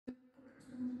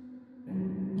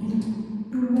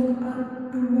Forgive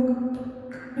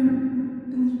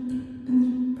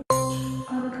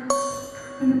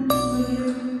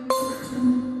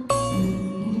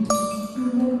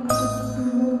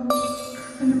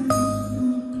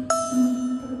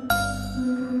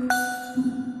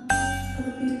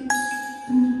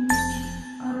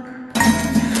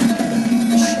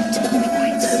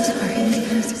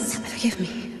me.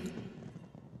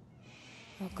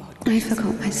 I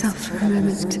forgot myself for a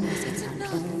moment. Please.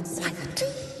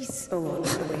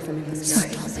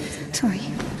 Sorry.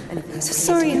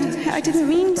 Sorry, I didn't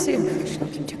mean to.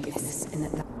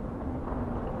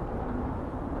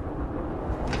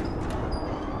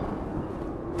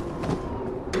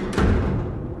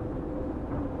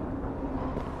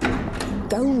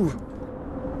 Go.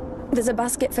 There's a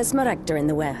basket for Smaragda in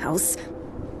the warehouse.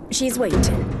 She's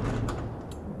waiting.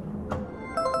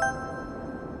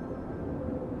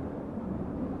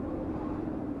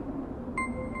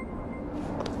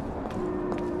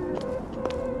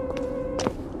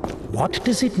 What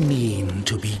does it mean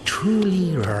to be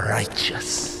truly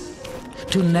righteous?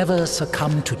 To never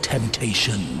succumb to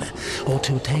temptation, or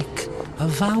to take a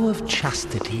vow of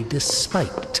chastity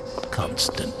despite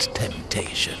constant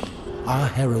temptation? Our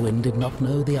heroine did not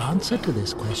know the answer to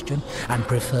this question and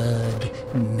preferred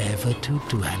never to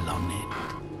dwell on it.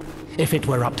 If it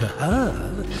were up to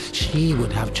her, she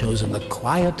would have chosen the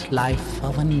quiet life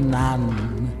of a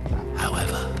nun.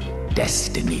 However,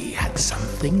 destiny had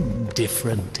something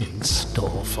different in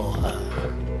store for her.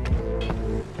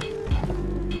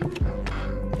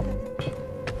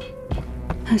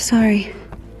 I'm sorry.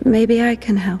 Maybe I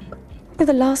can help. You're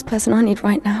the last person I need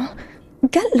right now.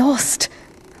 Get lost.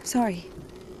 Sorry.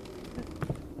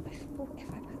 I thought if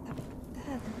I put that there,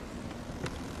 then...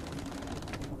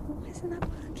 Why isn't that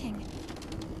working?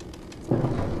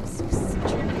 So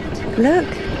stupid. Look,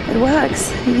 it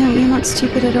works. You're not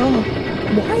stupid at all.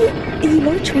 Why are you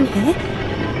loitering here?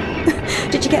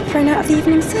 Did you get thrown out of the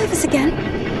evening service again?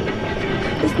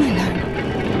 Leave me alone.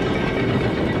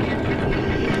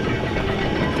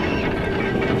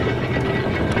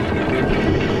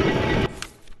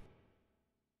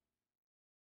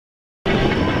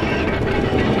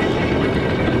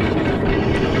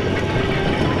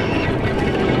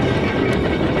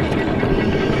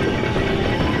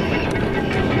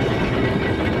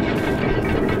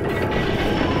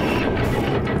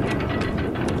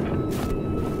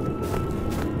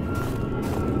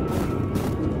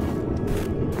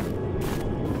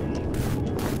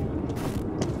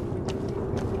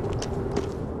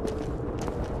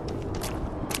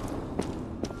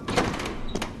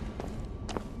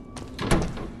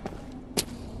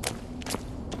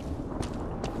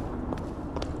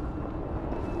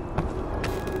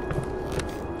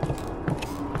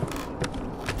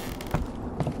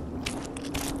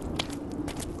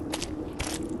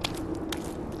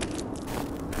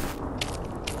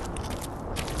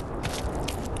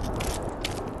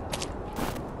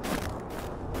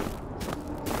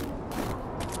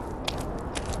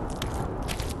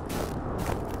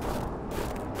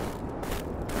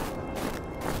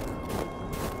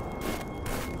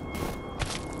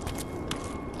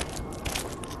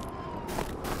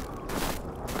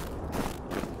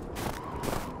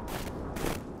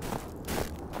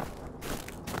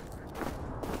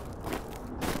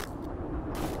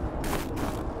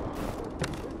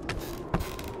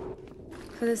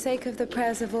 For the sake of the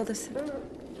prayers of all the...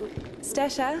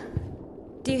 Stesha,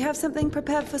 do you have something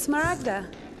prepared for Smaragda?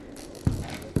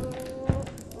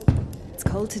 It's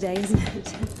cold today, isn't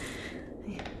it?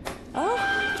 Oh,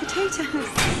 potatoes.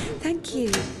 Thank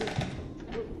you.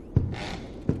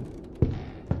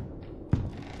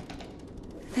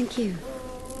 Thank you.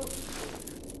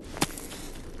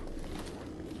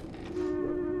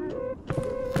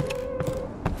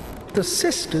 The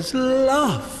sisters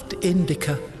loved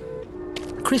Indika.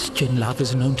 Christian love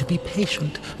is known to be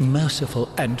patient, merciful,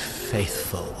 and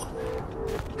faithful.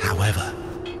 However,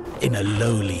 in a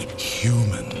lowly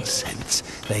human sense,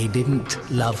 they didn't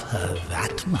love her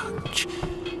that much.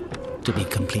 To be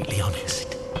completely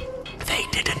honest, they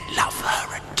didn't love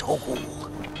her at all.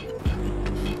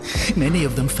 Many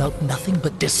of them felt nothing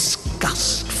but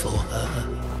disgust for her.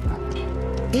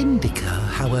 Indika,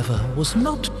 however, was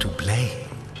not to blame.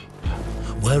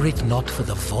 Were it not for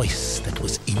the voice that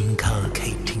was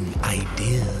inculcating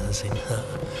ideas in her,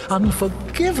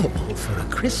 unforgivable for a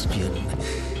Christian,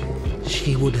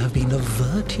 she would have been a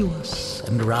virtuous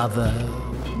and rather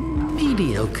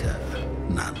mediocre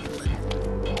nun.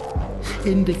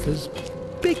 Indika's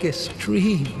biggest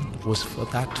dream was for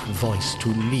that voice to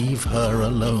leave her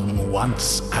alone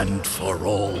once and for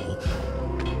all.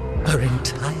 Her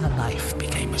entire life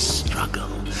became a struggle,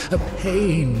 a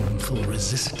painful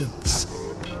resistance.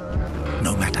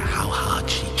 No matter how hard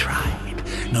she tried,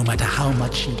 no matter how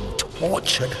much she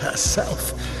tortured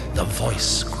herself, the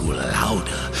voice grew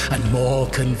louder and more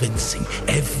convincing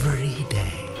every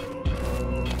day.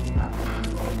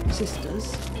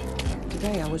 Sisters,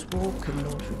 today I was walking,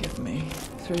 Lord forgive me,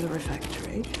 through the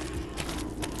refectory,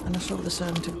 and I saw the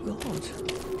servant of God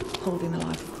holding the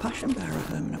life of Passion Bearer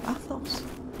Herman of Athos.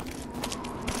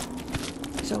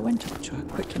 So I went up to her,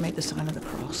 quickly made the sign of the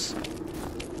cross,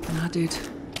 and added,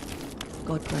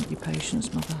 God grant you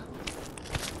patience, Mother,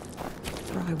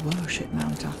 for I worship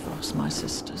Mount Athos, my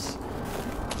sisters.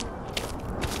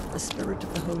 The spirit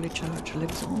of the Holy Church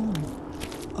lives on,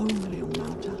 only on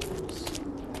Mount Athos.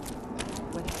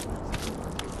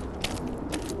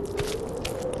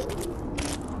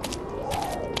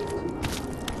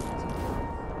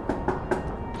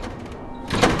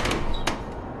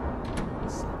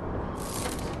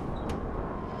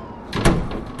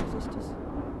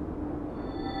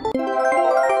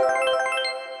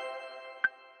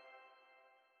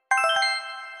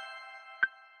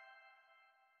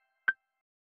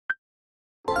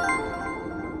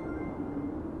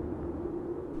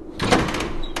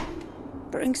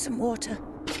 Bring some water.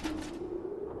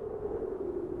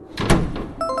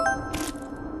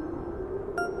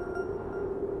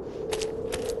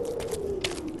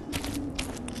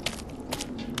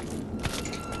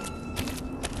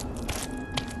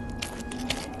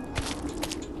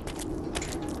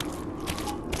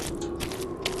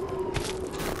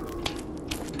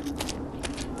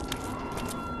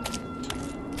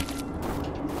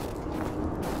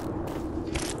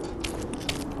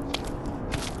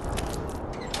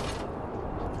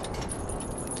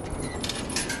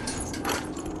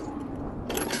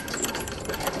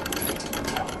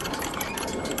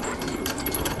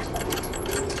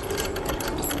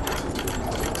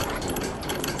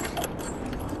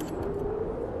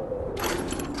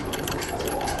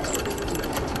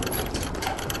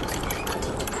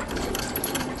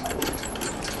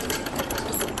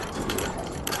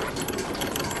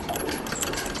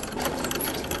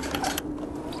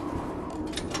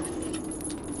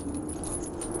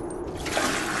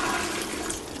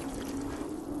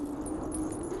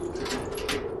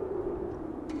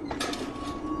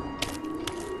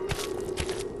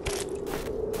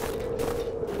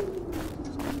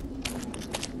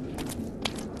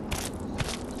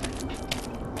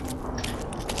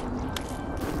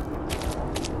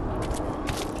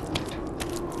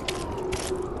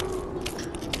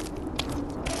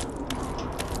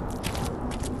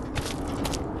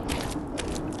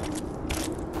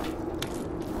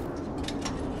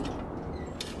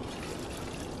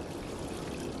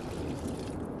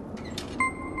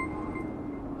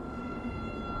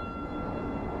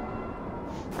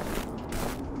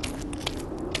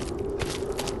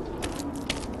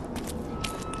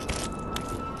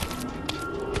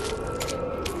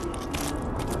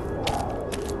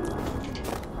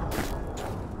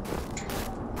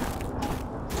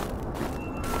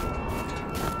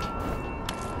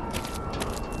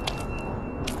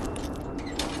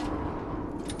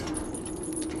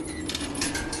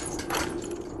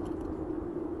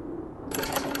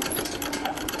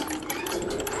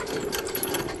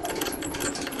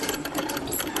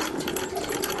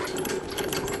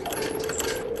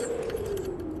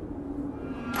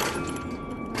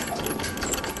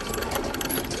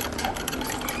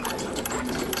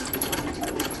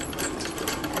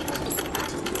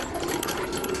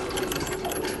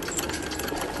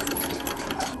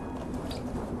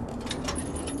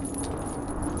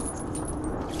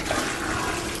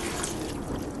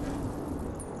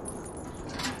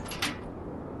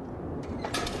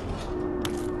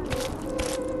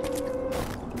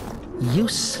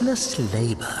 Useless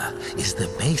labor is the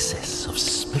basis of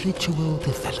spiritual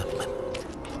development.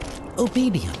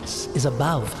 Obedience is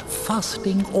above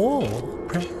fasting or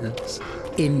prayers.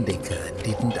 Indika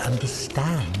didn't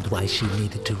understand why she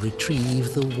needed to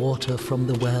retrieve the water from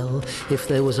the well if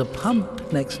there was a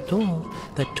pump next door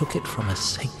that took it from a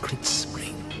sacred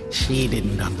spring. She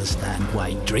didn't understand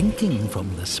why drinking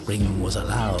from the spring was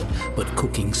allowed, but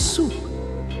cooking soup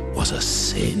was a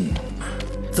sin.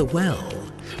 The well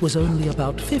was only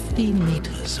about 15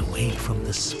 meters away from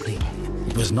the spring.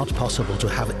 It was not possible to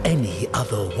have any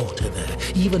other water there.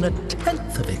 Even a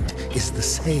tenth of it is the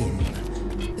same.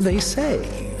 They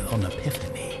say on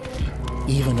Epiphany,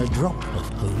 even a drop of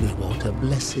holy water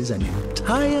blesses an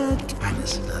entire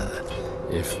canister.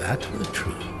 If that were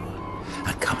true,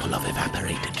 a couple of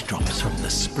evaporated drops from the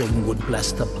spring would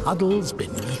bless the puddles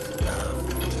beneath her.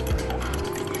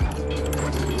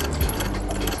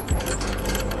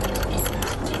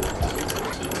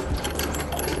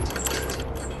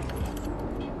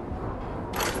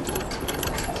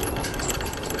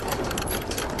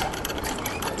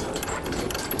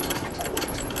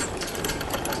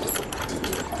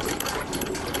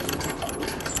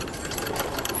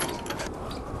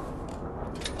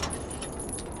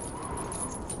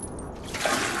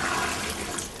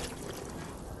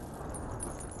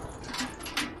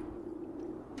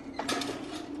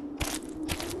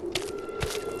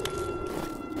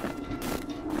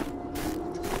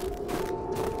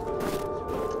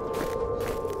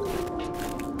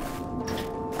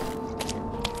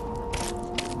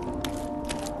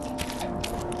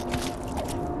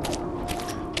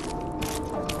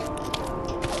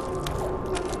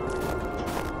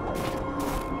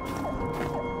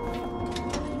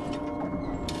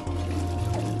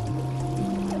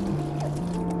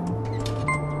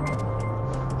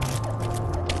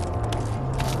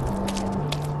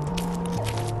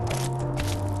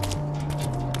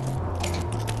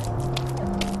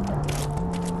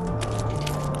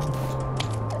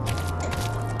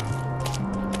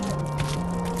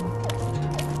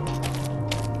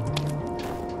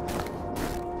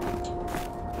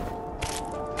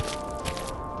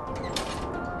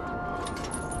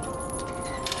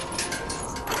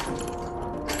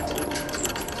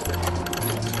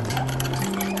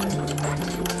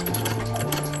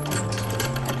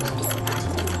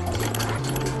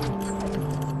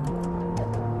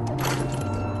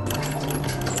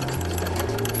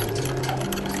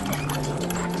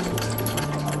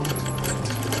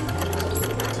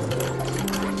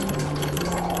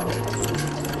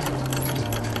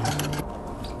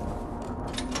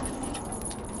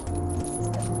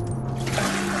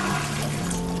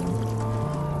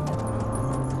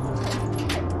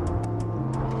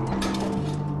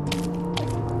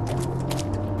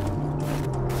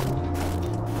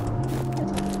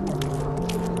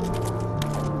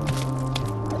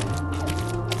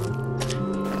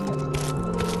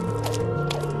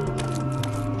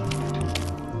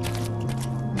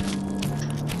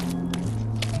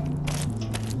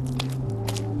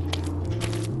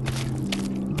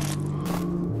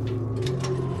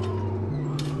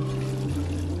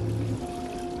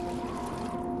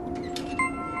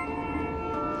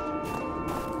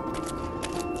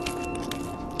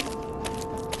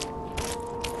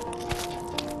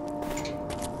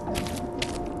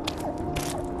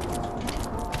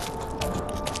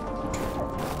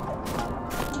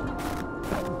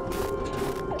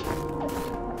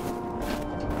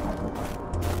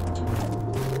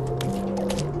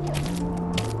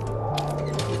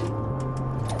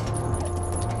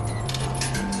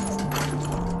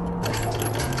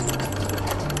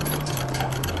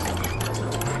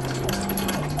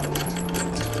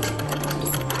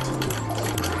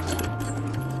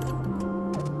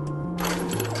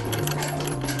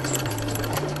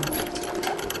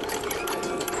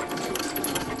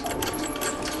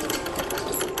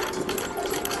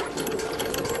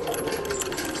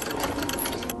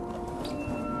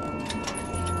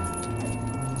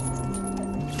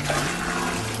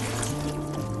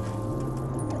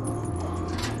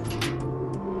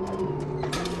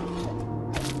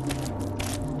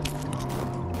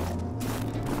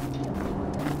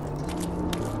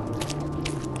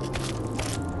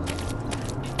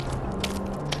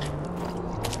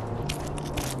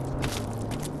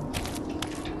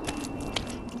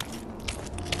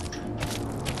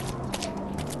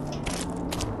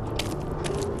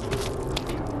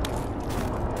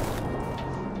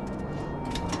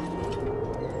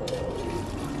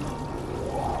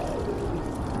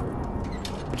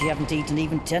 You haven't eaten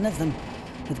even 10 of them.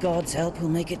 With God's help, we'll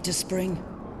make it to spring.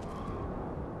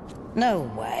 No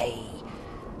way.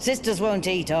 Sisters won't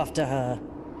eat after her.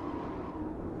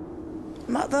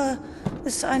 Mother, the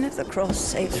sign of the cross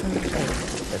saves from the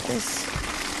grave, but this,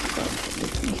 God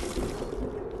forgive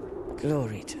me.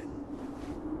 Glory to...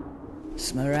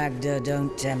 Smaragda,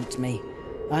 don't tempt me.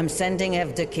 I'm sending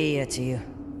Evdokia to you.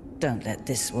 Don't let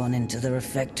this one into the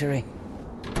refectory.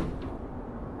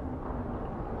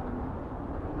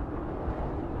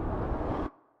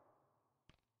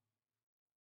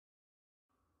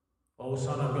 O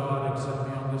Son of God, accept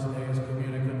me on this day as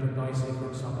communicant of thy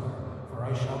sacred supper, for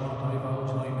I shall not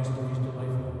divulge thy mysteries to thy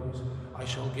foes. I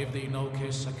shall give thee no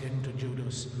kiss akin to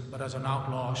Judas, but as an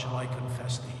outlaw shall I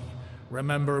confess thee.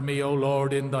 Remember me, O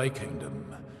Lord, in thy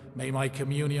kingdom. May my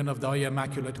communion of thy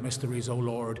immaculate mysteries, O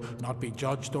Lord, not be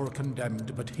judged or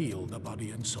condemned, but heal the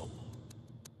body and soul.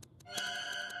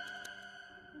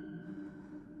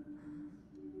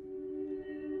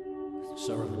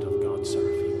 Servant of God,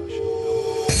 Seraphim, I shall know.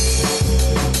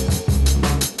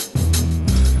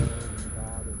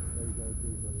 God and Savior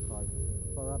Jesus Christ,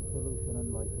 for absolution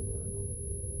and life eternal.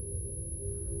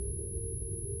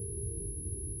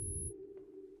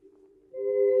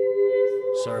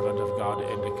 Servant of God,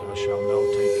 Indika, shall now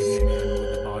take communion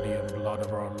with the body and blood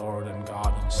of our Lord and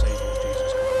God and Savior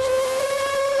Jesus Christ.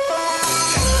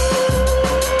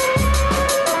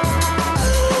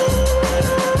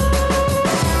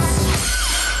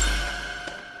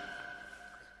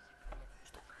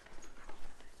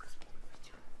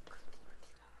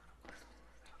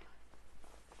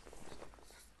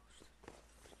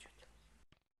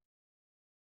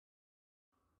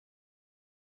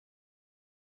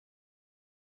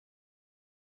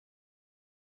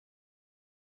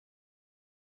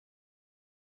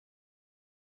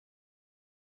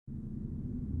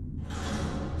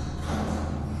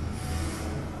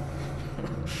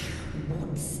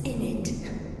 What's in it?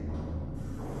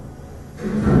 I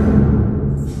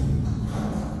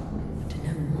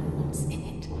don't know what's in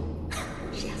it.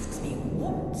 She asks me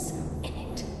what's in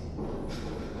it.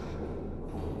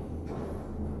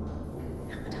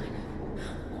 How would I know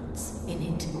what's in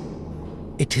it?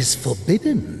 It is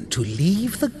forbidden to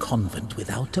leave the convent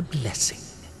without a blessing.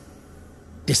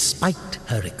 Despite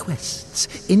her requests,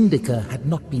 Indika had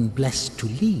not been blessed to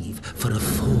leave for a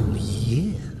full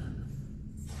year.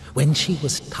 When she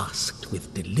was tasked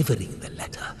with delivering the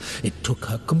letter, it took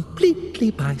her completely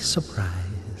by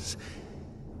surprise.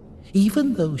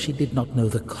 Even though she did not know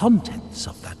the contents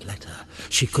of that letter,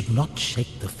 she could not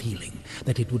shake the feeling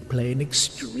that it would play an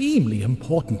extremely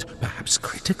important, perhaps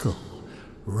critical,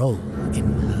 role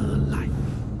in her life.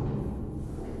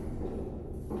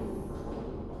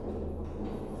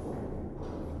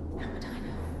 How would I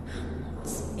know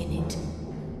what's in it?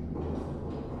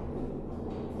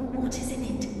 What is in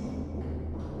it?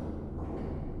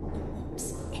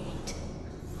 What's in it?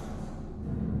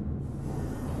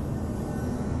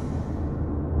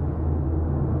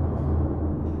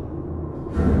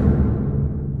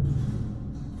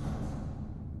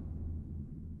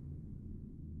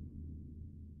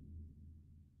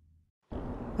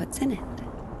 What's in it?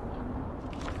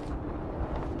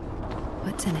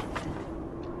 What's in it?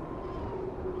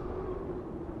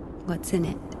 What's in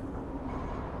it?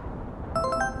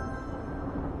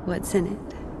 What's in it?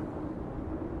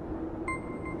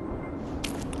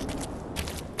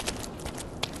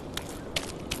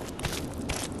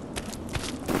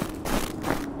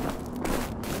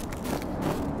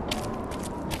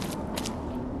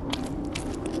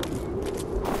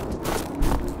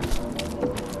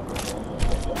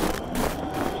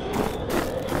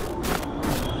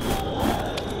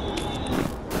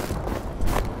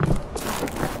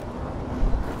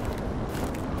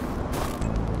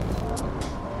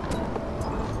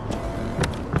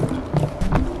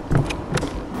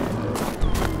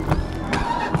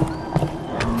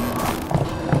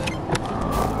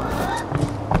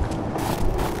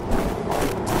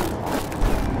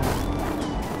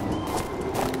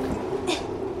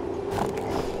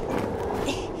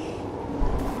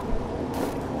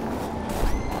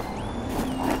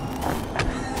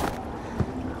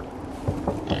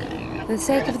 For the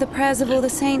sake of the prayers of all the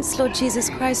saints, Lord Jesus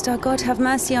Christ, our God, have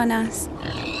mercy on us.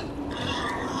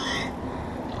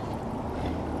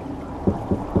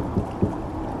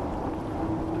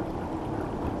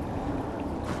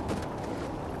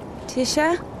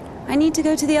 Tisha, I need to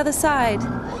go to the other side.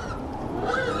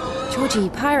 Georgie,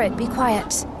 pirate, be quiet.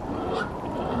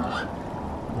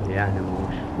 The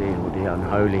animals feel the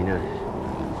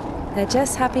unholiness. They're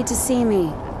just happy to see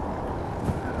me.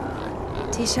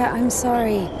 Tisha, I'm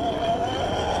sorry.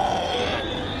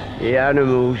 The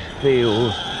animals feel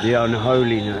the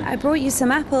unholiness. I brought you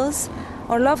some apples.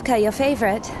 Or Lovka, your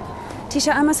favorite.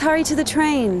 Tisha, I must hurry to the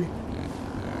train.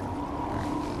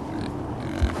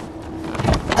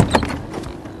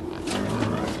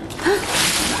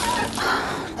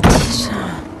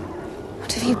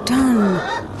 What have you done?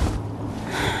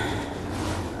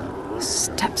 Your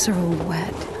steps are all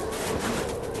wet.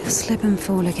 You'll slip and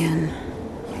fall again.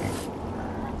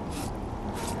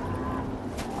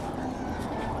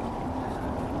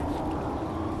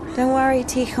 Don't worry,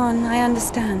 Tikhon, I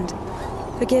understand.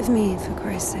 Forgive me, for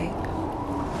Christ's sake.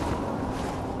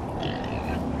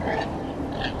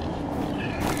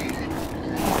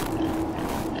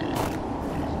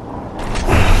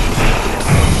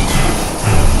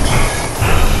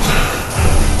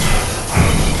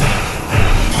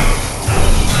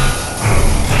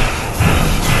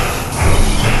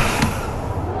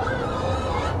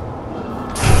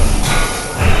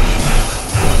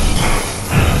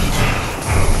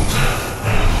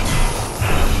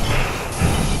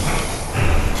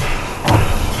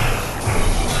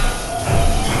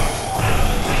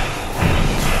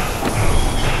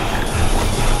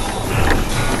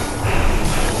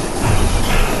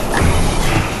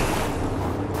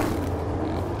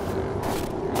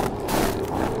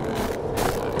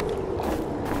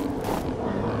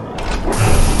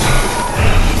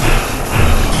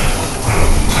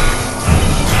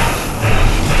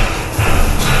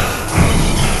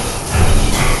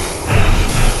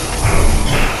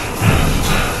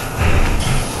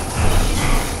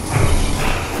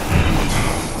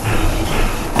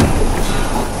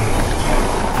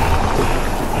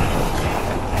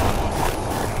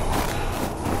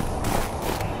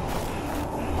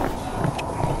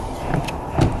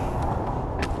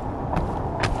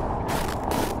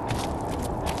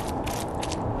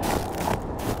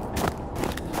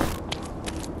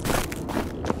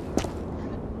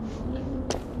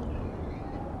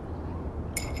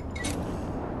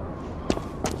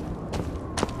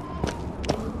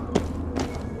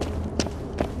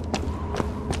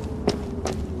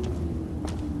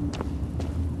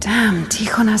 Damn,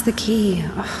 Tikhon has the key.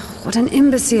 Oh, what an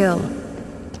imbecile.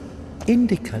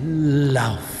 Indika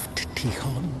loved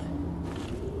Tikhon.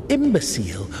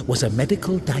 Imbecile was a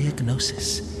medical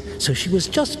diagnosis, so she was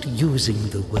just using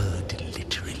the word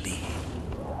literally.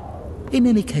 In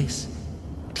any case,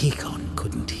 Tikhon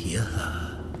couldn't hear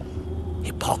her.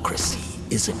 Hypocrisy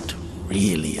isn't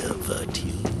really a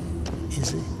virtue,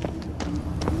 is it?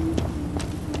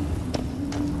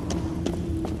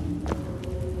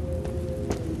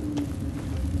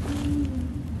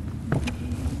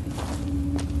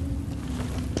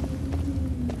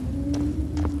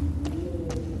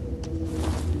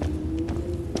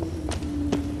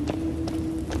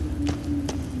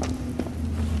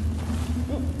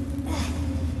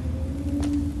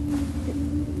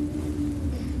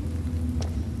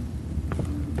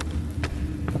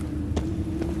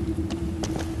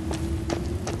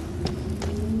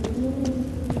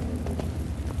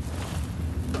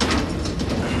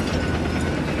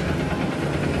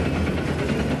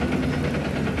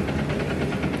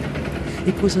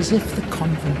 It was as if the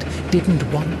convent didn't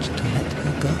want to let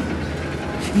her go.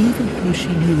 Even though she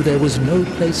knew there was no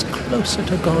place closer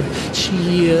to God, she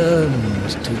yearned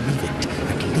to leave it,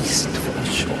 at least for a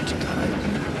short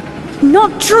time.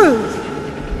 Not true!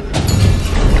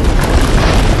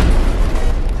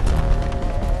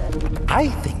 I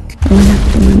think One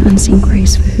left from an unseen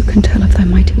grace, for who can tell of thy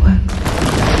mighty work?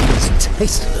 it's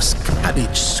tasteless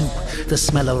cabbage soup, the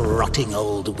smell of rotting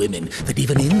old women that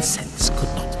even incense could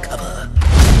not cover.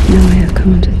 Now I have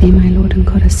come unto thee, my Lord and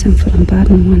God, a sinful and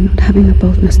burdened one, not having the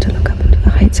boldness to look up into the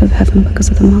heights of heaven because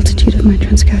of the multitude of my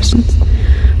transgressions.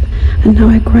 And now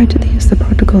I cry to thee as the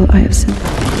prodigal I have sinned.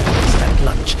 At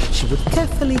lunch, she would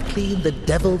carefully clean the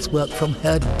devil's work from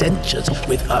her dentures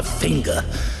with her finger.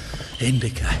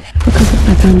 Indika. Because of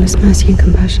thy boundless mercy and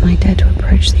compassion, I dare to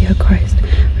approach thee, O Christ.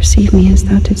 Receive me as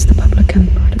thou didst the publican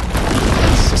prodigal.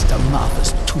 Sister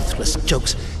Martha's toothless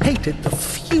jokes, hated the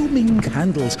fuming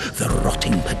candles, the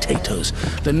rotting potatoes,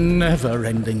 the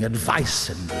never-ending advice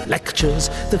and lectures,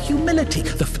 the humility,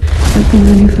 Like the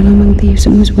man who fell among thieves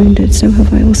and was wounded, so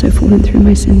have I also fallen through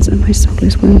my sins, and my soul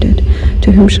is wounded.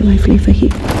 To whom shall I flee for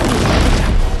heat?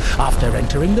 After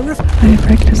entering the river, I have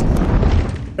reckless.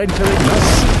 entering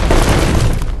the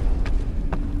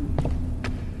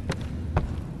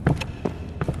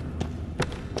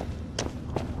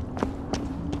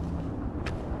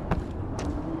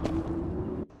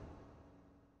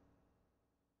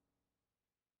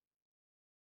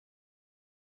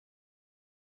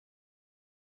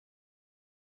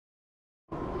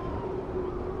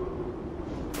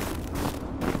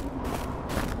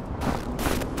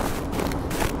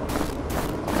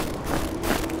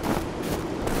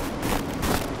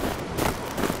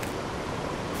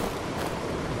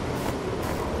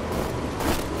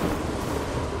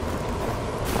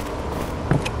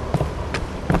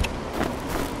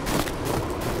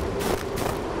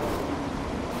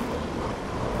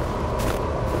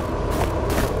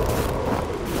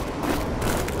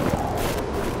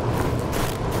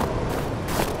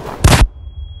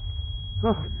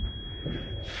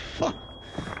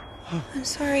I'm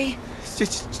sorry.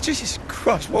 Jesus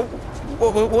Christ, what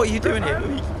are you doing here?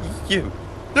 You.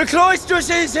 The cloistress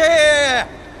is here!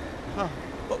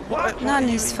 What? Nun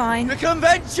is fine. The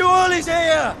conventual is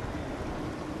here!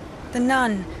 The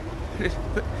nun.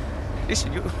 But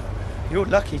listen, you're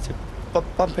lucky to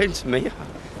bump into me.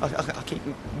 I keep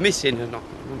missing and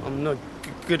I'm no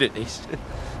good at this.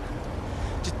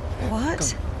 Just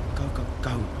What?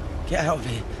 Go. Get out of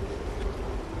here.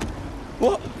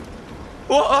 What?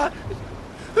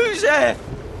 Who's there?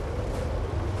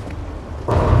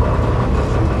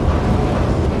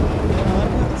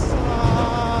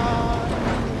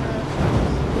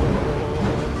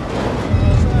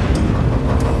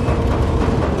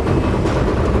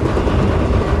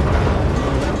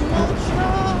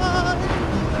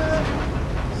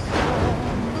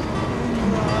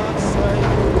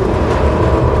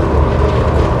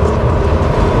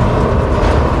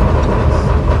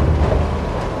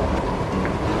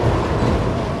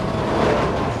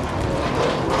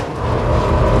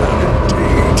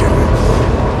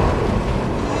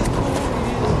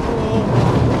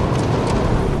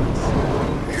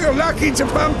 To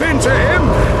bump into him.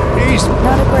 He's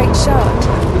Not a great shot.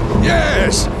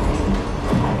 yes.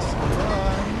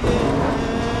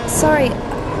 Sorry,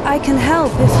 I can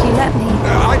help if you let me.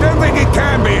 I don't think it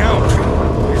can be helped.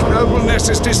 His nobleness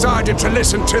has decided to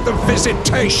listen to the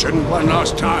visitation one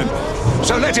last time.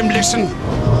 So let him listen.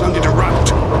 Don't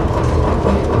interrupt.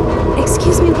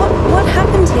 Excuse me, what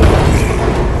happened here?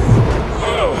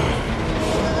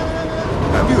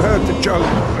 Have you heard the joke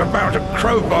about a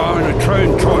crowbar in a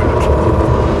train toilet?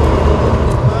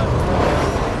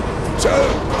 So,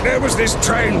 there was this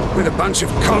train with a bunch of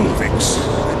convicts.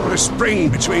 They put a spring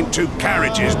between two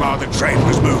carriages while the train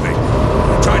was moving.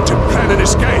 They tried to plan an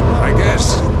escape, I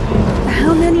guess.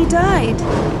 How many died?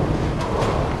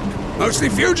 Mostly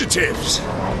fugitives.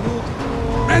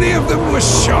 Many of them were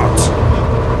shot.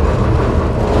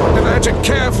 They've had to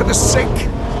care for the sick.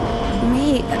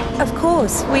 Me? Of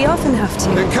course, we often have to.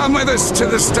 Then come with us to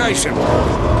the station.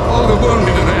 All the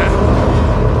wounded are there.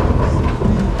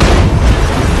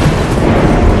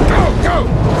 Go!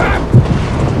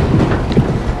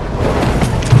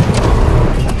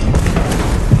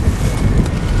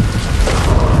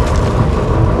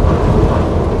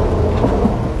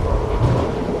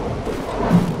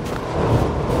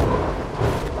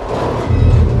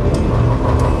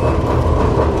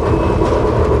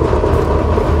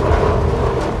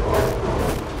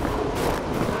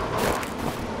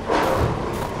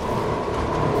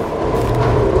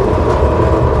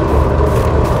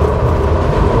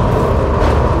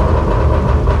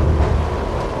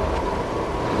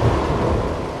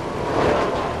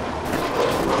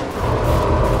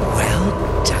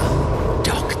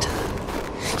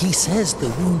 He says the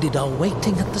wounded are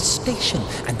waiting at the station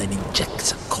and then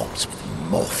injects a corpse with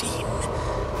morphine.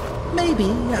 Maybe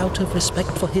out of respect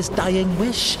for his dying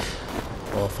wish,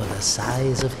 or for the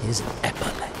size of his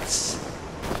epaulets.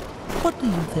 What do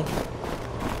you think?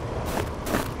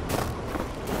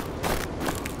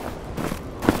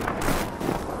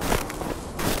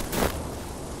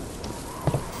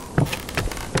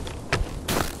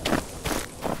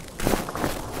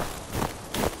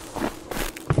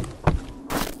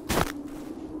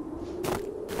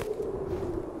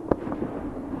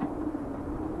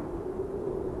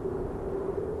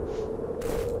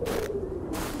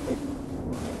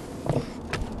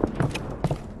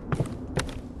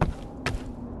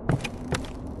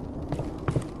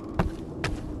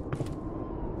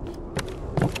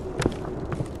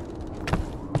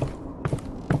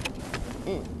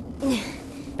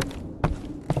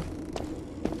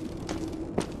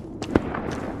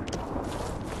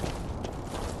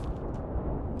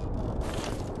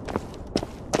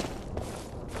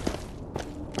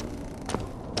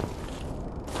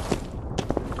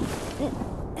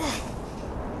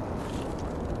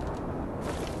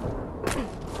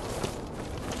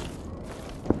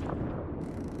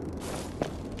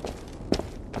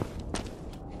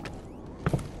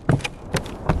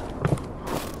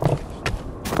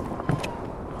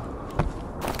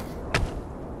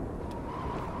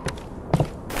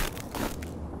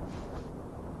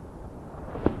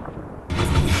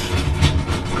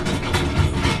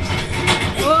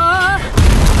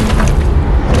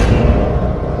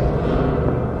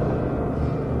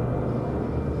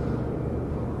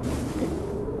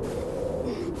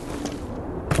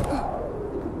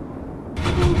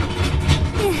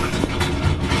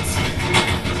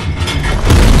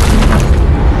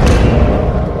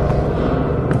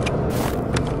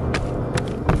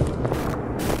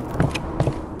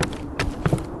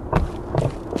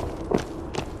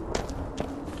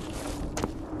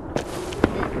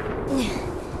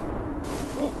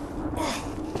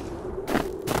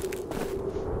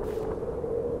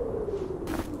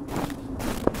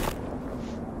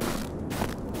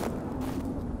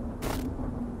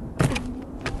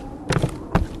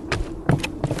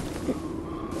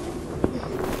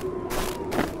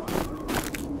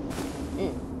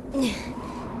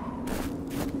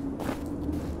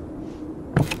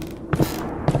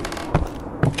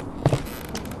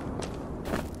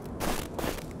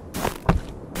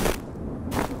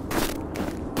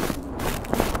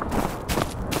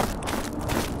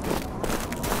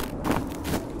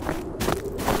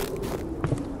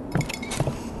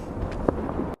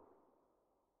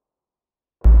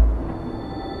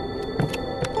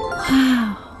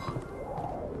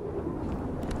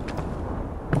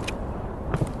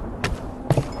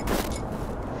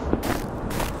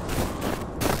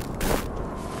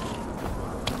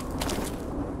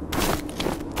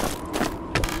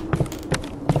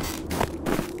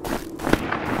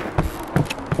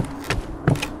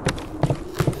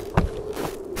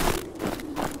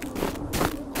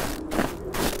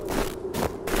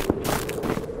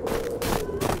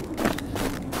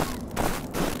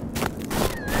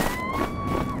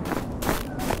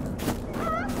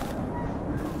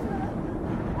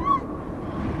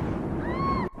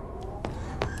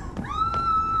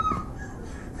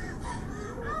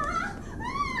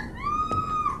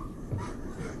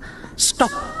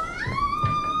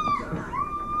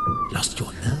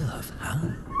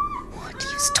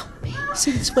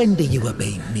 Since when do you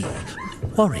obey me?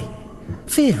 Worry.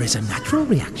 Fear is a natural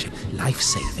reaction,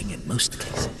 life-saving in most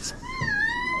cases.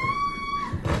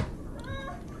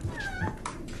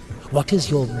 What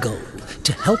is your goal?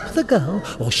 To help the girl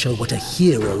or show what a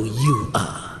hero you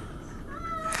are?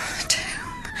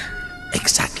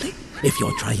 Exactly. If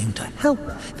you're trying to help,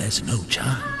 there's no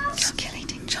chance.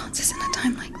 Calculating chances in a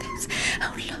time like this.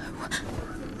 How low?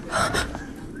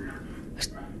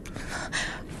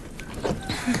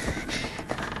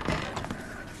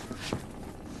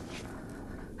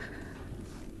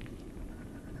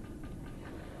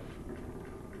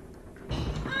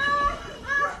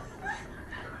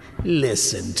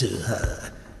 Listen to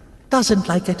her. Doesn't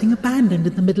like getting abandoned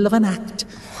in the middle of an act.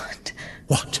 What?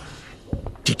 What?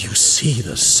 Did you see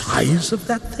the size of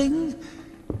that thing?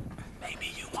 Maybe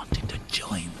you wanted to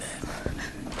join them.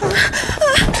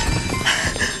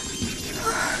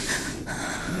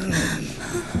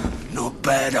 Not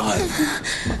bad, either.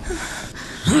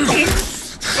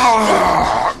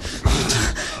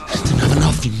 Didn't have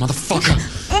enough, you motherfucker.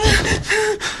 He's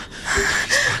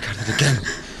back at it again.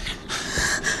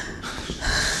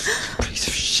 Piece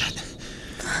of shit.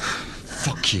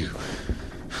 Fuck you.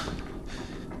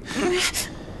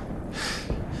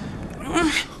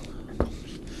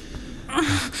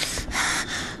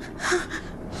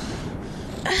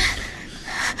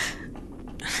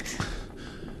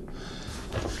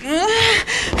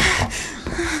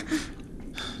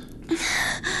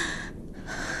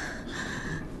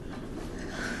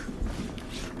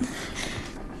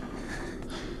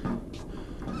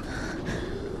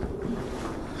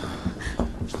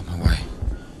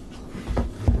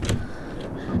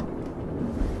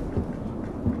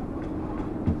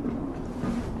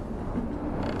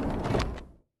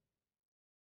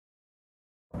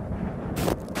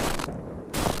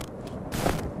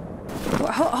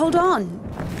 Hold on.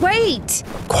 Wait!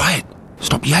 Quiet.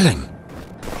 Stop yelling.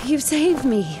 You've saved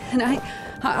me, and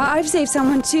I've saved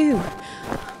someone too.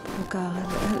 Poor girl,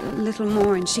 a little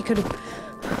more, and she could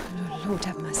have. Lord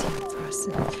have mercy on us.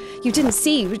 You didn't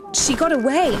see. She got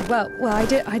away. Well, I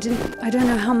didn't. I don't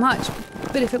know how much,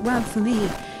 but if it weren't for me,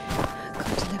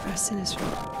 God deliver us sinners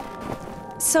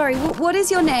from. Sorry. What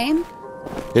is your name?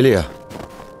 Ilya.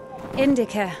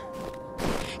 Indika.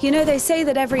 You know, they say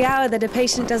that every hour that a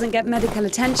patient doesn't get medical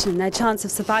attention, their chance of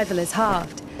survival is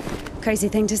halved. Crazy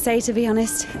thing to say, to be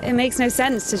honest. It makes no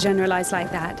sense to generalize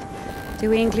like that. Do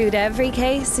we include every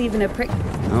case, even a prick?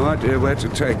 No idea where to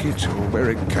take it or where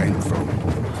it came from.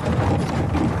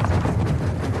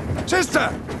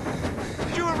 Sister!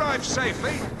 Did you arrive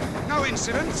safely? No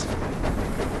incidents?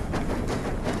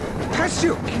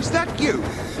 Cassio, is that you?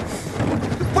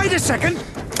 Wait a second!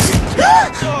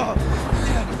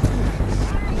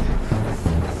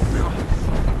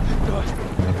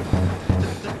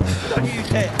 Don't you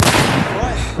dare!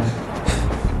 Right?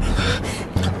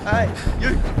 Hey,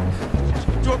 you!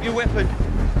 Drop your weapon!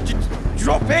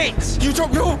 Drop it! You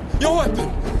drop your weapon!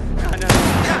 No.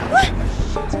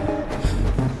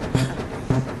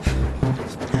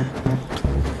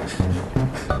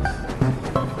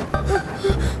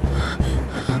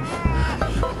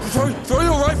 Throw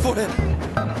your rifle in!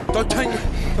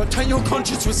 Don't taint your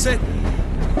conscience with sin!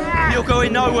 You're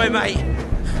going nowhere, mate!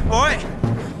 Alright?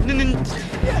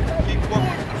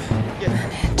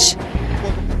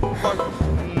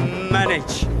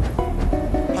 Manage.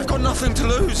 I've got nothing to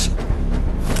lose.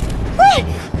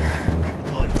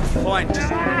 Fine, just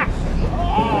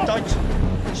don't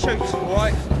shoot,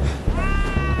 alright?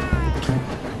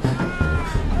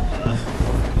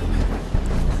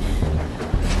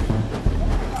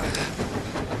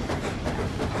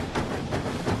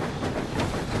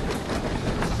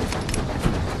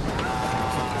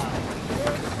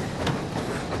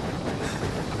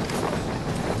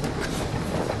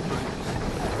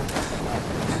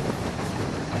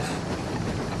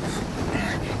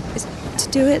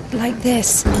 Do it like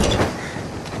this.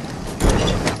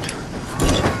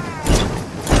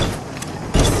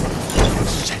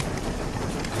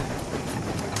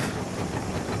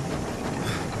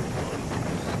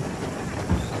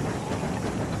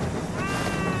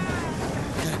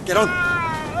 Get on.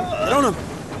 Get on him.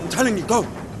 I'm telling you, go.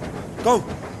 Go.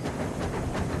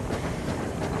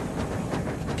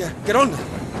 Get on.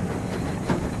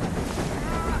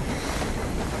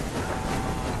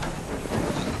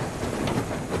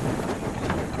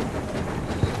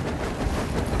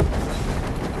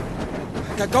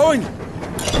 Get going!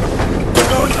 Get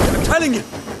going! I'm telling you!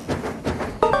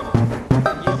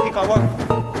 You think I won't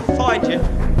find you,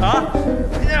 huh?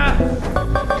 Yeah.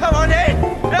 Come on in!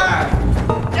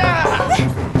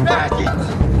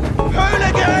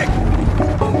 Hooligan!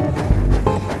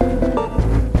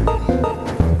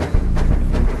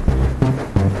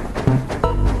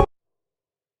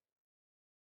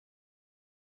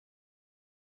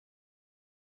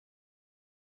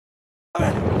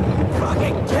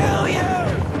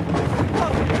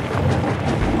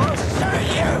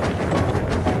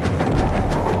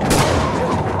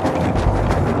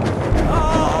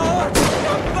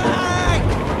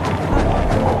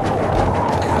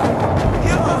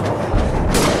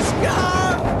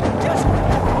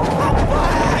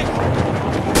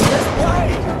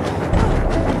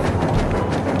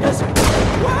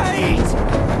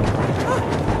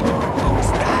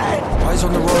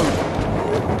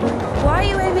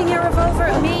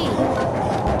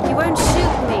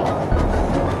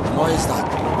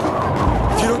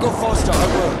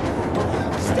 were.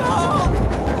 Stop!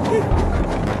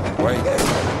 Wait.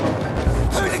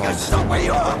 Hooligan, stop where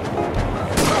you are!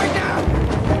 Right now!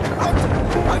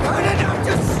 I've heard enough,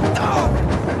 just stop!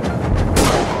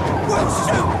 We'll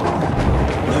shoot!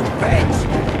 You bitch!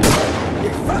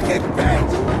 You fucking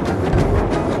bitch!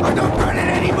 I'm not running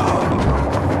anymore!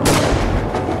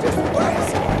 Just wait!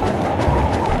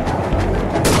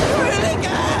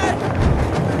 Hooligan!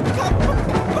 Come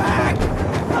back!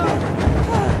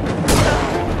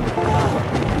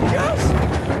 Just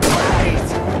wait!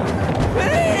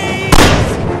 Please!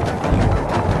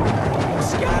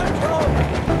 Scoundrel!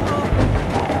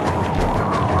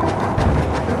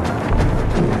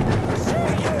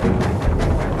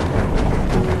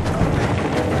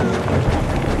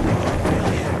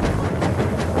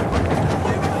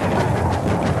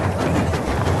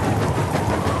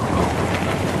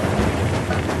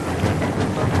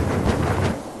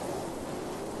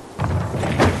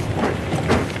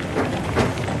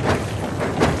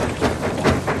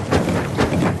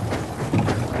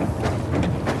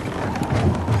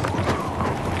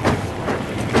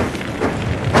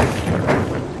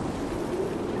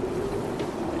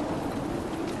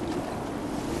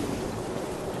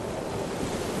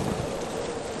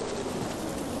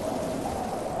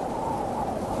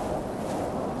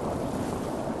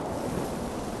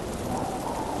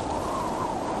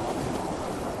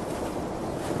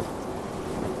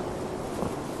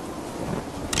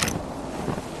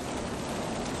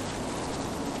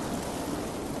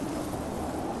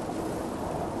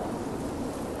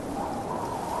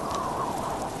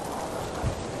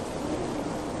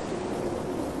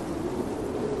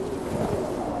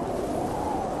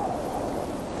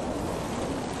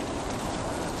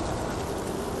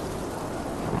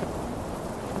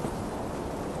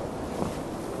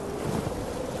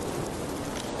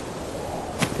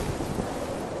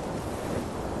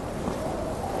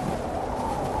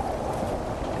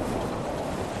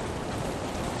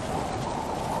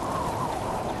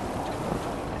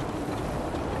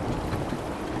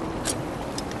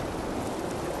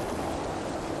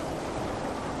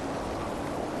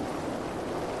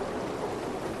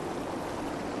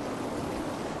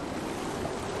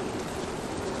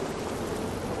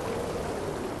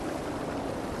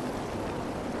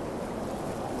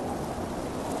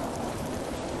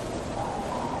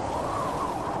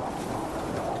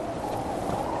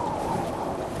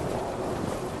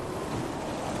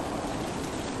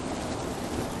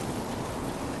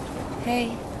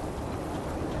 Hey.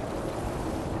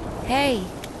 Hey.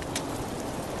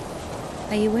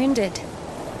 Are you wounded?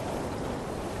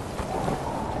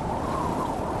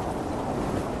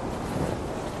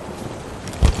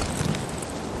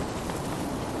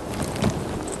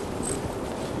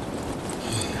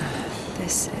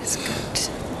 This is good.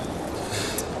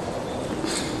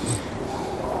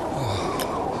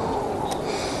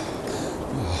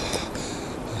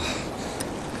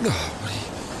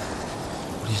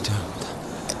 What are you doing?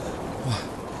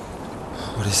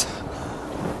 What is that?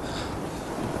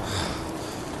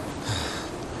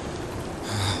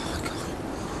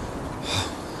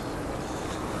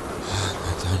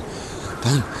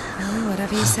 Don't. Oh,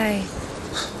 whatever you say.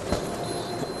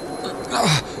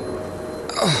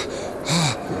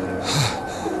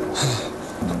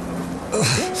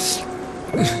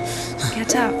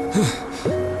 Get up.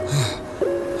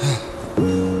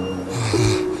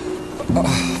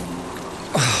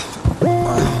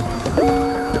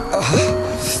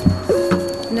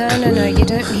 No, you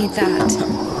don't need that.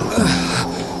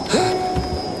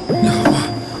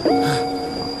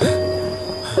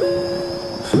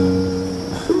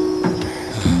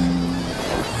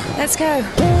 Let's go.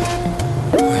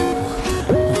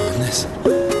 This?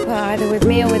 Well, either with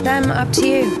me or with them, up to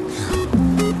you.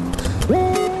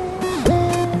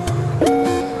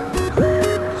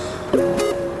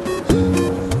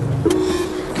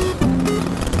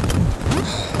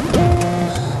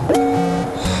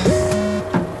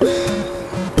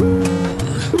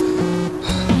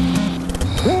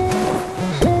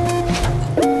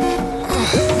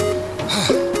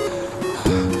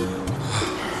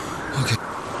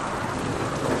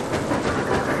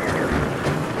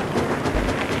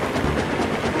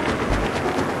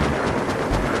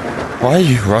 Why are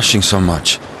you rushing so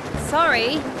much?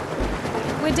 Sorry.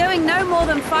 We're doing no more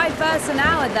than 5 verses an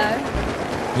hour, though.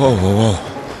 Whoa.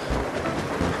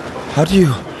 How do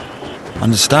you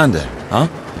understand it, huh?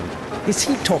 Is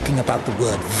he talking about the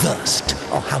word versed,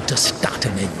 or how to start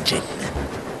an engine?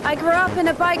 I grew up in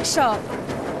a bike shop.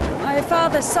 My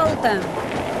father sold them.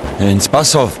 In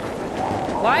Spasov.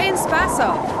 Why in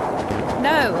Spasov?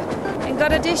 No, in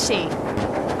Gorodishi.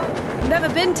 I've never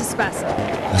been to Spasov.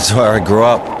 That's where I grew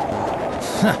up.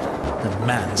 The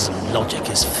man's logic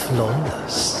is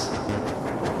flawless.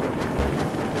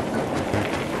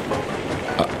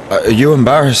 Are you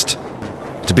embarrassed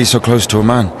to be so close to a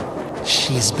man?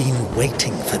 She's been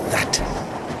waiting for that.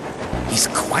 He's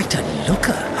quite a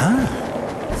looker, huh?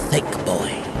 Thick boy.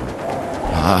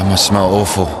 I must smell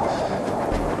awful.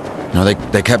 No,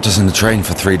 they kept us in the train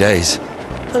for 3 days.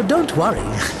 Oh, don't worry.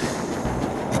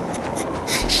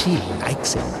 She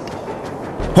likes it.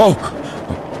 Oh!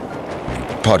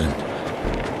 Pardon.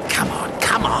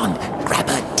 Come on, grab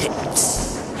her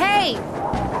tits. Hey!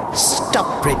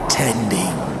 Stop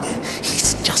pretending.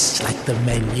 He's just like the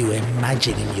men you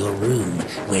imagine in your room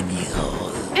when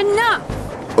you're...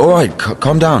 Enough! Alright,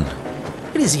 calm down.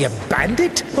 Is he a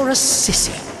bandit or a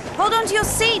sissy? Hold on to your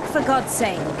seat, for God's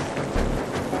sake.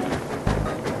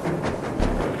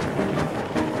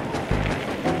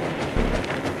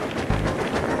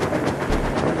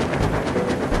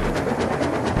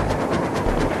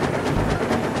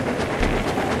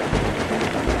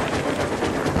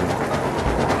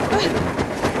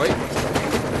 Wait.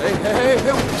 Hey.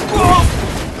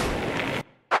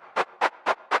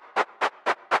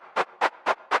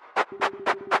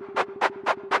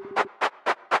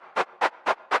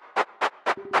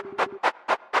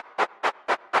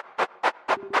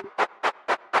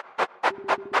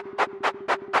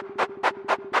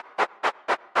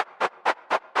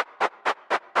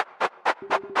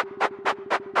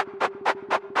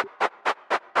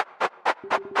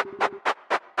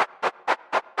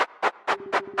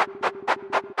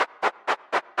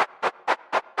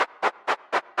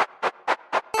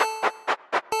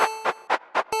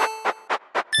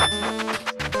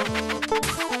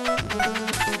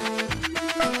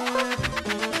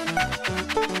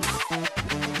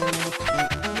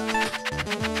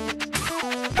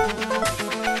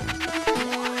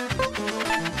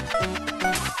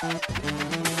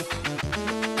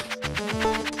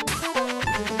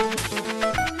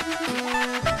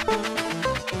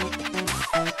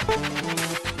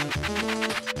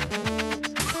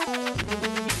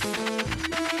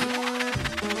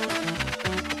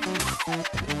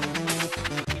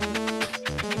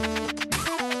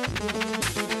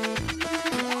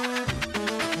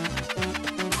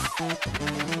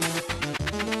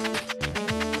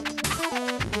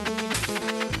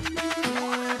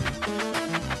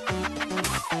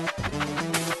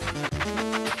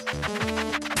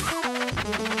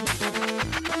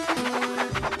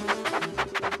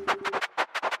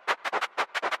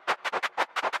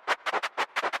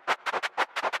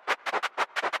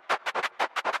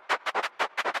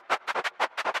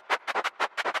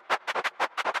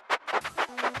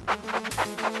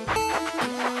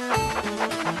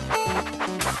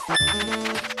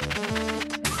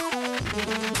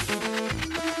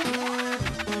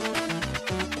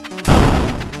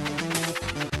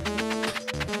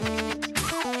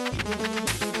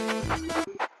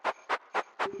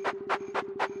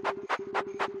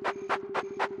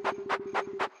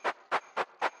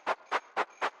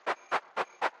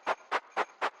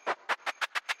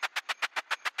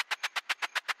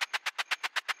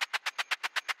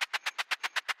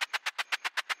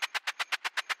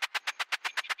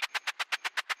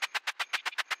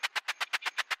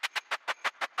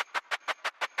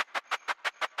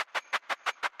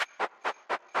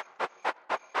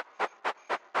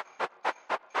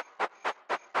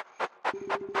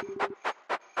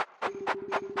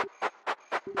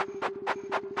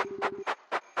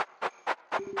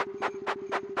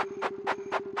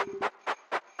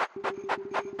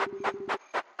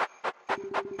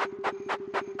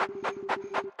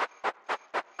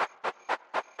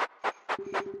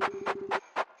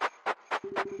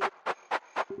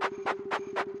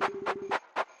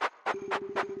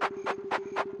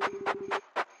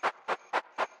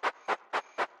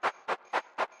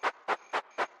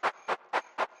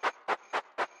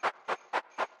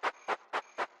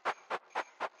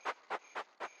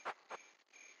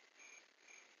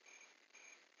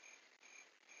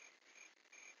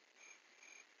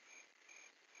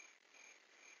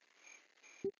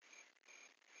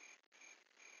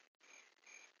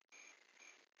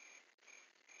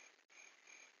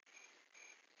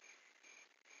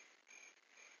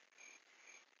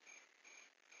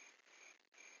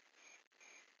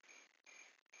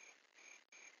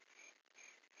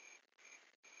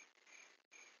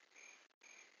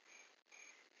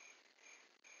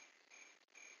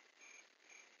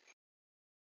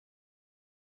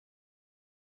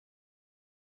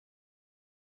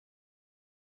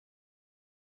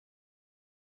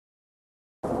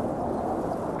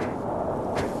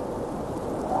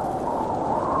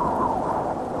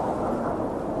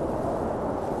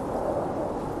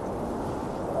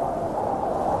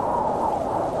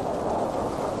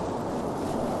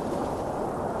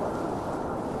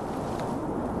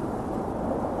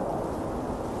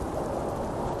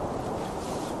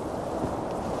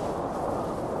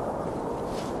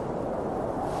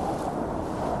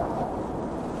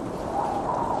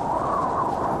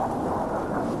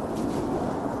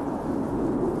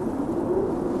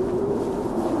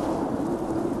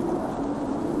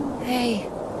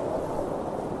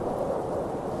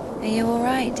 Are you all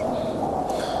right?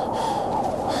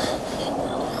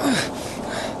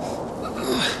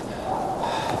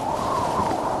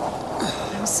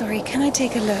 I'm sorry, can I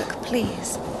take a look,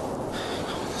 please?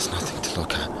 There's nothing to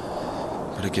look at.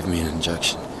 Better give me an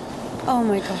injection. Oh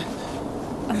my god.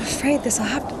 I'm afraid this'll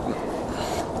have to...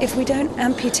 If we don't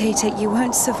amputate it, you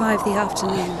won't survive the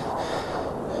afternoon.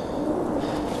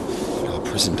 Our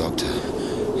prison doctor,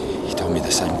 he told me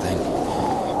the same thing.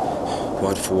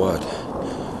 Word for word.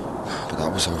 But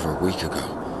that was over a week ago.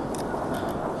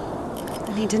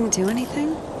 And he didn't do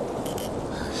anything?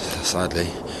 Sadly,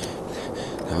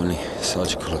 the only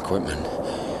surgical equipment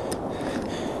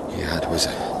he had was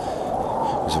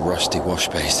a rusty wash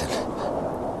basin.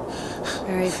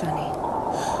 Very funny.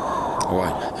 All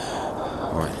right.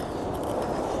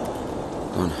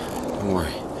 Don't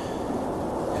worry.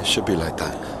 It should be like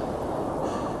that.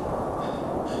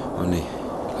 Only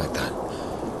like that.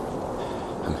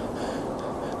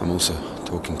 I'm also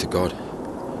talking to God.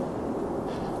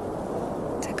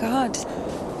 To God.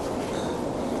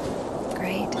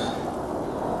 Great.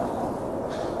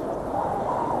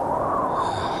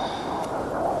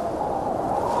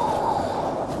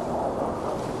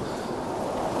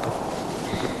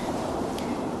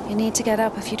 You need to get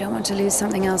up if you don't want to lose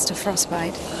something else to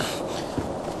frostbite.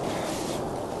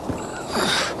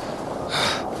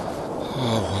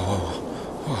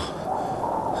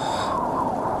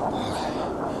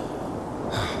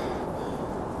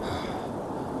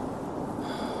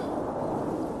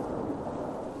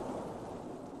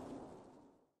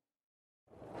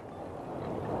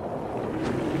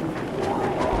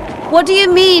 What do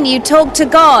you mean you talk to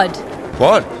God?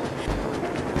 What?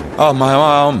 Oh, my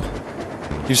arm.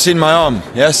 You've seen my arm,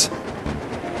 yes?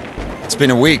 It's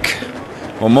been a week,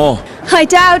 or more. I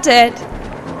doubt it.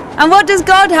 And what does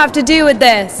God have to do with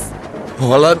this?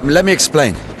 Well, let me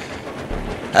explain.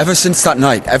 Ever since that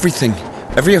night, every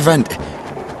event,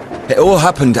 it all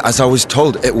happened as I was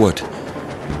told it would.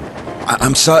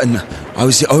 I'm certain I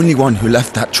was the only one who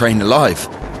left that train alive.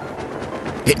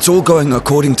 It's all going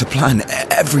according to plan.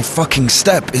 Every fucking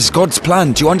step is God's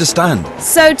plan, do you understand?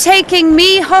 So taking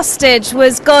me hostage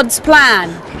was God's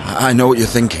plan? I know what you're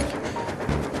thinking.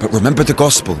 But remember the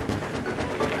gospel.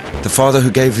 The father who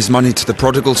gave his money to the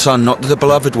prodigal son, not to the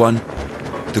beloved one,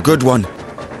 the good one,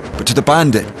 but to the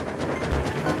bandit.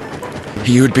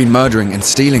 He who had been murdering and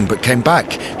stealing but came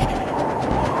back.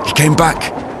 He came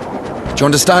back. Do you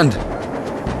understand?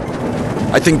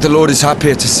 I think the Lord is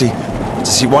happier to see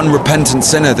one repentant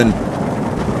sinner than,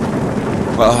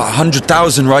 well,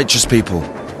 100,000 righteous people.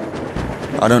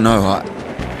 I don't know.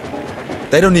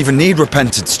 They don't even need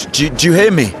repentance. Do you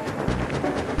hear me?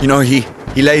 You know, he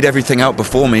laid everything out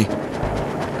before me.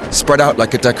 Spread out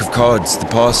like a deck of cards. The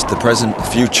past, the present, the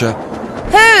future.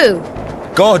 Who?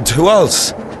 God, who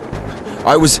else?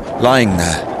 I was lying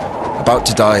there, about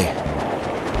to die.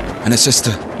 And a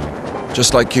sister,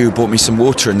 just like you, brought me some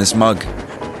water in this mug.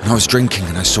 And I was drinking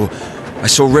and I saw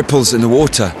ripples in the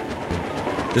water.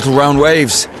 Little round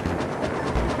waves.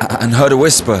 And heard a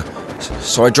whisper.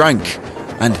 So I drank.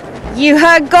 And... You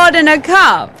heard God in a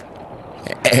cup?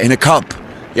 In a cup,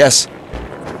 yes.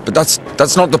 But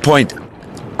that's not the point.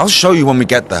 I'll show you when we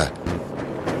get there.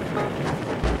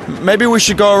 Maybe we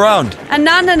should go around. A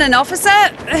nun and an officer?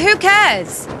 Who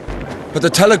cares? But the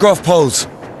telegraph poles.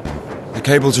 The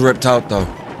cables are ripped out, though.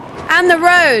 And the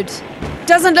road.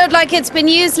 Doesn't look like it's been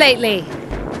used lately.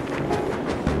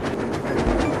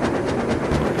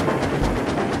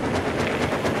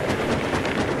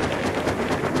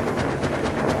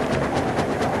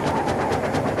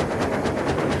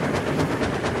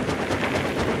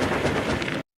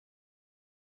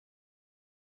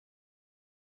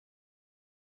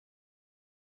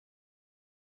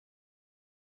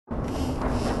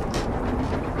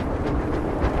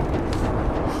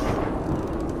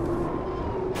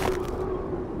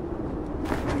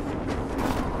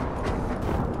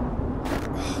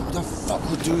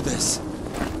 Do this.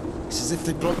 It's as if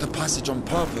they blocked the passage on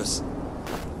purpose.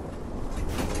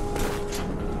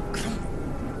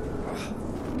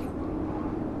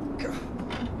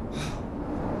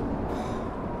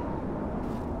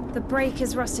 The brake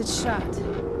is rusted shut.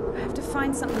 I have to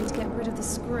find something to get rid of the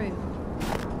screw.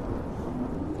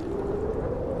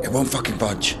 It won't fucking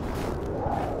budge.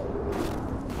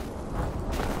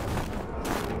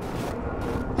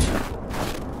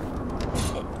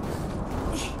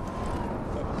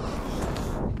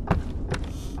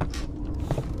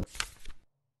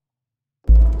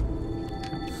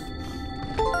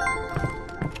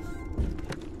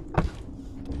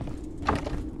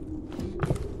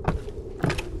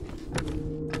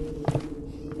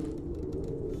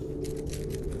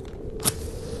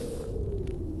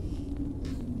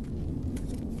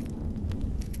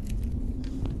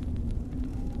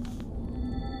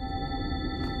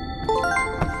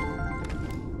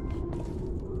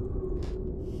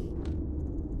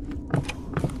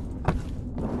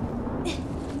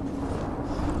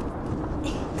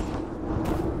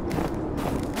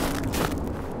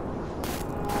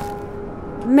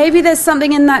 Maybe there's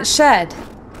something in that shed.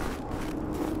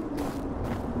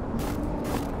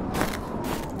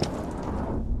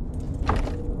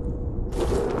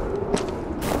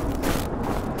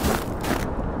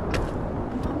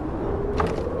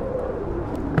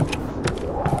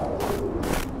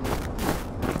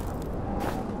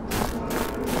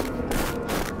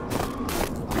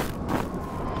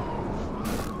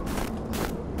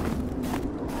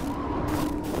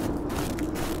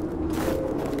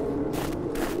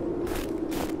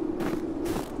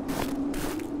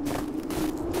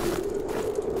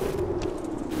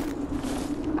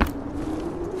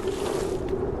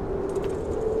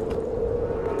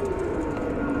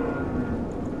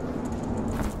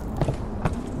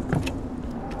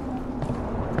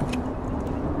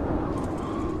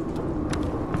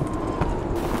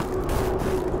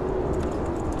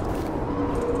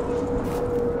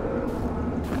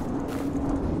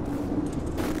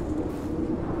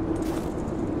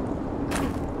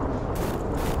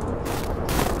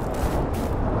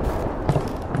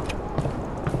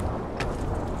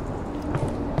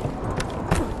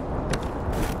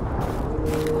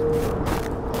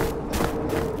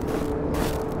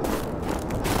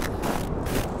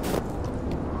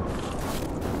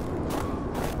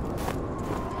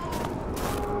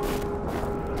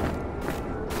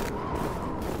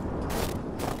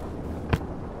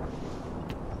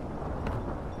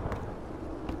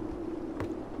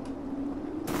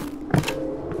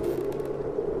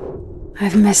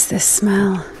 I've missed this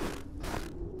smell.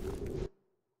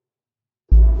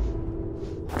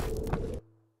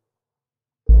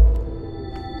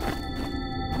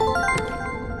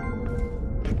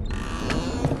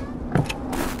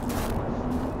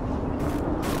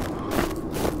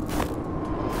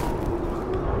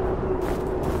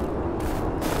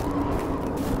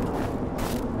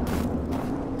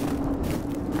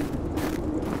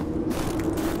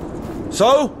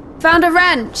 So? Found a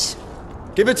wrench.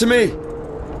 Give it to me.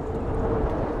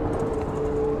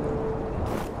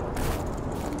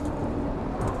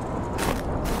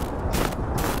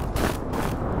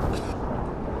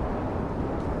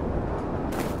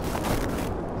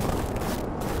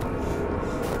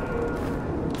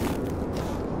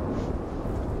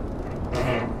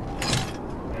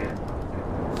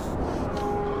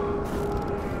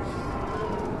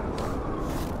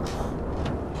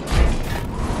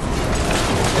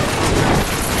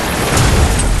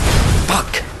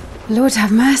 Lord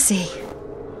have mercy.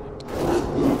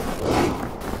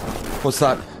 What's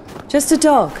that? Just a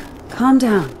dog. Calm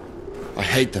down. I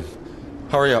hate them.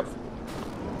 Hurry up.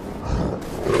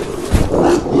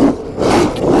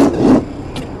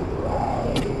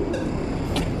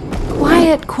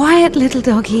 Quiet, quiet, little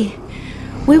doggy.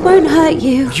 We won't hurt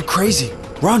you. Are you crazy?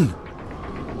 Run!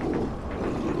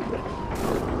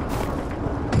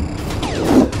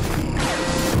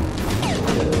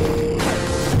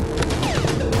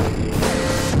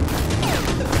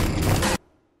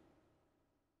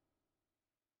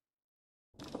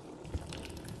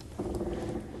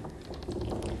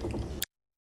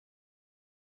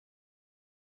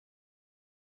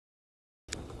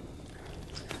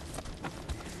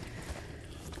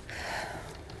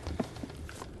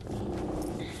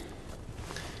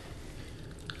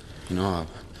 You know,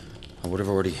 I would have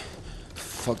already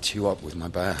fucked you up with my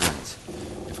bare hands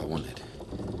if I wanted.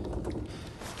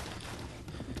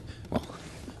 Well,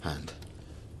 and.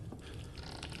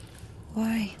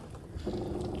 Why? I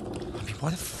mean,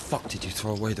 why the fuck did you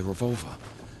throw away the revolver?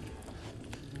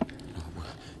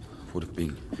 Would have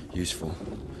been useful.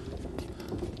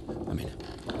 I mean,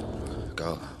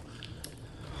 girl,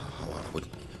 I would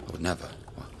never.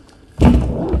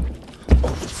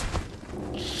 Oh,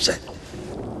 shit.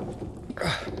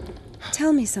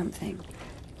 Tell me something.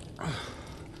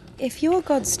 If you're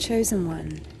God's chosen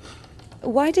one,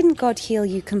 why didn't God heal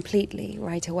you completely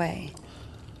right away?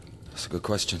 That's a good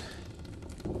question.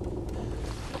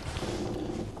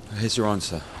 Here's your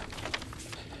answer.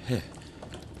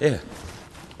 Here.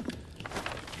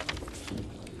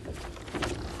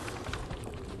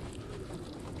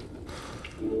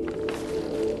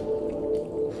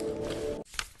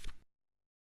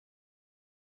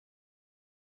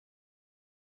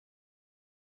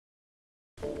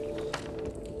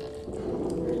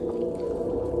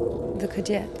 The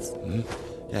Cadets.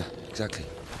 Mm-hmm. Yeah, exactly.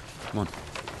 Come on.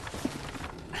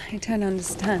 I don't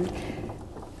understand.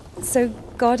 So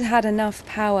God had enough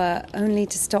power only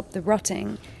to stop the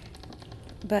rotting,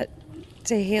 but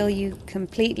to heal you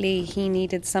completely, he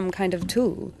needed some kind of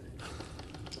tool.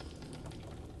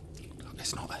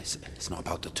 It's not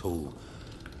about the tool.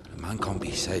 A man can't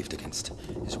be saved against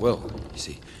his will, you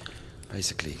see.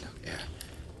 Basically,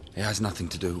 it has nothing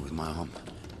to do with my arm.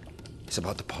 It's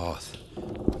about the path.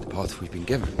 The path we've been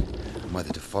given. And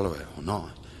whether to follow it or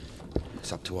not,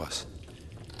 it's up to us.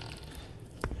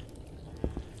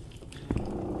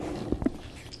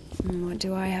 What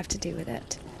do I have to do with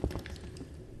it?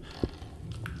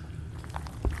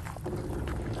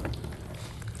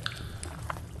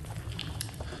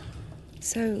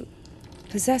 So,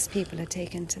 possessed people are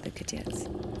taken to the cadets?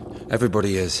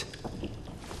 Everybody is.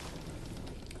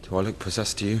 Do I look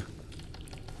possessed to you?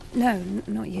 No,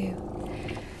 not you.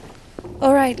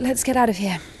 All right, let's get out of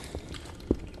here.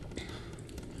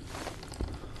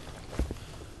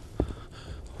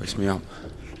 Hoist me up.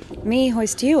 Me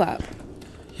hoist you up?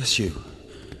 Yes, you.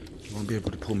 You won't be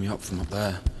able to pull me up from up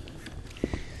there.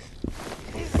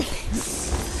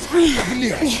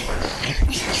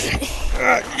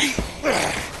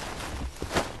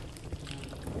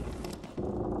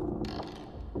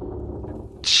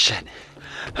 Shit.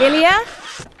 Ilya?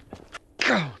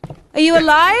 Are you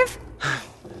alive?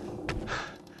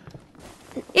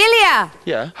 Ilya!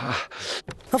 Yeah?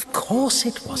 Of course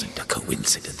it wasn't a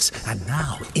coincidence, and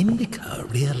now Indika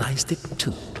realized it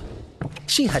too.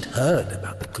 She had heard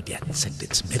about the Kudets and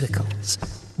its miracles,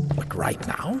 but right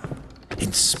now,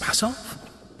 in Spasov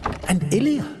and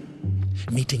Ilya,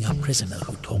 meeting a prisoner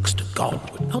who talks to God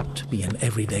would not be an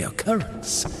everyday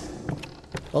occurrence.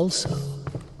 Also,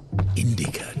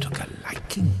 Indika took a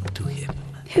liking to him.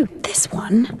 Who, this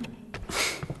one?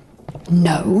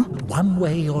 No. One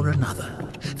way or another,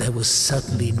 there was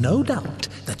certainly no doubt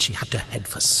that she had to head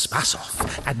for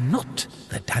Spasov and not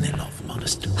the Danilov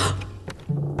monastery.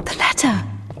 The letter!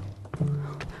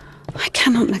 I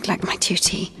cannot neglect my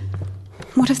duty.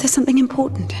 What if there's something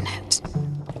important in it?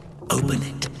 Open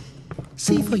it.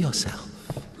 See for yourself.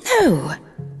 No!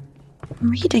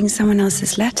 Reading someone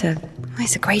else's letter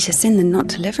is a greater sin than not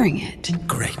delivering it.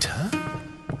 Greater?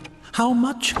 How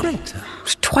much greater?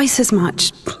 Twice as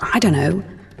much. I don't know.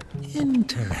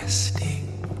 Interesting.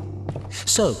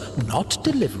 So, not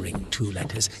delivering 2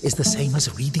 letters is the same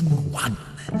as reading 1.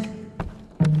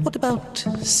 What about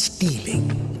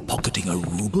stealing, pocketing a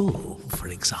ruble, for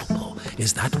example?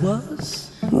 Is that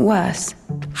worse? Worse.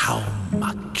 How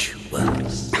much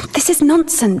worse? This is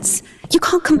nonsense. You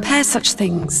can't compare such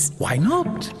things. Why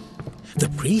not? The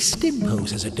priest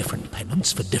imposes a different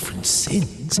penance for different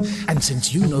sins, and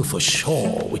since you know for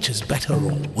sure which is better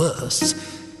or worse,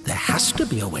 there has to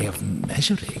be a way of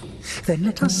measuring. Then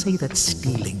let us say that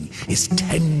stealing is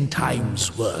 10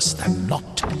 times worse than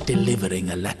not delivering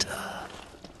a letter.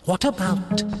 What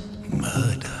about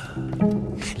murder?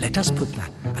 Let us put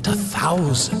that at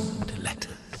 1,000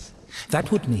 letters.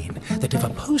 That would mean that if a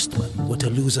postman were to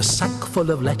lose a sack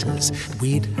full of letters,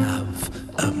 we'd have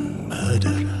a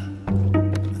murderer.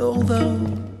 Although,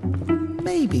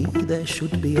 maybe there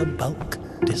should be a bulk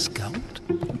discount.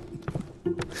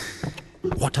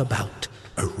 What about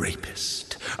a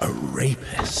rapist? A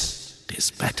rapist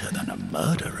is better than a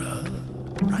murderer,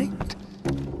 right?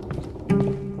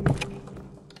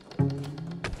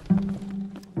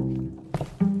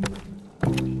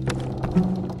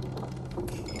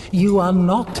 You are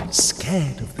not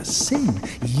scared of the sin.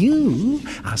 You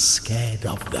are scared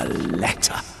of the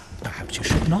letter. Perhaps you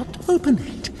should not open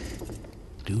it.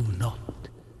 Do not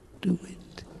do it.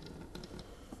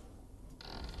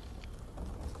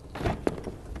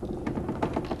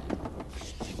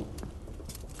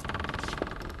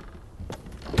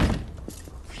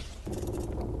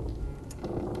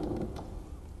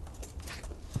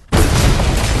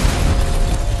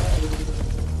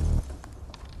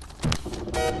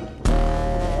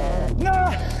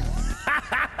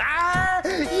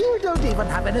 You don't even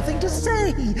have anything to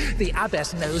say. The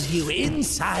abbess knows you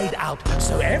inside out,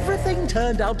 so everything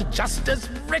turned out just as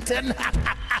written.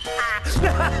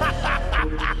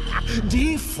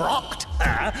 Defrocked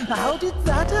her? How did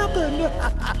that happen?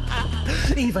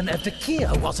 Even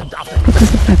Evdokia wasn't after...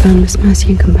 Because of thy boundless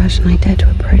mercy and compassion, I dare to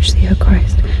approach thee, O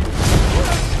Christ.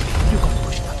 You got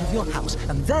pushed out of your house,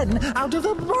 and then out of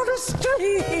the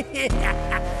monastery.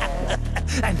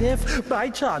 And if, by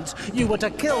chance, you were to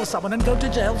kill someone and go to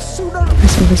jail sooner... My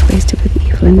soul is wasted with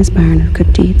evil and is barren of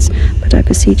good deeds, but I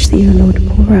beseech thee, O Lord,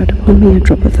 pour out upon me a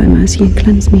drop of thy mercy and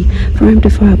cleanse me, for I am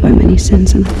defiled by many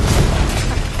sins and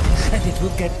it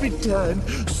will get returned.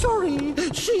 Sorry,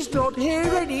 she's not here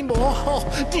anymore.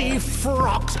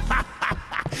 Defrocked.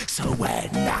 So where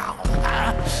now?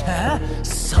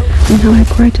 And now I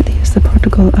cry to thee as the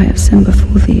prodigal, I have sinned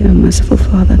before thee, O merciful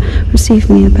Father. Receive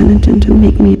me a penitent and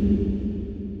make me...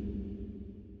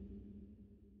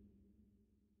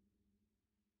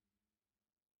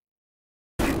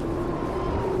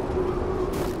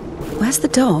 Where's the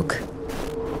dog?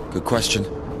 Good question.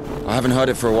 I haven't heard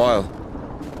it for a while.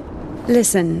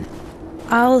 Listen,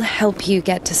 I'll help you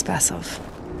get to Spasov.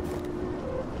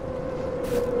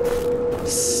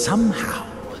 Somehow,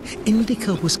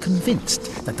 Indika was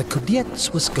convinced that the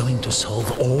Kudiets was going to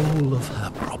solve all of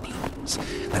her problems,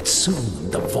 that soon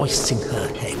the voice in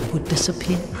her head would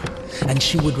disappear, and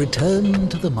she would return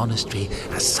to the monastery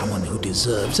as someone who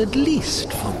deserves at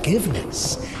least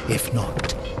forgiveness, if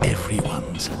not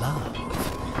everyone's love.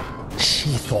 She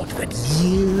thought that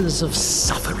years of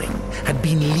suffering had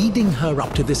been leading her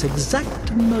up to this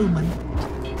exact moment.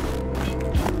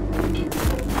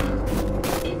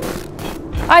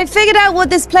 I figured out what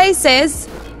this place is.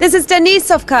 This is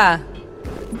Denisovka,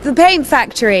 the paint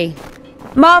factory.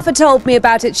 Martha told me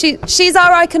about it. She's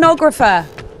our iconographer.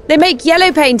 They make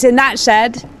yellow paint in that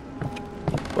shed.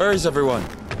 Where is everyone?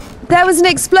 There was an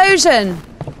explosion.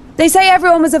 They say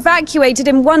everyone was evacuated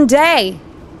in one day.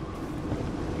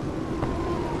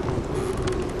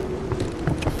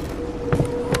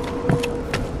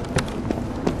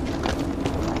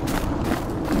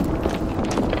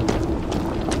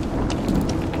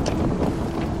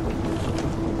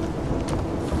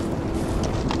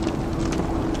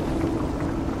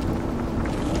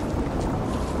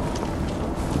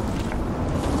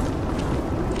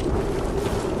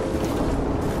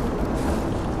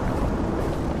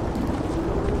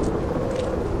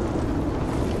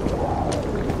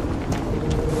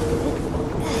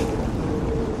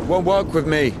 Won't work with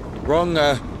me. Wrong,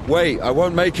 way. I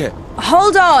won't make it.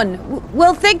 Hold on.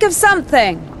 We'll think of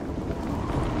something.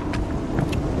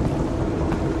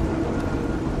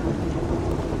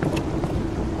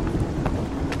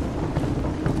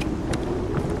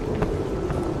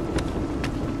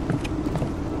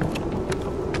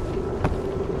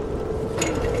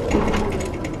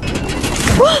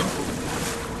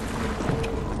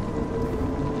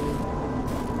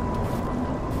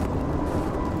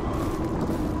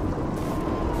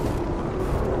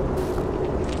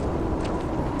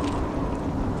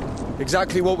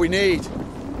 Exactly what we need.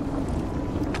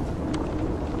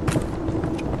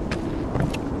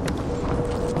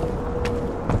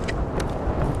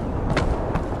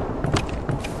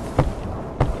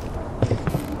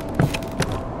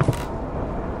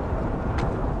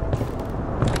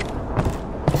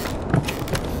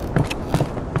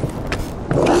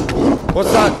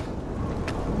 What's that?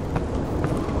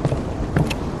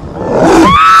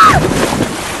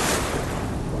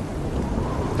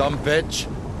 Dumb bitch.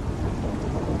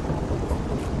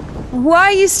 Why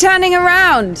are you standing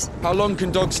around? How long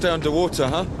can dogs stay underwater,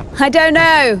 huh? I don't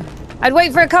know. I'd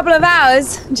wait for a couple of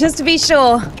hours, just to be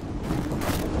sure.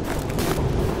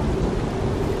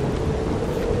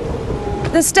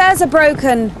 The stairs are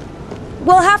broken.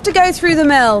 We'll have to go through the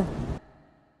mill.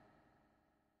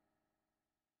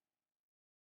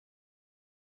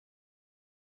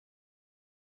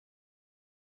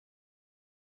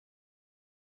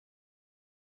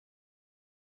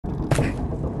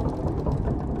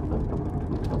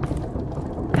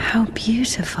 How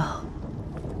beautiful.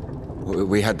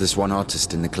 We had this one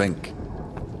artist in the clink.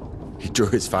 He drew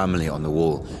his family on the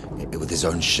wall with his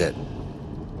own shit.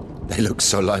 They look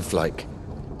so lifelike.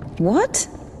 What?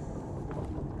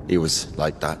 He was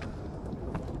like that.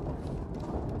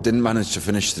 Didn't manage to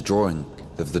finish the drawing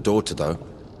of the daughter, though.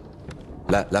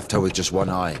 Left her with just one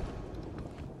eye.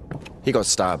 He got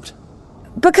stabbed.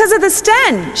 Because of the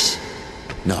stench?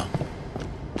 No.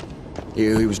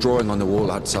 He was drawing on the wall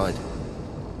outside.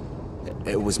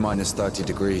 It was minus 30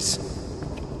 degrees.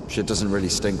 Shit doesn't really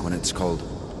stink when it's cold.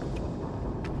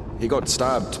 He got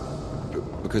stabbed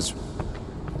because,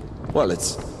 well,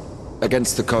 it's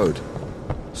against the code.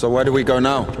 So where do we go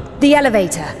now? The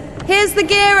elevator. Here's the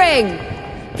gearing.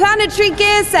 Planetary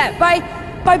gear set.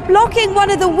 By blocking one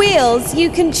of the wheels,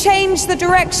 you can change the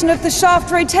direction of the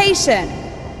shaft rotation.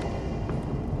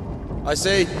 I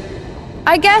see.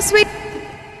 I guess we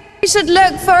should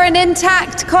look for an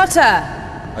intact cotter.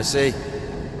 I see.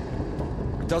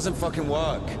 It doesn't fucking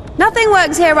work. Nothing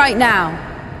works here right now.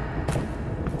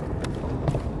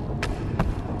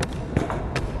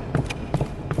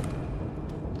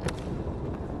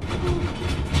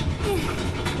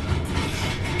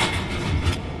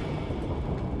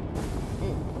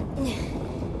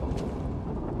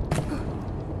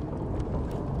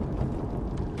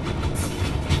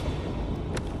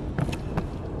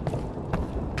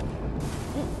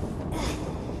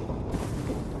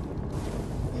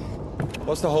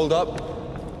 What's the hold up?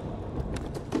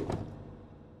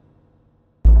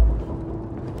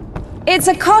 It's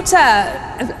a cotter,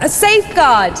 a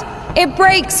safeguard. It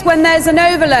breaks when there's an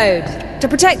overload, to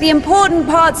protect the important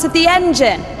parts of the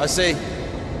engine. I see.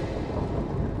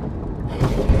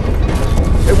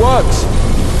 It works!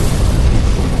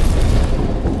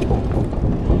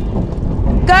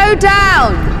 Go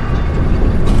down!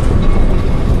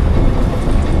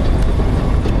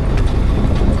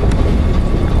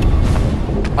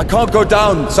 I can't go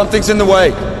down. Something's in the way.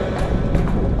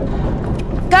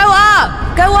 Go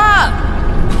up! Go up!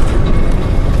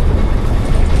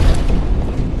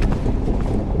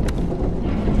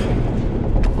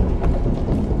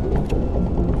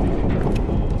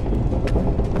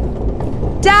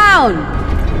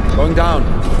 Down! Going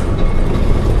down.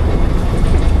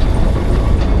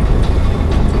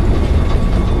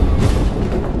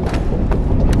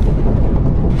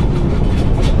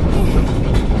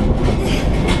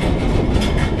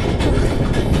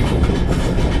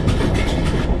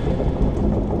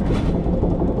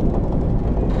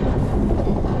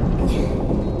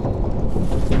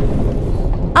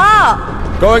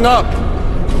 Going up!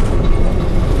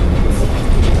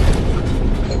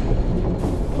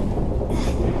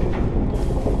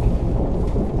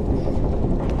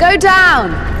 Go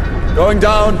down! Going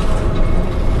down!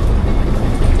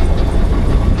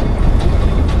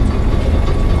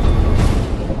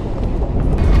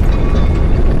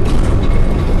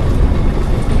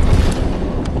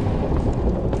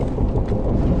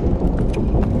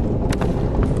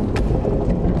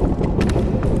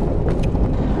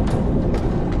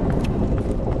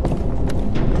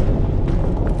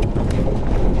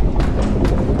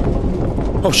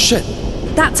 Oh shit!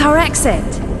 That's our exit.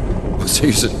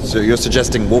 So you're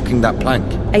suggesting walking that plank?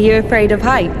 Are you afraid of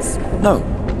heights? No,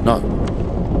 no.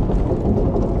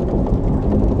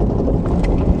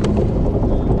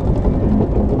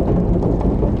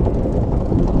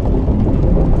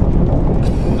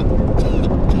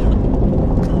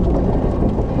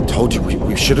 Told you,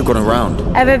 we should have gone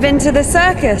around. Ever been to the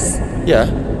circus? Yeah.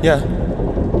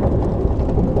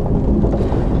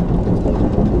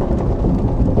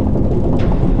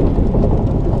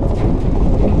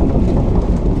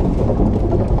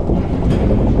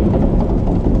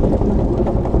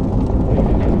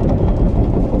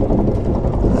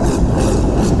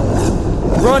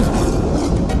 Run!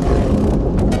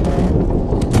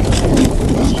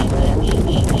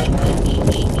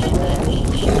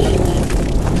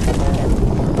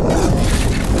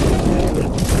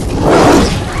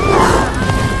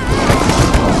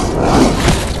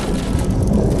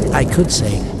 I could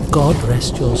say, God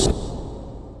rest your soul.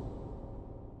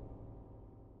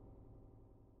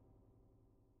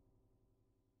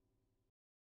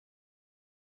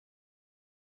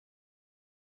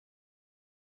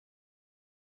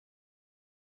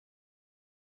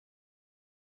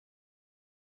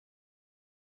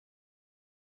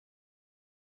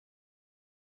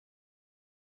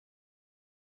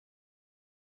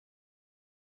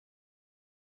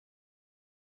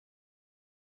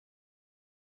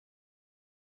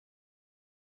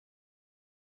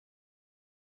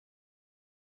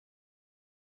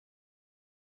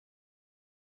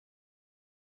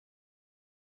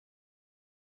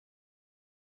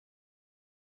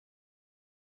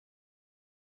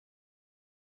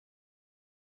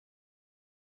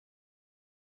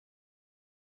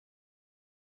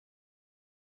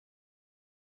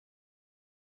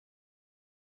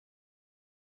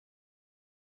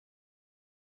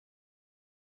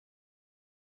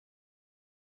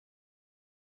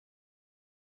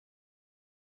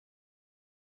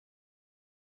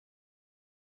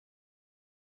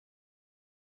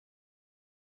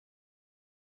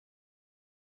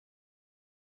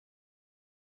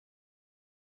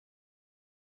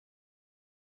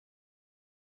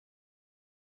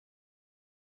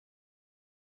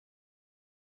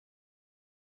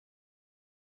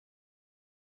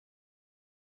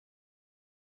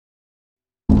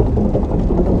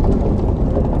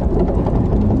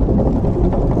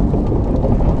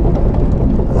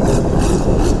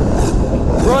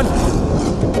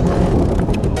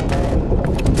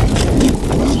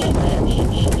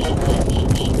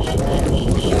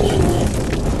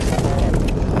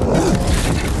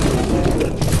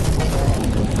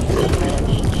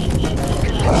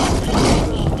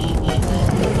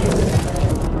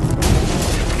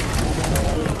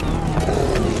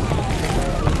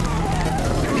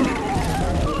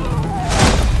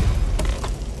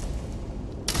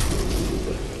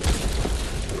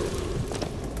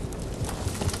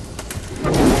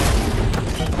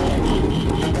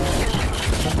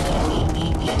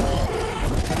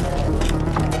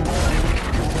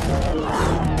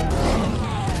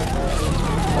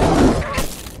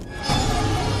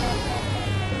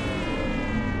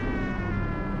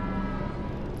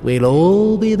 We'll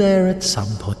all be there at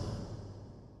some point.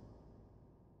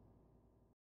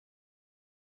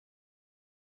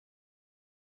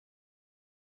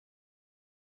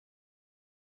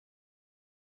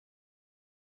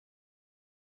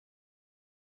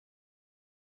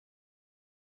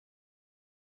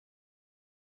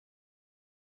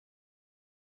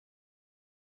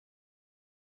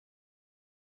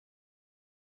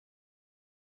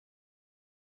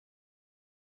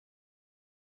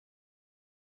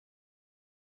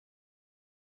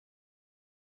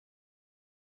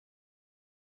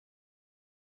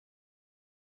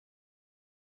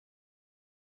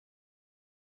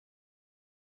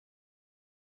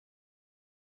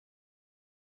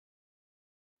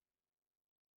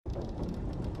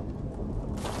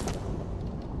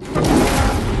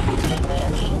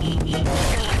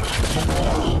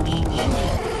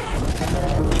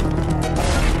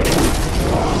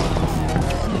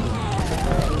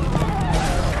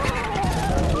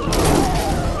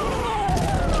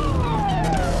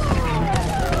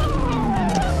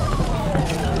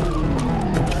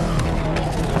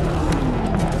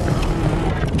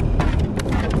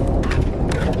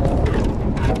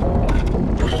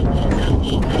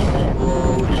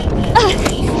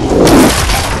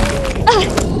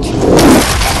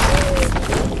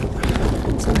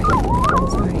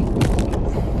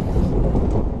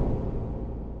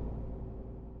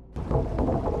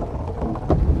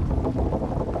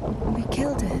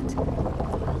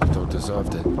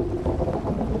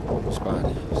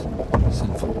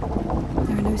 Sinful.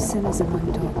 There are no sinners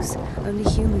among dogs. Only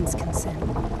humans can sin.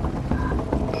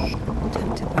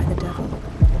 Tempted by the devil.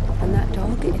 And that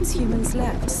dog, its humans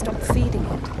left, stopped feeding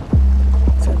it.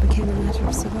 So it became a matter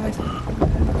of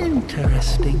survival.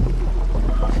 Interesting.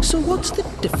 So what's the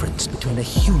difference between a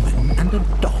human and a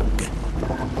dog?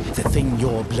 The thing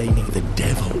you're blaming the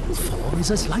devil for is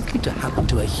as likely to happen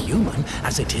to a human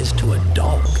as it is to a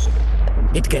dog.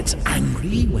 It gets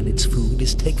angry when its food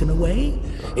is taken away.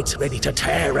 It's ready to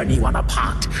tear anyone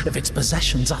apart if its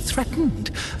possessions are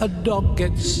threatened. A dog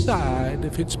gets sad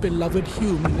if its beloved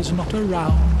human is not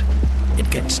around. It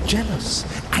gets jealous,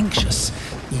 anxious,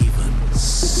 even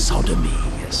sodomy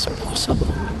is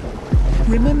possible.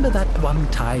 Remember that one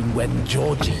time when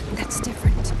Georgie... That's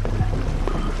different.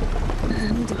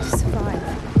 I needed to survive.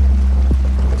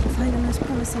 To find the most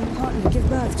promising partner, give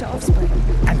birth to offspring.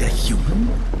 And a human?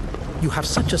 You have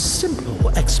such a simple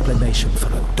explanation for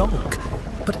a dog.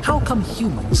 But how come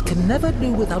humans can never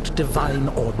do without divine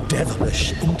or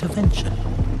devilish intervention?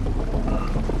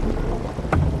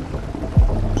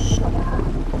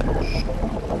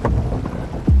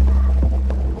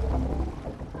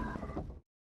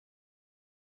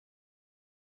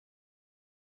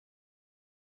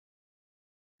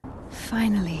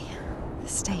 Finally, the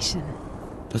station.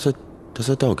 Does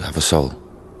a dog have a soul?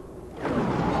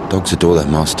 Dogs adore their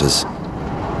masters.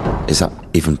 Is that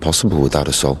even possible without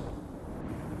a soul?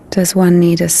 Does one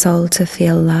need a soul to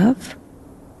feel love?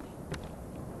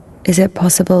 Is it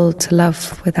possible to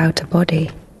love without a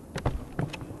body?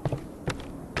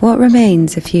 What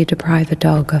remains if you deprive a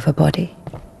dog of a body?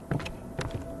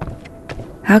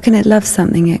 How can it love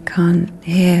something it can't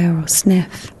hear or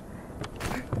sniff?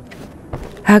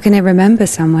 How can it remember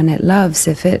someone it loves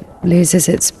if it loses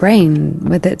its brain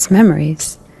with its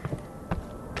memories?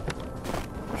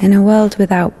 In a world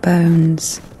without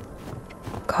bones,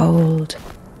 cold,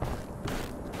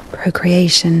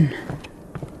 procreation,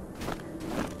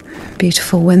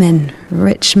 beautiful women,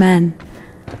 rich men,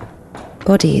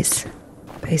 bodies,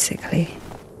 basically.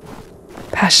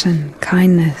 Passion,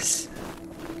 kindness,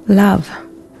 love.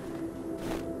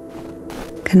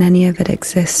 Can any of it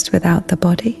exist without the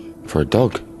body? For a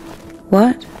dog?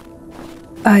 What?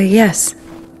 Yes.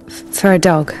 For a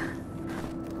dog.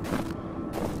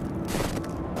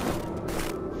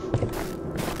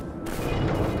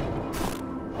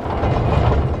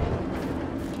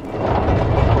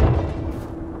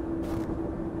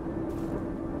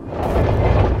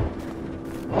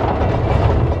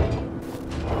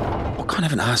 What kind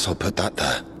of an asshole put that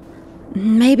there?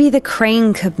 Maybe the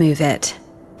crane could move it.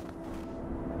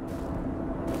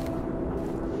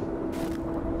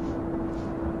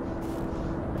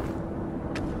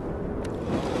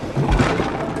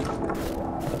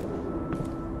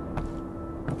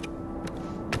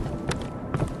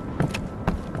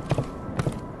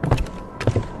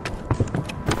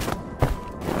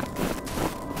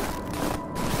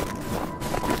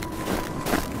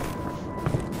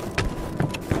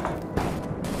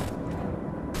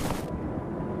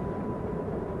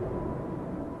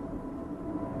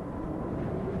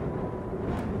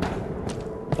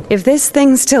 If this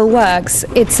thing still works,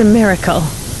 it's a miracle.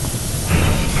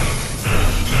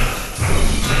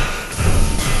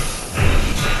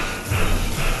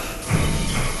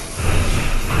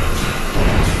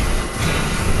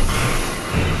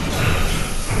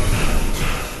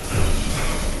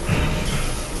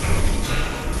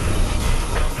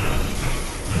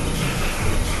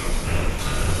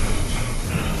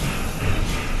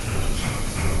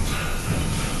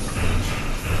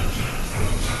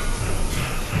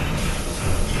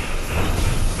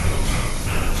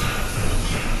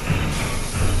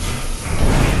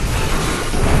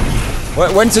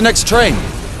 When's the next train?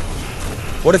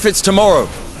 What if it's tomorrow?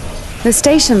 The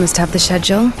station must have the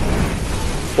schedule.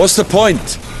 What's the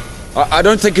point? I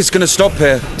don't think it's going to stop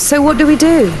here. So what do we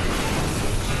do?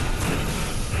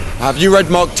 Have you read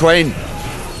Mark Twain?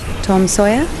 Tom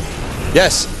Sawyer?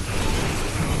 Yes.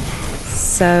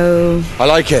 So... I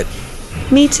like it.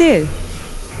 Me too.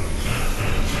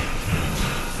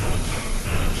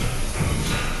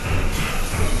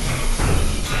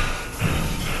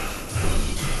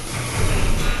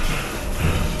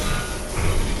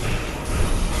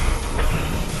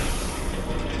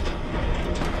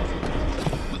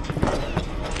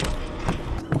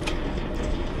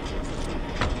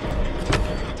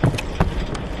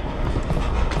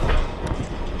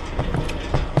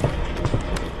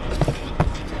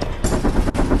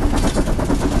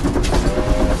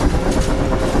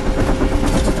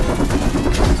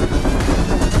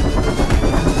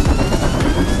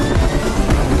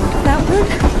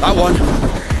 That one.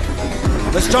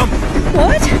 Let's jump.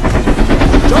 What?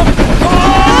 Jump! Go!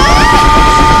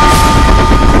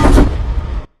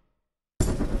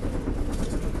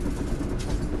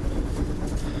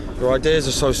 Your ideas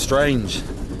are so strange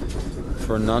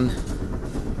for a nun.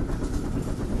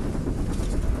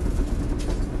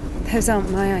 Those aren't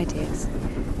my ideas.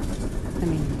 I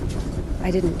mean,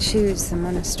 I didn't choose the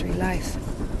monastery life.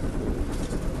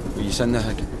 Were you sent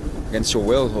there against your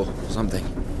will or something?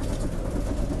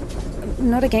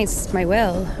 Not against my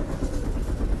will.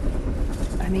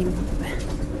 I mean,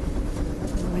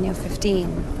 when you're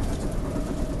 15,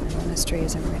 the monastery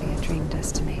isn't really a dream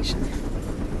destination.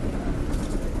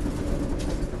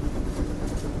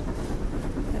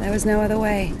 But there was no other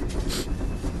way.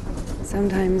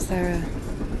 Sometimes there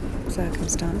are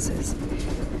circumstances.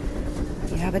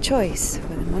 You have a choice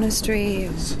with a monastery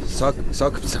or...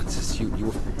 Circumstances? You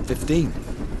were 15.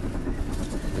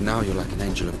 And now you're like an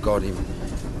angel of God, even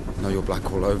though you're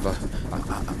black all over. Maybe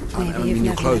I mean, you've your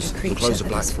never clothes, met a your creature clothes are that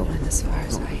black. has fallen as far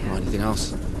as I Or have. anything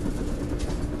else?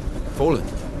 Fallen?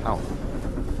 How?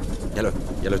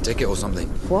 Yellow ticket or something?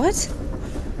 What?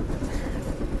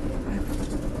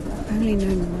 I've only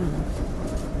known one.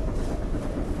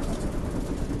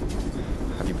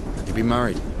 Have you been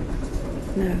married?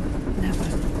 No, never.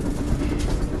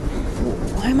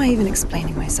 Why am I even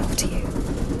explaining myself to you?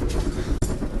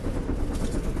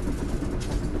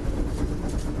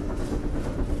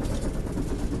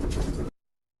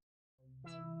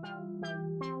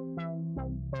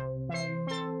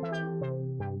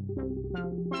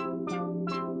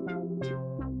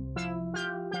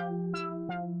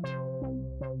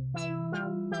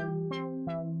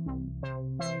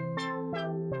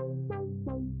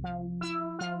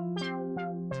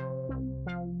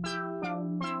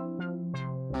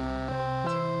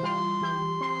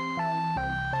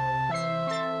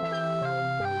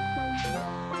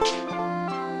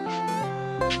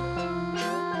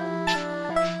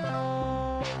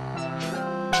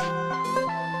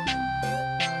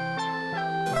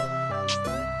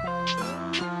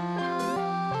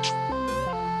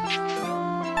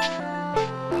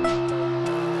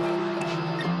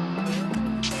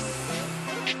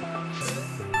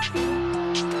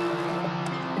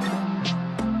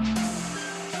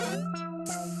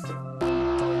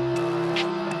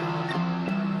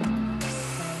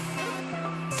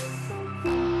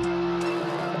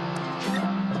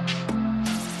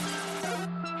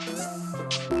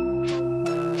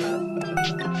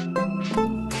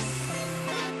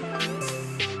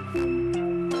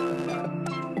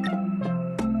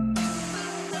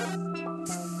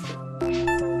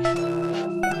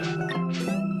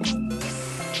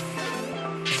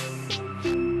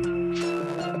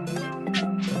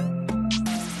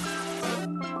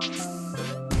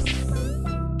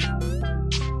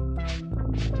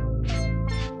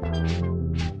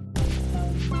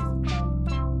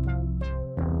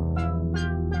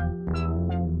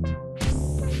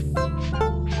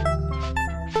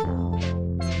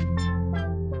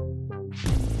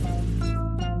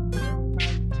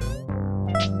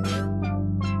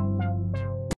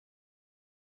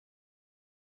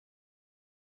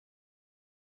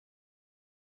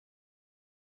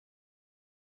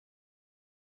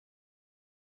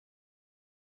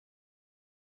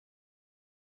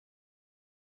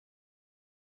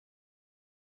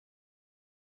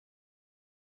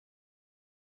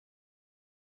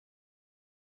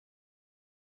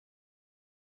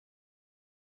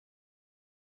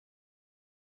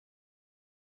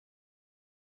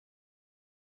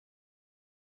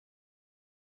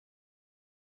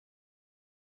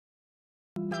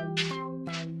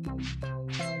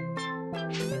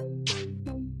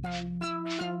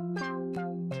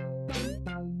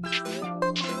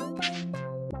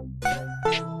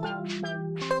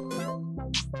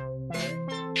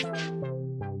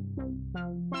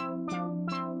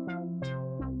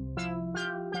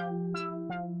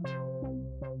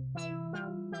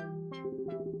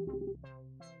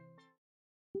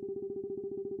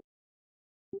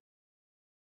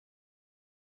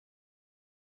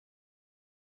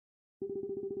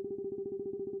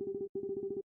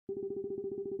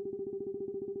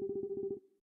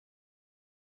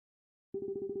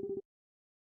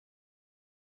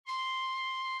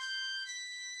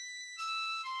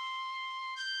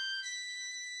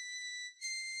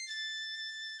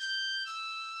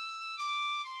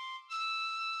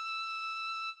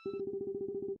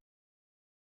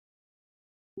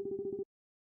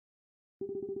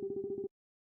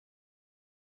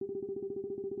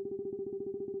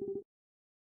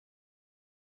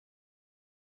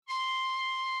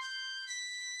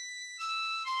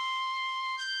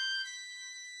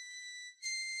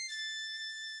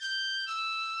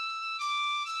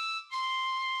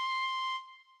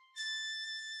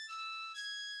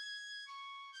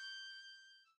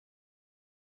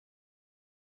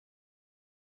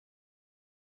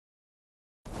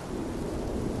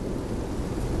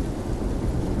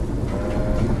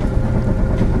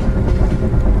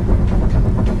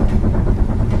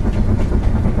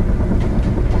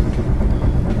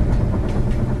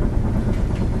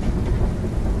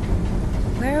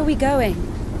 going?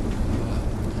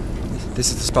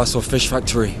 This is the Spasor fish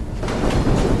factory. I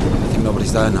think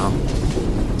nobody's there now.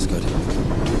 That's good.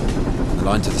 The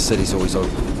line to the city's always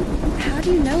open. How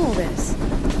do you know all this?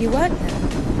 You work there?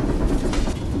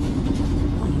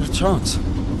 Not a chance.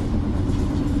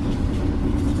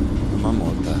 My mum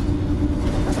worked there.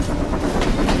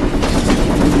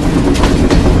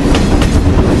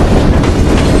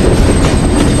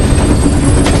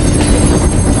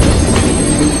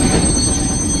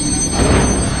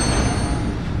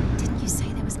 Didn't you say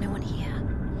there was no one here?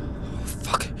 Oh,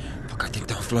 fuck, I think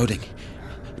they're offloading.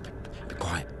 Be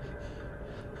quiet.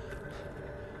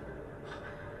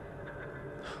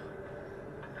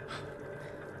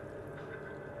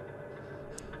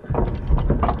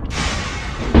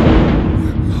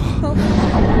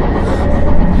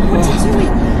 What are you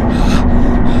doing?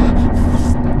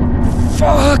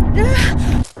 Fuck!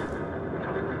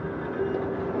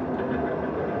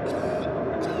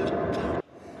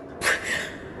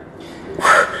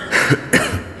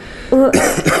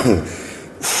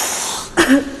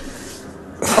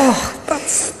 Oh, that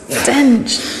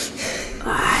stench.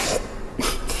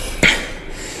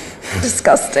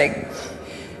 Disgusting.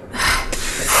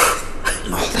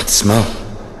 Oh, that smell.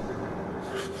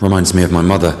 Reminds me of my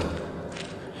mother.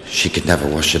 She could never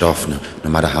wash it off, no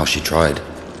matter how she tried.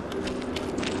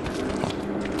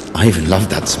 I even loved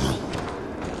that smell.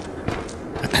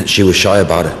 And she was shy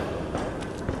about it.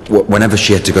 Whenever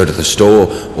she had to go to the store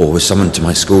or was summoned to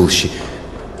my school, she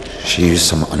used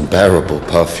some unbearable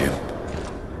perfume.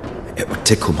 It would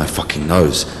tickle my fucking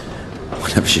nose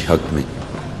whenever she hugged me.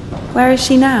 Where is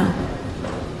she now?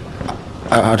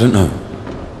 I don't know.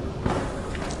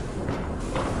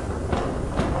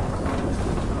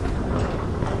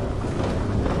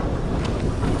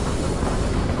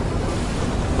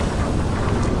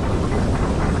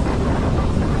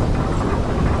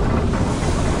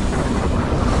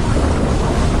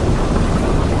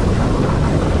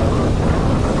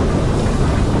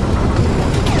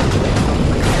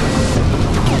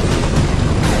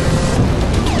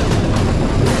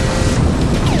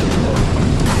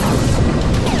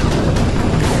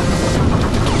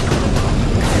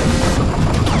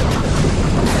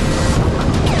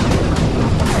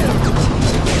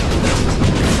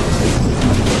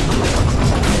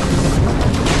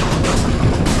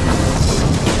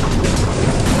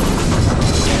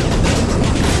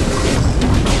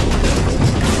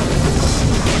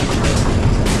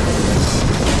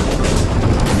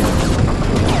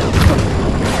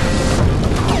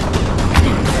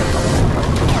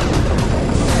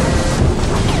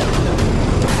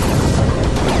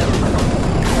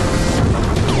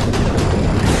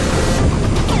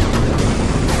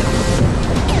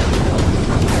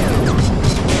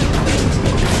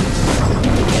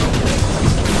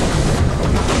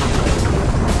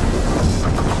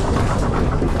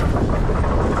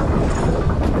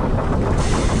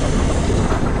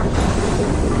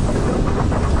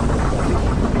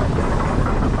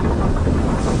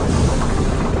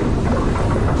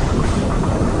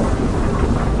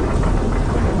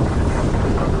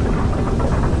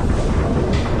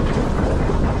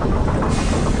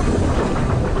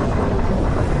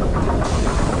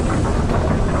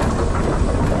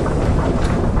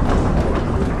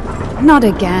 Not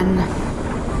again.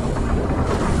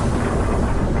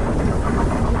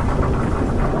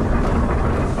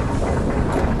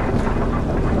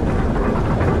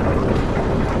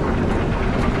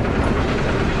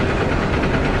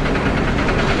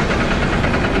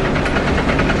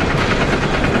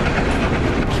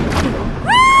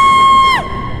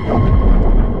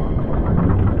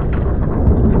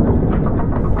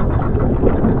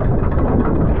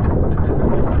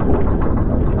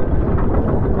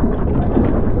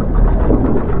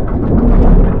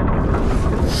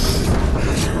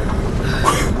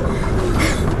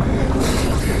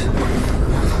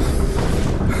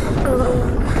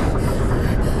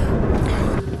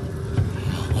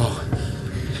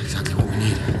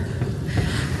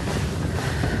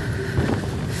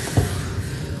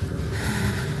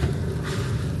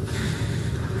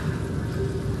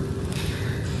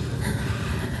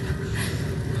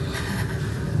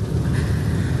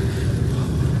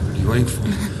 Waiting for?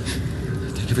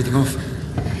 Take everything off.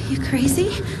 You crazy?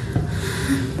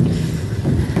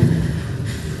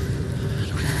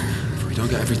 Look, if we don't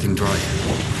get everything dry,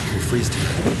 we'll freeze to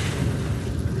death.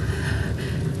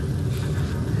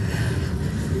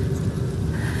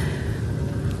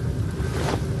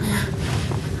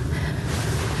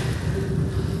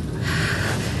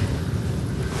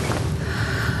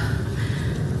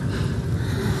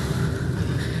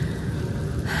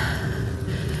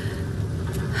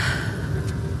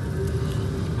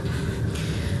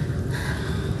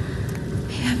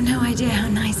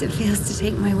 nice it feels to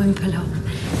take my wimple off.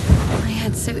 My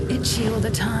head's so itchy all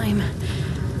the time.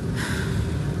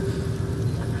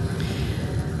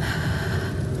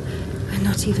 I'm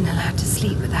not even allowed to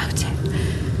sleep without it.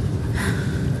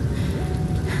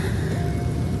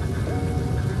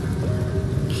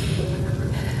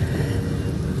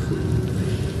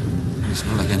 It's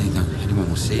not like anyone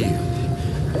will see you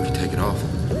if you take it off.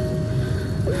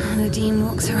 The Dean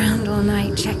walks around all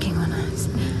night checking on us.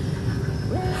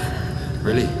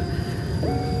 Really?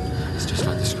 It's just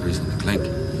like the screws in the clink.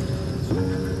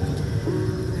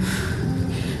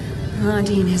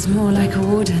 Dean is more like a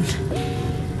warden.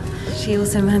 She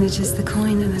also manages the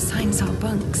coin and assigns our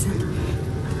bunks.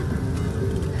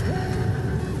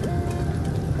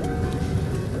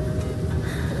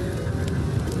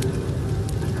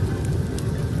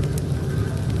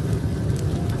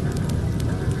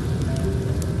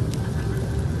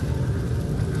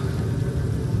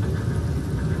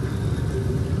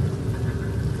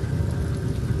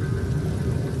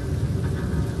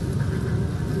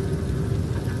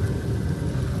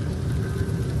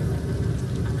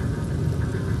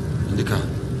 Indika.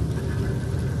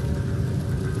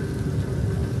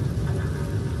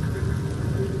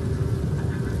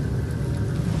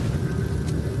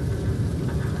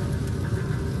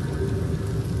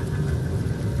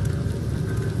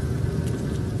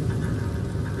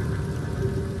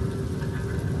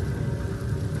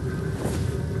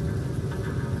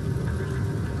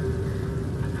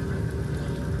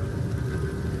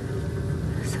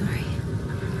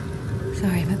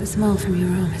 Sorry, but the smell from your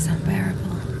arm is unbearable.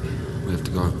 We have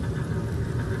to go.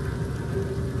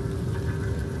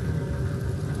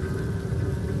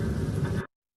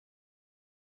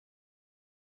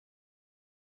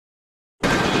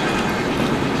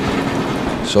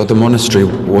 So the monastery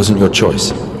wasn't your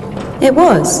choice? It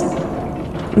was.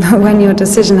 But when your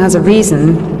decision has a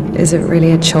reason, is it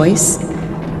really a choice?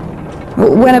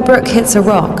 When a brook hits a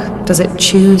rock, does it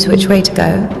choose which way to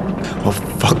go? Oh,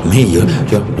 fuck me, you're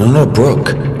not a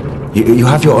brook. You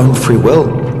have your own free will.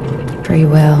 Free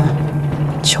will.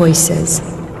 Choices.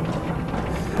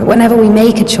 But whenever we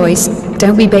make a choice,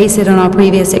 don't we base it on our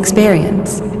previous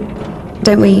experience?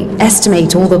 Don't we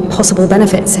estimate all the possible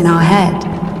benefits in our head?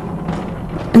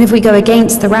 And if we go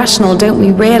against the rational, don't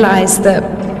we realize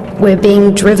that we're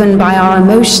being driven by our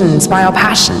emotions, by our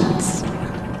passions?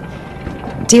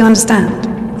 Do you understand?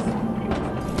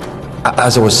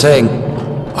 As I was saying,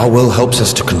 our will helps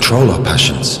us to control our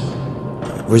passions.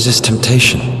 Resist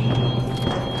temptation.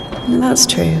 That's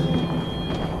true.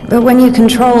 But when you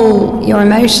control your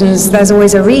emotions, there's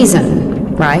always a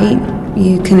reason, right?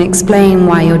 You can explain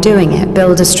why you're doing it,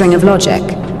 build a string of logic.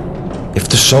 If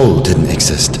the soul didn't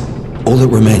exist, all that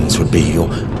remains would be your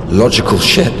logical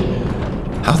shit.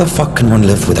 How the fuck can one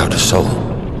live without a soul?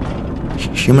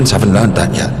 Humans haven't learned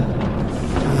that yet.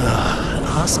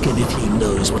 Ask him if he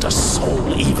knows what a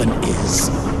soul even is.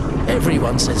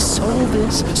 Everyone says soul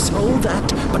this, soul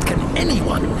that, but can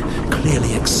anyone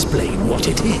clearly explain what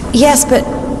it is? Yes, but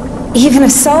even a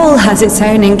soul has its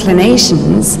own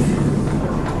inclinations.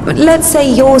 But let's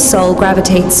say your soul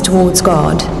gravitates towards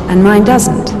God, and mine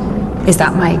doesn't. Is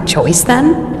that my choice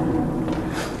then?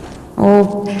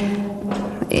 Or,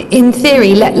 in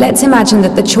theory, let's imagine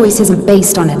that the choice isn't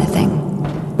based on anything.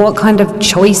 What kind of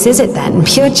choice is it then?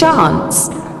 Pure chance?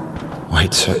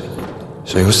 Wait,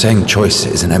 so you're saying choice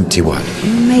is an empty word?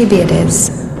 Maybe it is.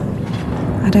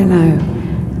 I don't know.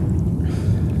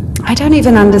 I don't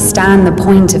even understand the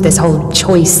point of this whole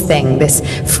choice thing, this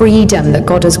freedom that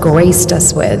God has graced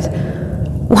us with.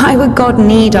 Why would God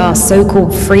need our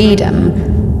so-called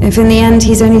freedom if in the end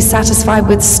he's only satisfied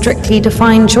with strictly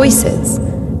defined choices?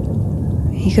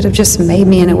 He could have just made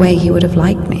me in a way he would have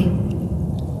liked me.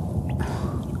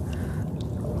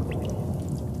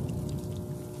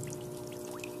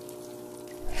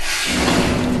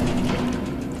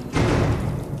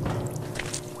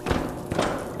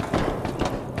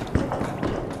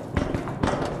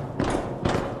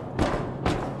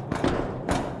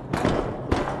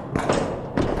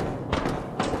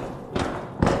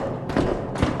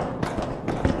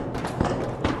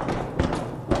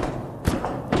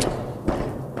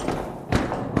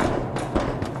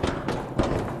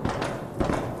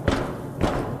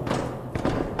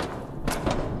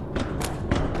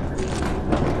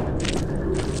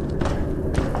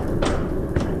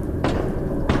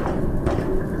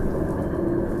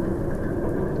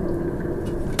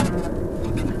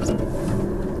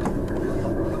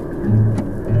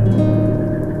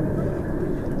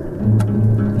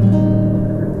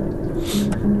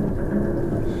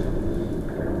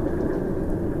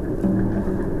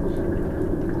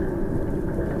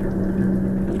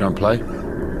 You don't play?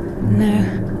 No.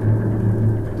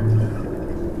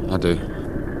 do.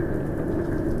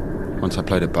 Once I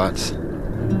played at Bats.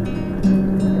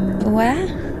 Where?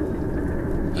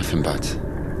 Effin Bats.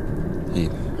 He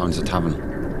owns a tavern.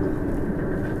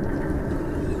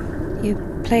 You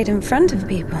played in front of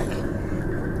people.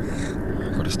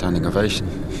 I got a standing ovation.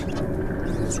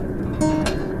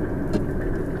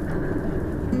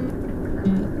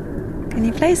 Can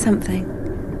you play something?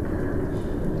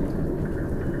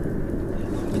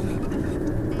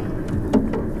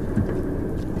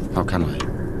 How can I?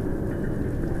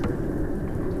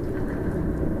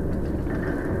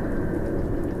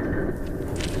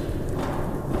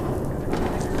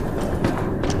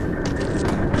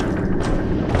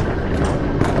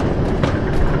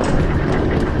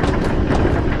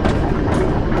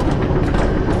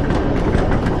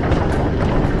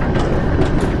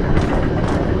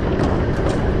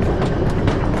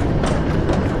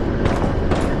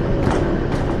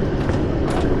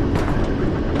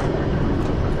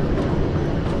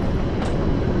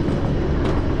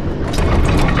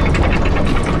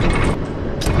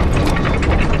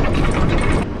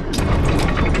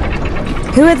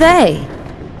 Who are they?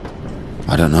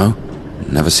 I don't know.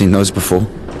 Never seen those before.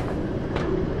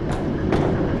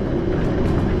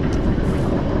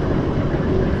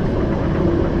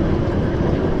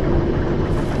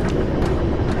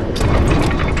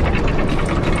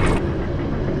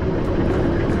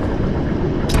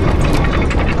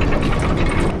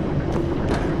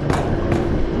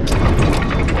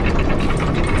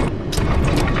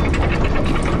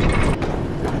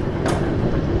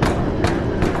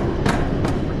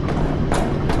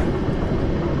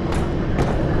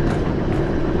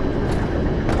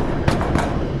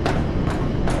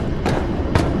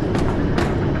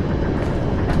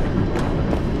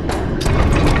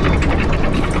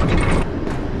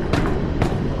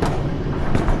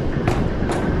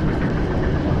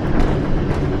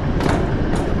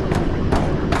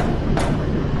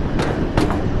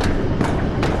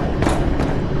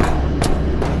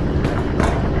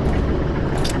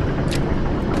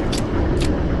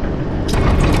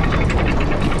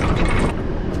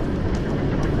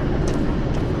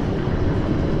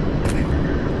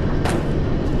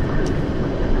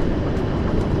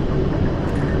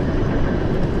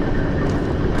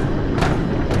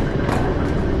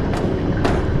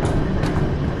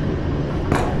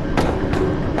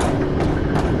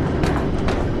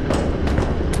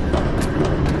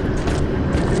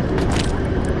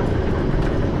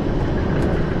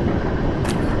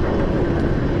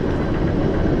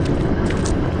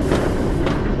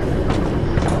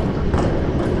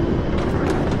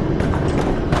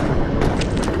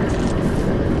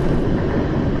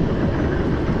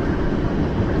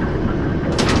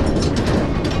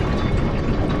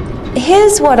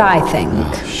 Here's what I think.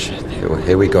 Oh, shit.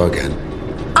 Here we go again.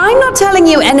 I'm not telling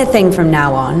you anything from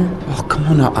now on. Oh, come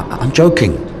on. I'm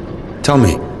joking. Tell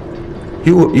me.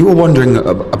 You were wondering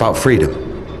about freedom.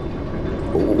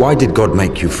 Why did God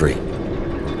make you free?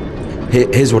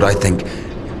 Here's what I think.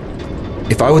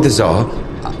 If I were the Tsar,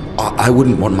 I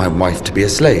wouldn't want my wife to be a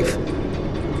slave.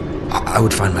 I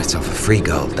would find myself a free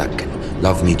girl that can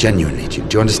love me genuinely. Do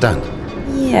you understand?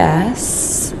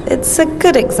 Yes, it's a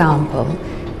good example.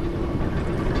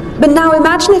 But now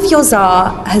imagine if your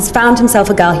Tsar has found himself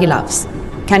a girl he loves.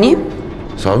 Can you?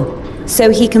 So?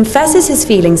 So he confesses his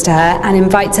feelings to her and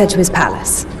invites her to his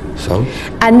palace. So?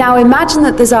 And now imagine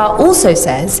that the Tsar also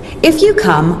says, if you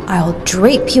come, I'll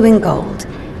drape you in gold.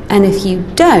 And if you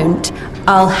don't,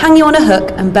 I'll hang you on a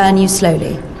hook and burn you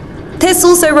slowly. This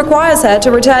also requires her to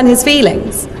return his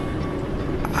feelings.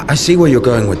 I see where you're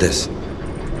going with this.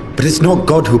 But it's not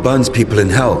God who burns people in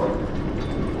hell.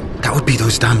 That would be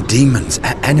those damn demons,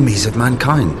 enemies of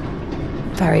mankind.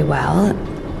 Very well.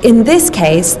 In this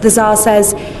case, the Tsar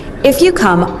says, if you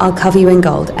come, I'll cover you in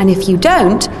gold. And if you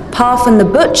don't, Parfan the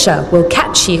butcher will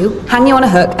catch you, hang you on a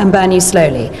hook, and burn you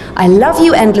slowly. I love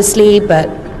you endlessly, but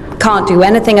can't do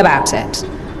anything about it.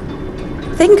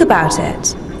 Think about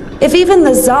it. If even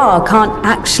the Tsar can't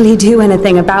actually do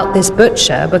anything about this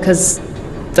butcher because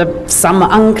of some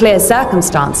unclear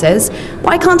circumstances,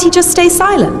 why can't he just stay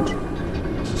silent?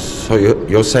 So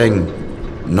you're saying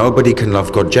nobody can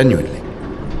love God genuinely?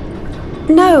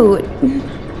 No.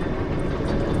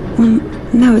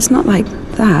 No, it's not like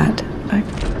that.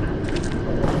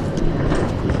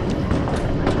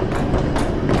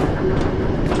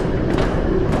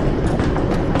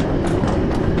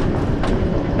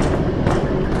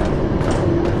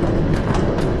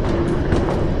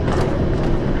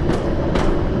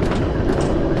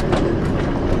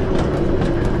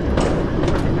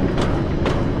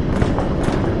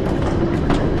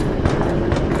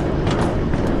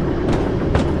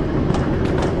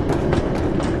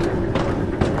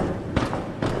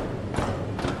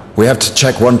 We have to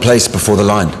check one place before the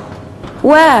line.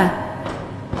 Where?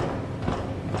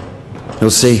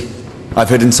 You'll see. I've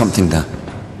hidden something there.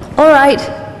 All right.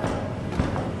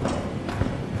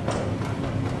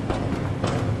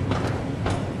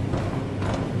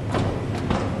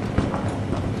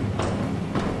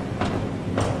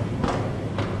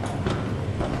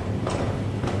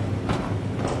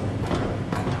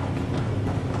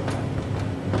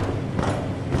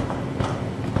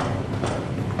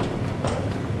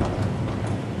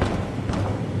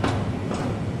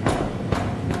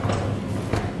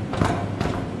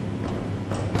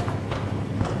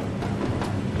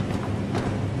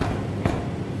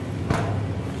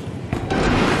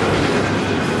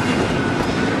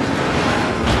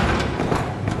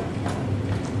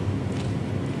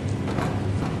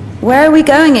 Where are we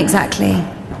going exactly?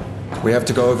 We have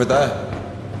to go over there.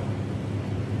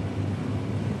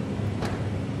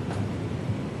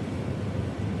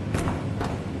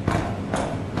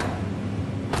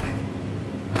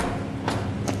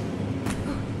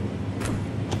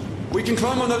 We can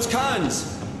climb on those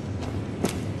cans!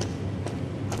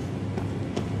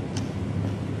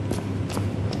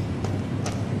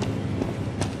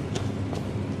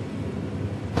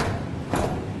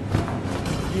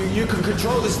 You can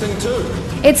control this thing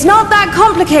too. It's not that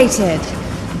complicated.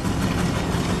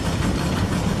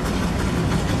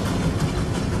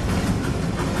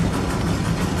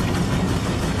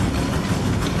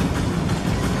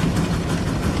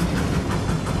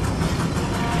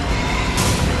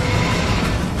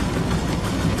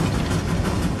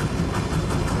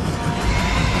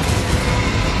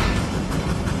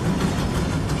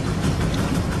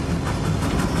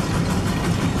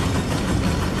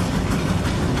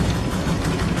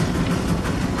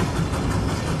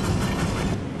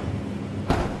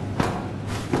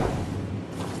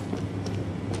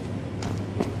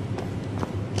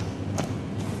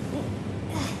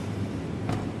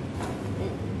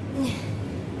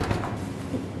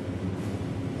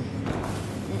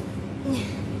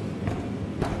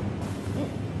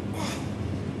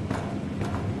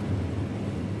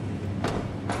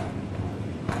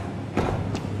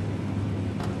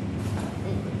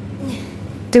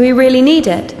 Do we really need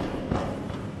it?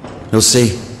 You'll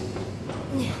see.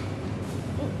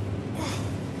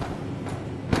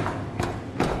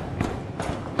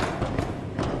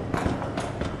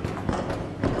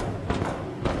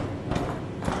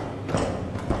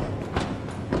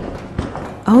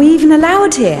 Are we even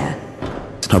allowed here?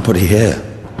 There's nobody here.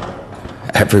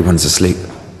 Everyone's asleep.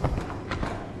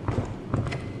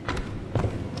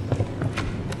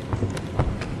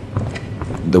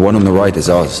 The one on the right is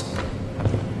ours.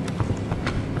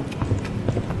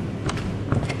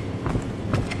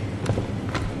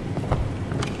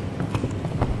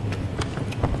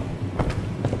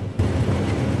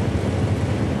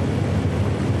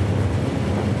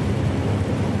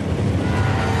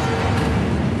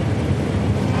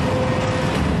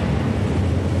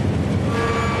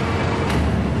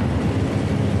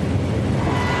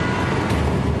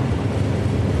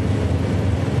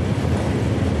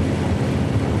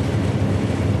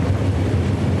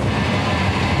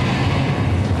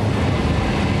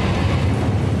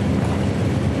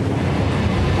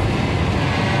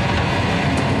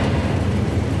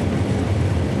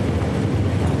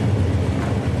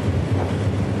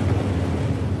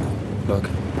 Look.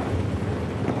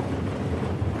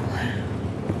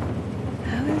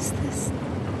 How is this?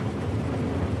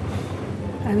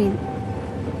 I mean,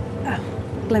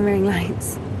 glimmering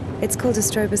lights. It's called a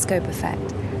stroboscope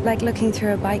effect, like looking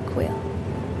through a bike wheel.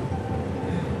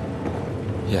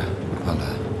 Yeah, I'll,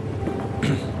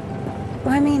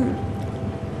 Well, I mean,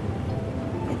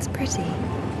 it's pretty.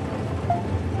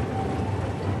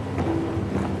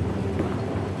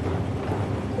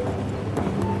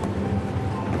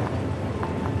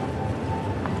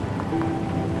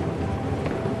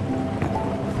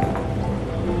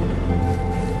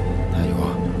 There you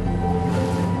are.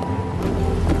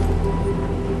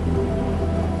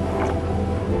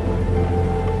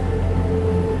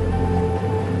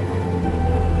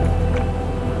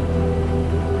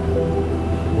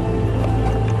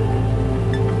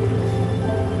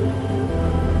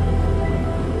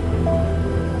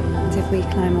 Did we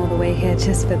climb all the way here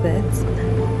just for this?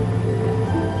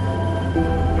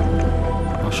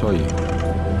 I'll show you.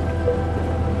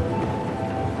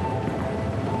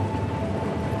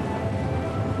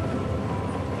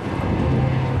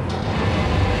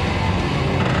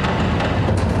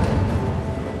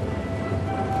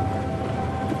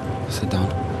 Sit down.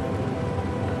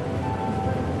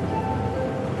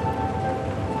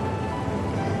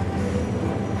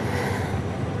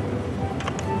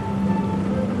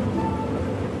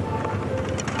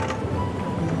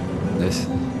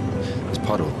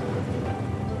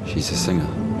 She's a singer.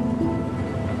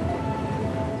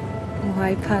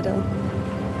 Why paddle?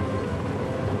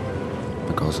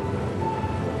 Because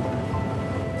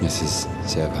this is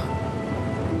Seva.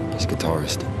 He's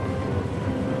guitarist.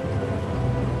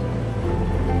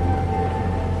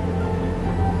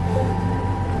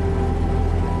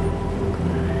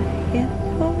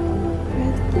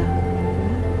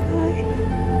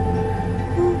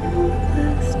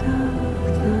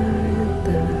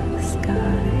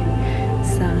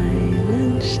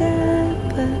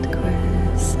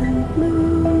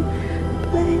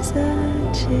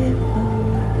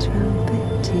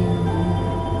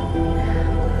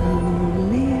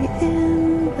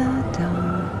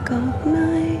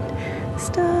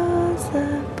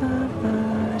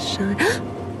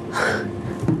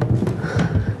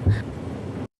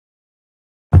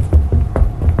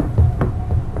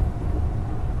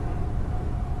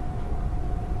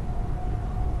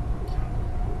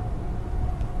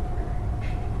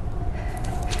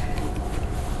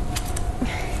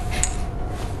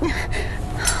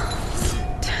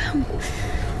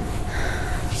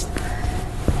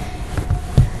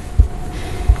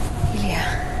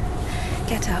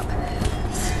 Get up.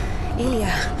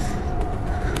 Ilya.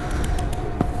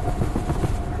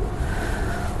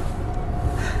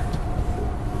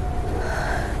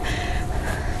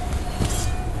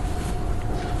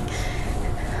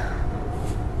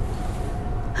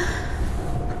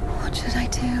 What should I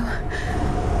do?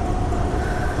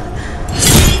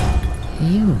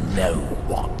 You know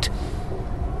what?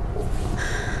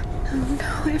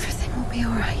 No, everything will be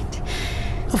all right.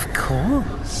 Of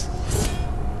course.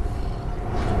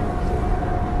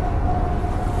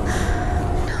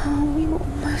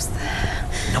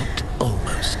 Not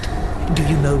almost. Do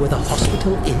you know where the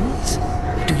hospital is?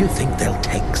 Do you think they'll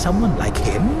take someone like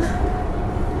him?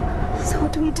 So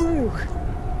what do we do?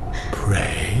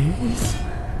 Pray?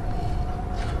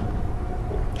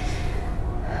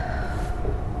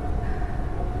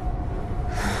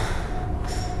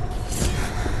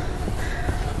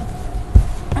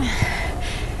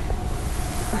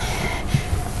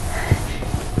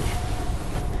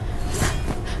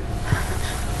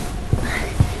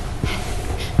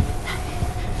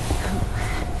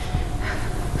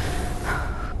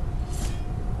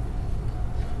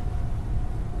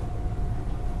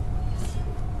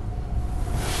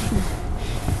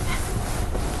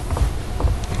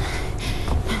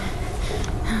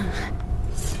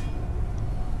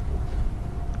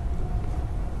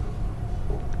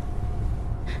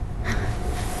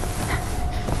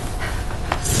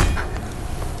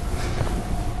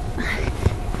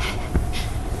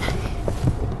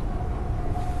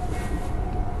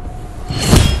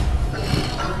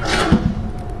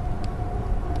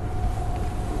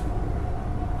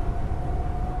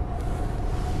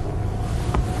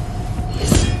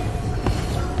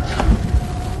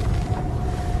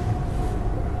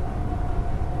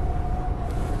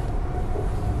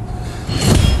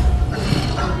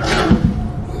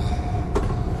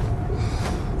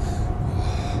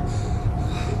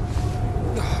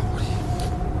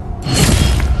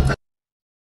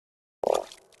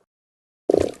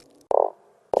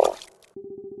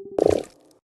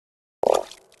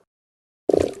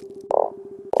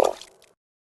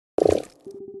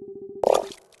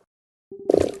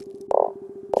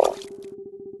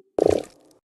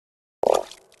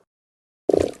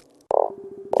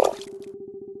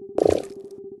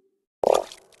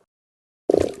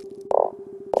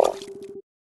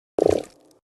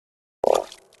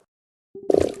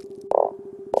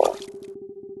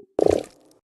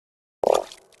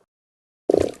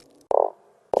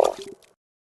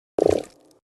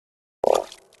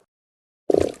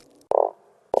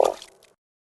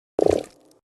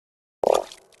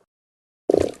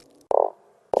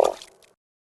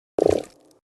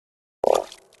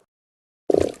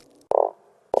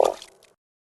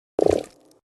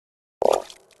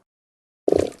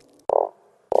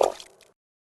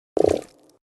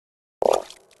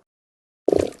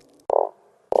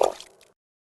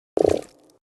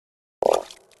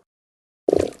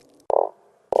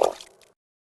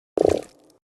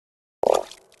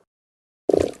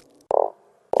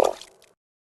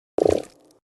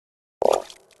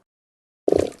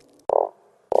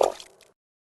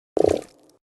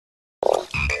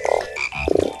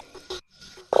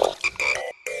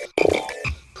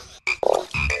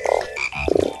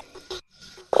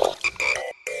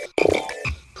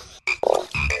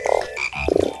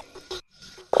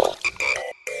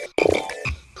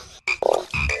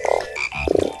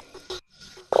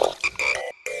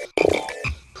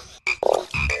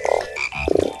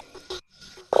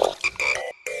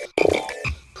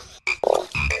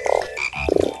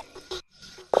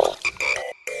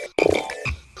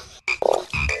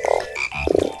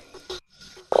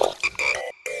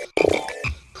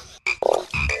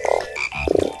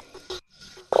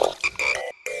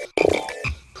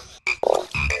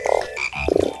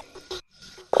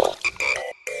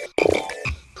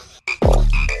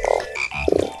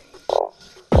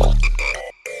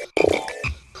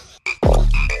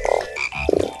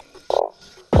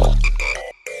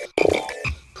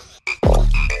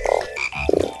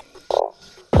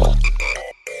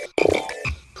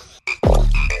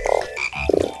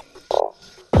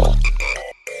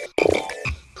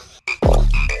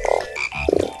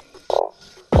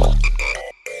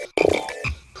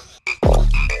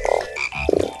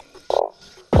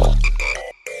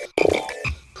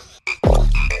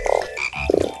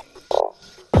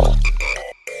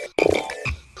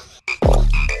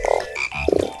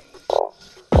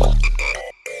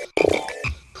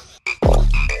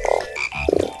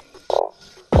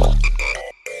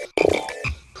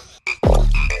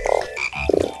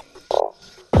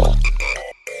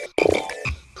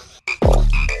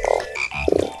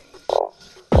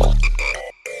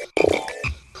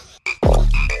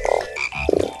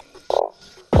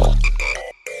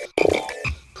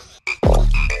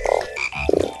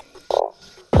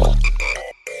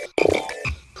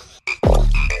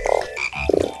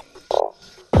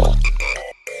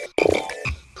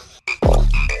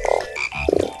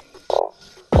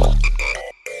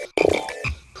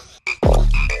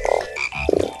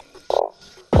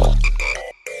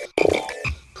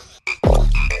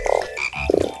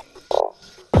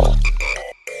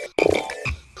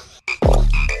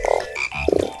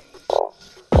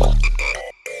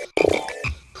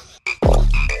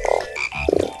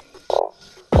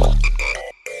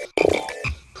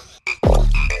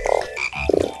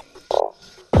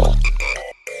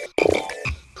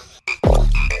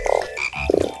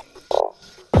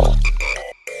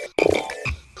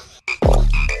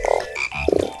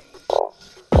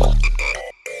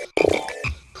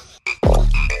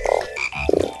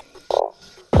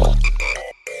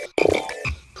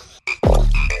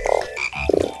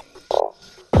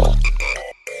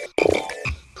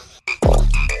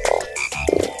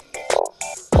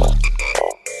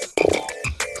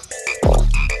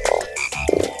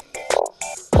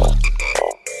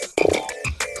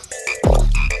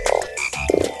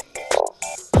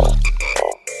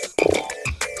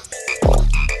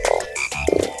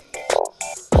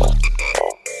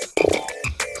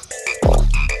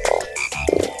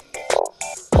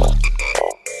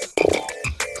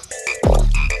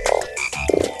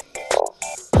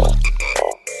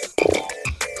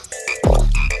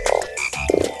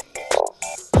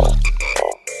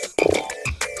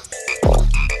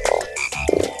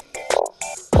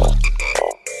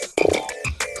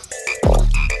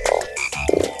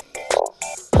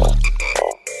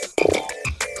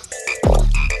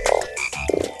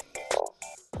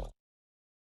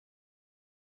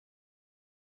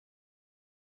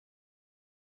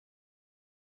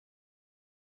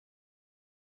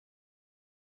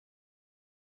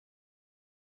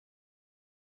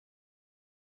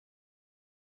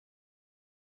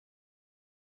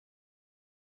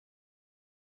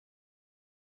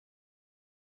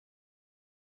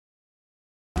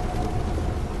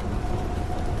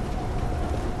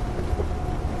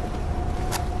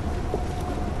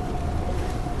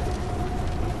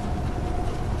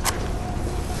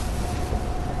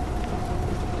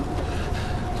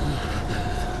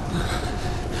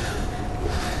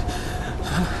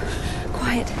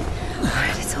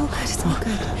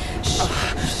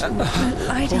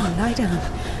 Lie down, lie down.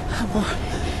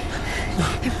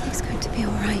 Everything's going to be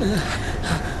all right.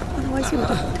 Otherwise you would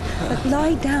have...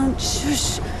 lie down.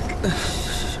 Shush.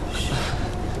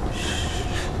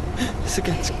 It's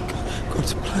against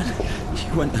God's plan.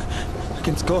 You went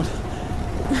against God.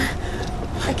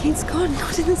 Against God?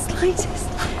 Not in the slightest.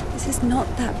 This is not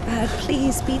that bad.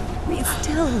 Please, be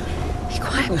still. Be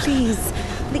quiet, please.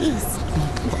 Please.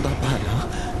 Not that bad,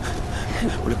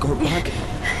 huh? Will it go back?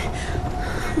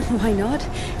 Why not?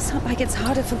 It's not like it's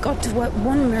harder for God to work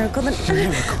one miracle than...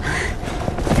 Miracle?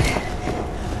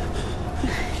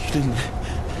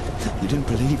 You didn't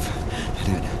believe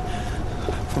in it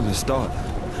from the start.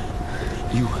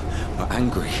 You were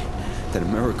angry that a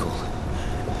miracle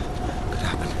could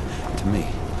happen to me.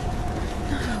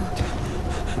 No.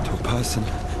 To a person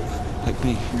like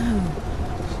me. No.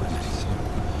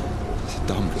 So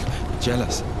dumb and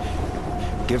jealous.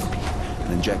 Give me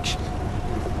an injection.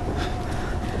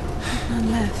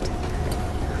 None left.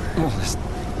 All this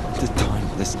time,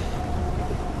 this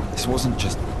wasn't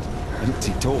just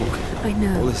empty talk. I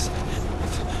know. All this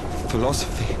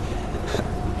philosophy.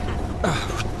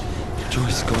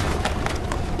 Joyce, God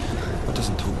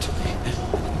doesn't talk to me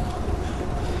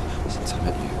since I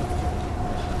met you.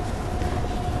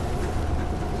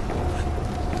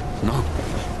 No,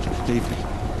 leave me.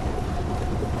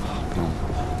 I'll be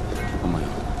on my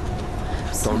own.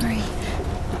 I'm sorry.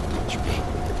 Don't touch me.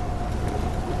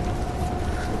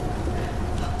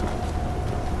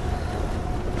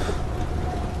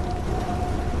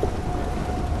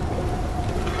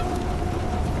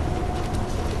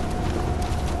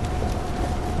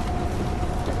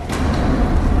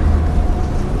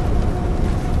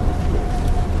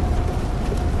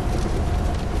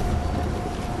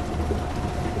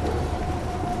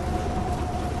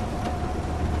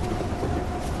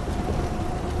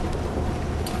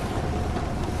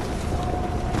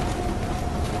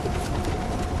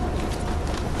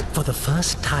 For the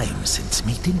first time since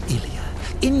meeting Ilya,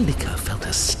 Indika felt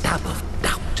a stab of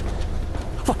doubt.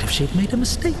 What if she'd made a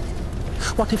mistake?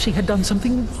 What if she had done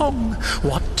something wrong?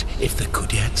 What if the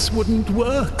Kudyats wouldn't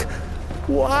work?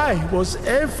 Why was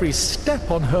every step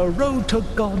on her road to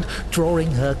God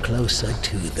drawing her closer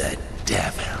to the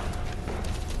devil?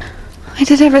 I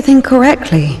did everything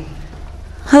correctly.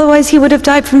 Otherwise he would have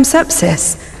died from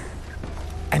sepsis.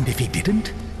 And if he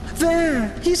didn't?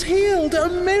 There, he's healed, a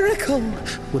miracle.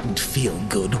 Wouldn't feel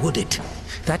good, would it?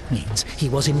 That means he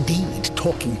was indeed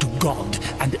talking to God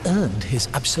and earned his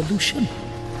absolution.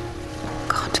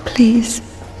 God, please.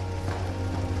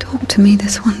 Talk to me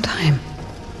this one time.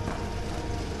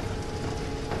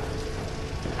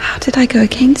 How did I go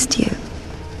against you?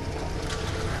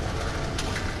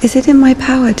 Is it in my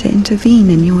power to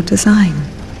intervene in your design?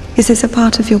 Is this a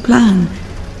part of your plan?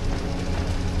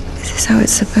 Is this how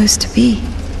it's supposed to be?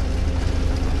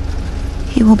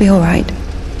 He will be all right.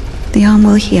 The arm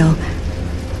will heal.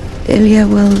 Ilya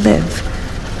will live.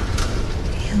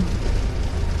 He'll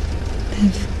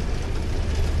live.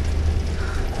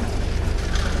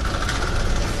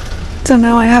 So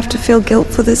now I have to feel guilt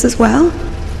for this as well?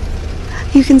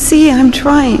 You can see I'm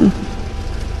trying.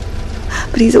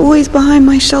 But he's always behind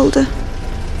my shoulder.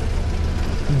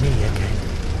 Me again.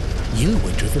 You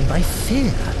were driven by fear.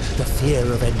 The fear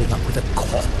of ending up with a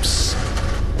corpse.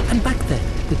 And back then,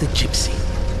 with the gypsy,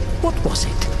 what was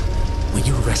it? Were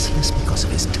you restless because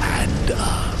of his tanned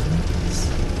arms?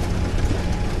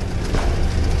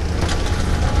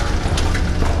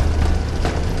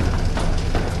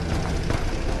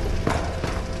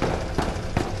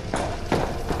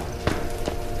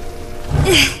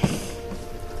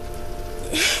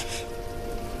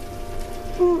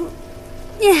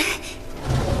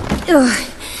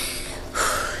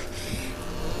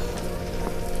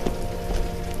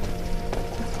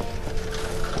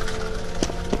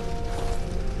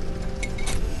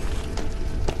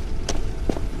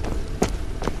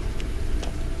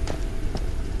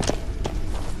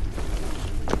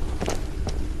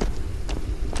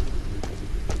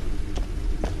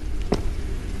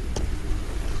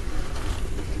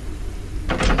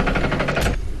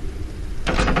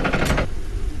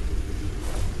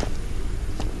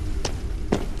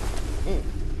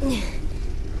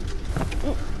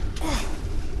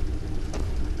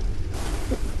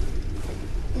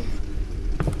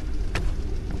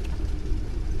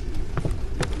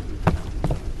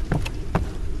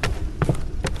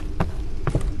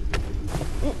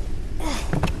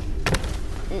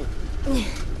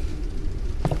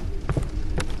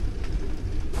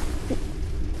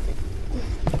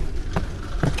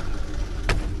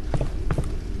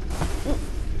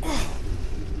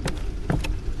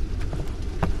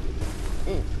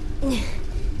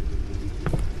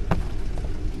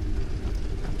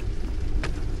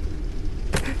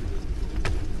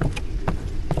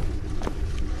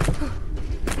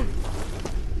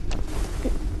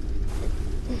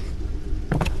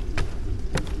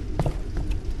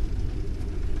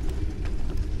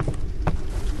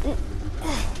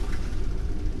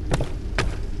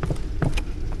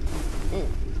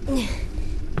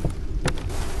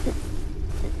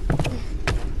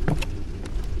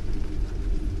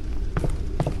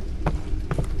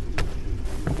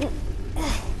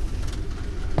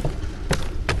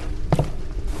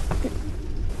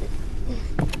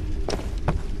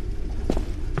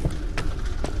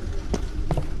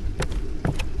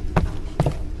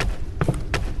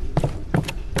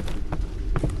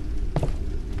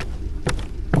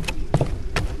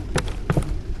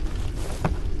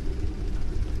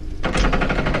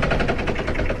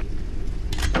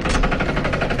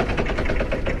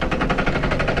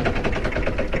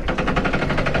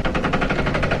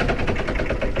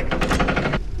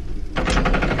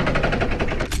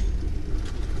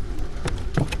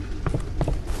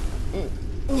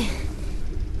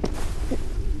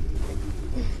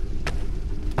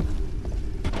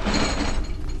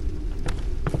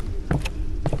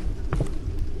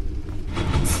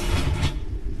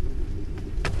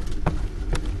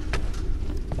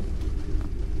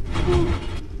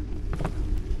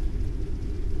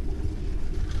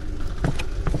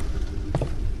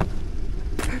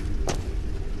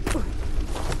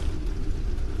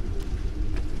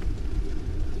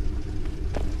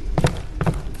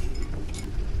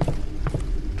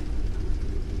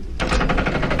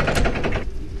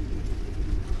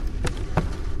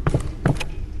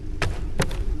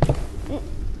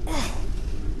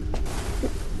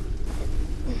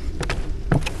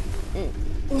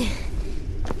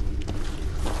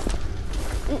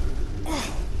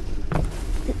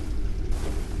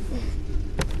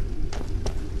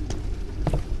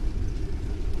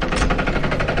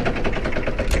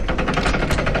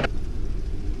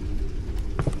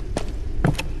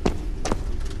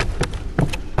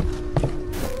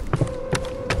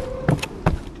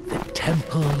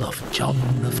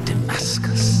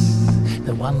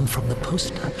 one from the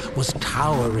poster, was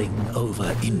towering over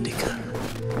Indika.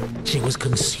 She was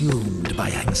consumed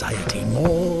by anxiety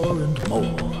more and more.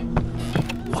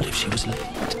 What if she was late?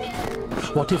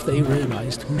 What if they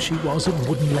realized who she was and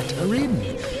wouldn't let her in?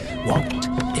 What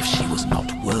if she was not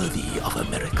worthy of a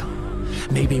miracle?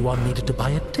 Maybe one needed to buy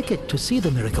a ticket to see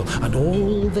the miracle, and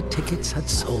all the tickets had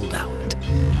sold out.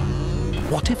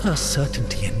 What if her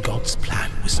certainty in God's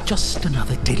plan was just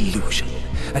another delusion,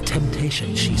 a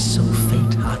temptation she so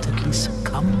faint-heartedly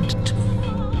succumbed to?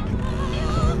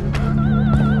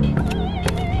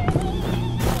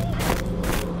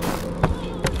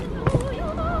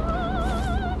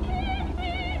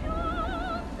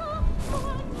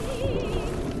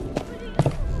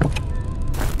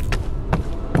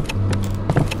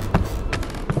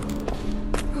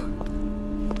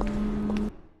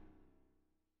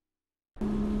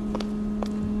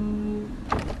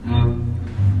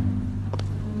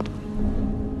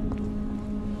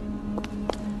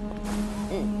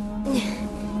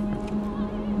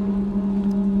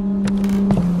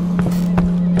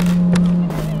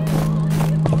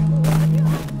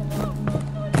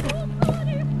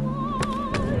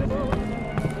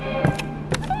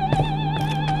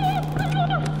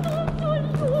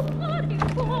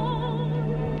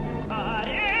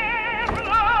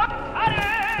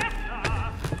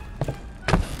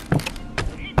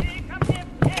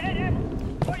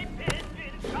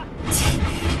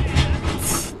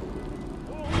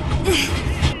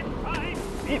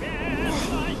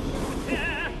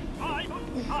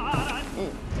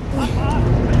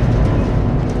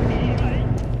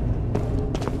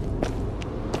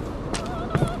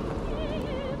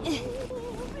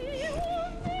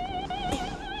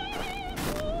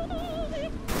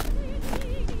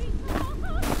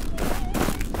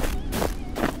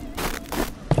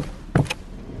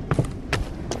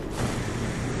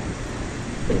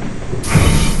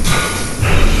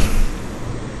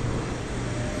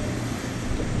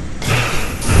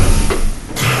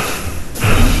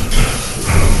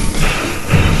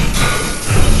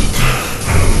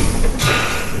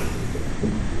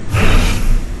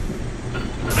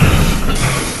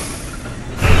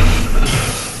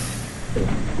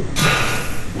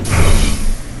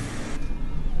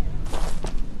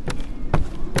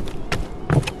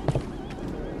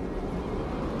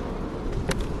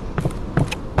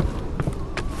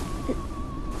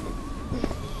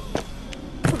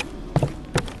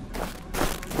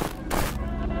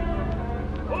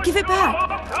 Give it back.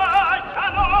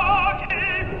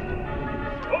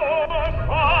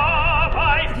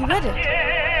 Have you read it?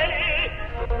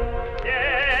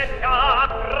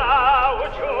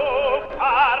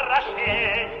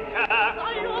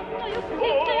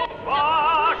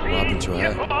 What happened to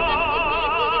her?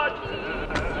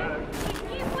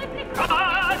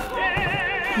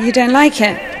 You don't like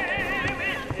it?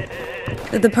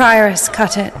 The prioress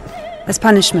cut it as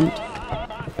punishment.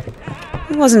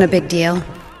 It wasn't a big deal.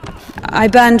 I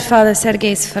burned Father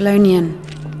Sergei's Felonian.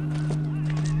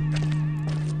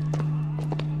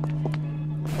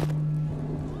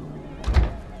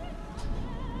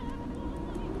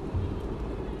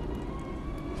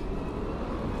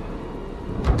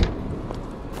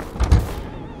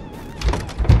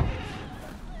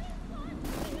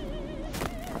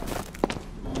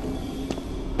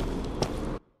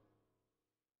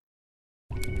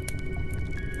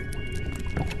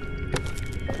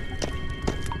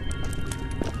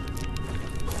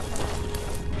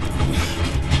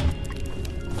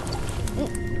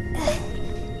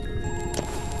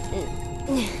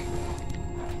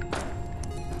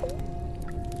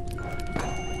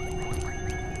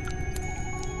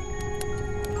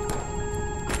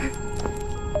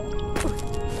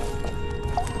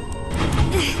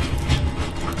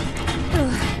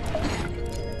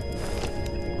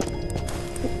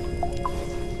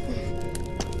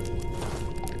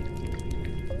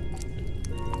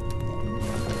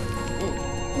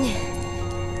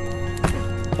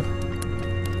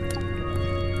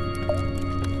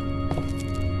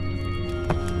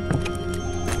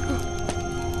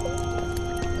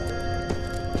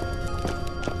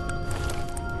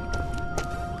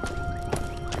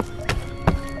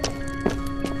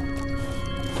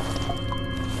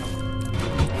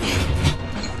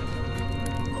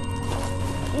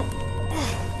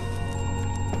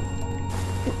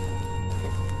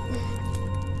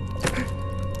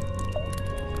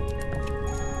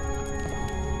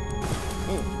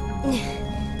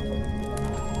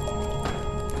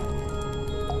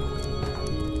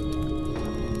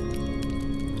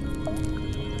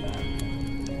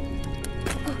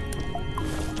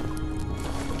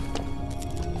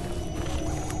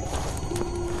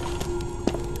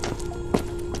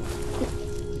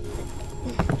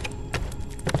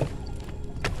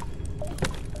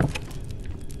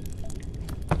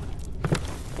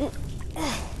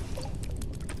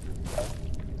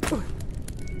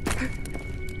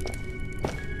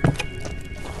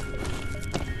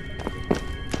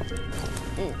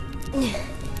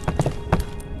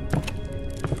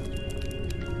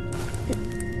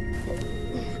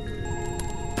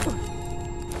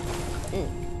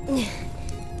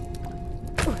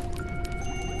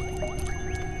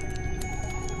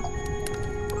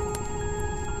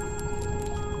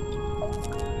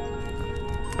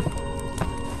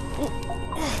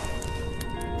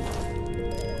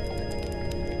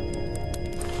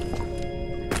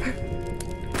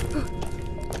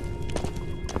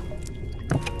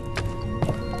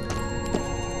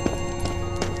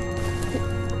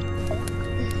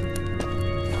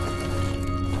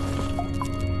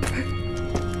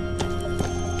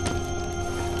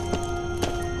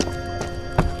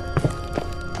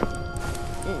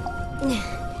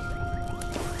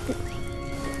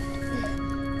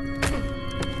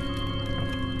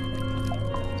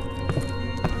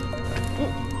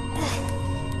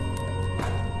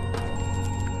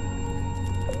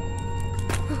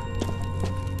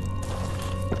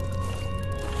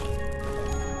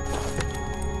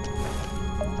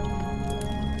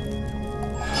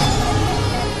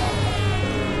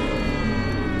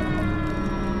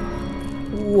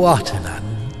 What an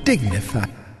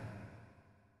undignified...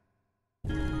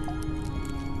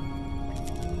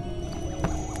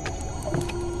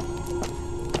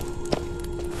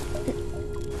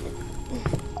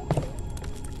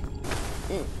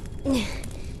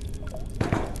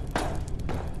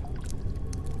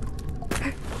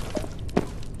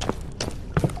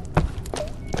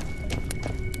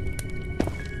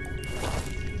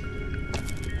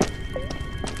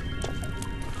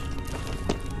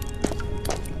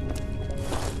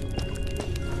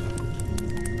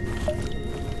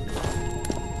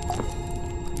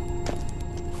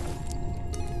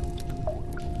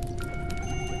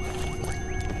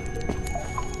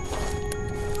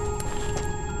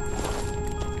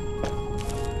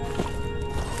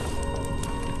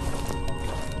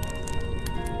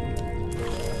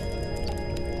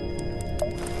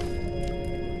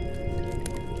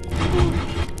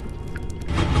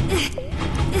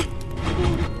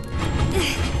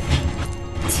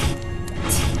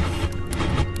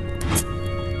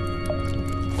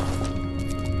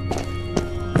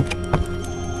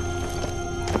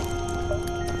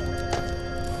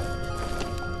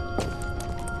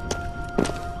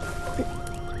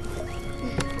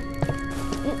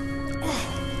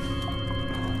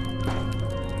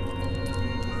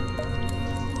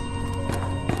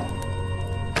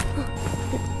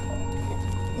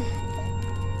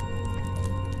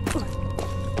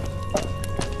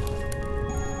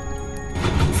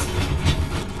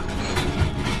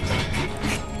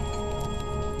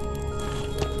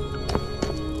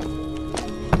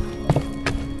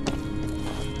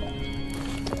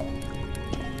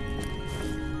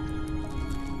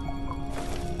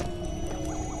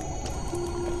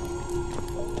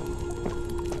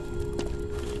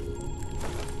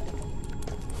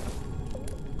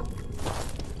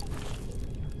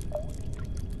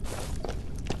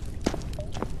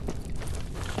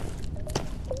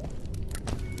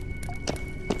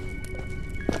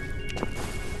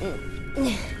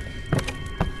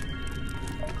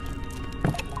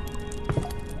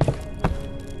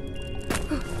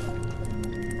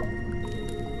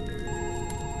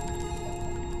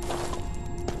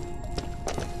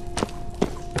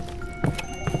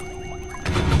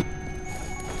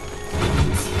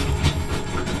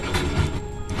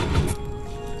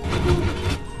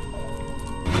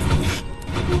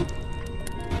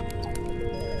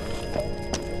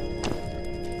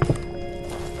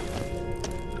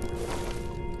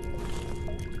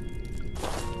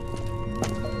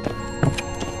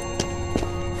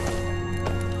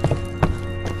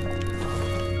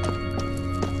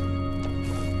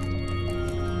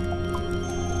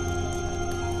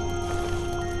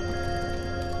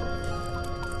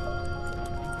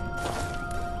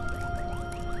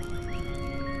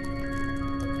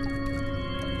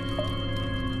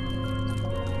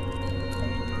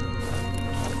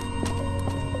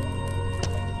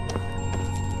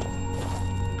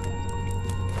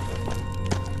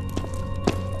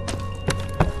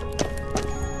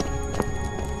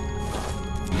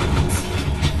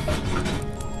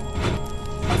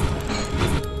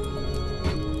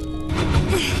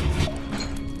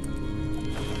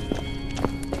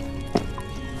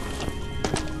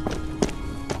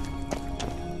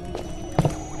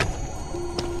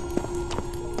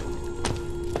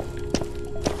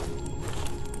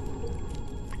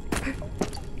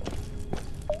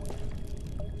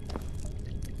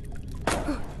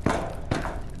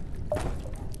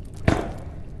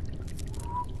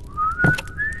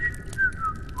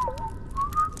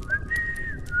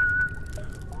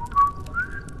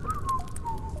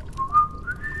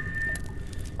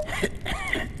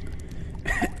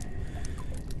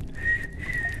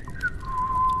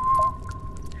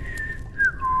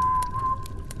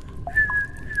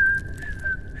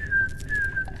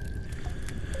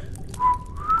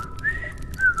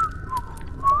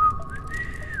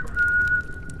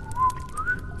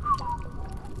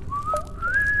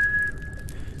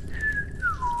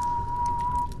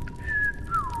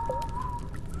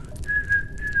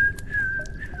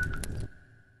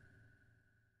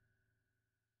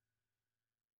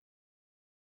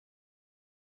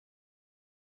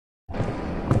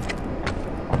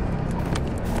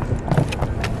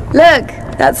 Look,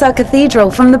 that's our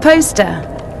cathedral from the poster.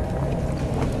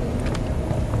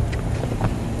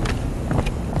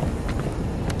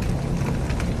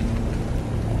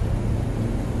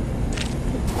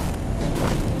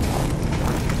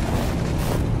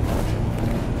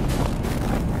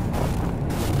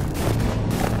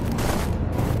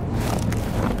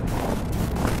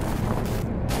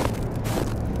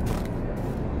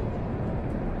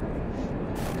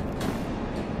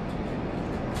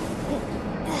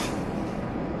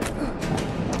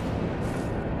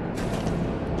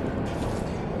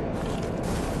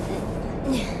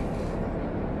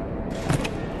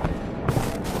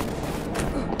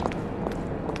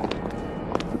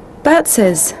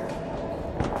 Katz's.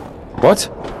 What?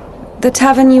 The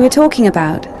tavern you were talking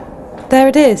about. There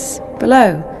it is,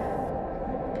 below.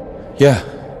 Yeah.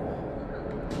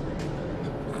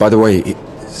 By the way,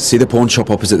 see the pawn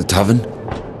shop opposite the tavern?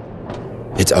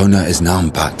 Its owner is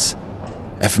Naum Patz,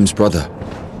 Ephraim's brother.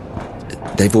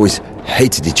 They've always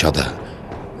hated each other,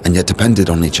 and yet depended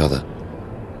on each other.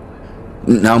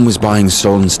 Naum was buying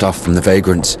stolen stuff from the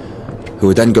vagrants, who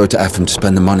would then go to Ephraim to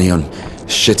spend the money on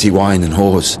shitty wine and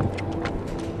whores.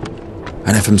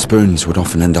 And Ephraim's spoons would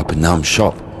often end up in Naum's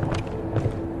shop.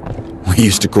 We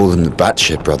used to call them the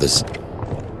Batshit brothers.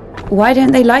 Why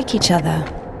don't they like each other?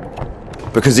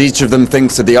 Because each of them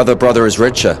thinks that the other brother is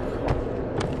richer.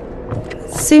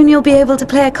 Soon you'll be able to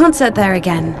play a concert there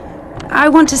again. I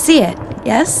want to see it,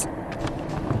 yes?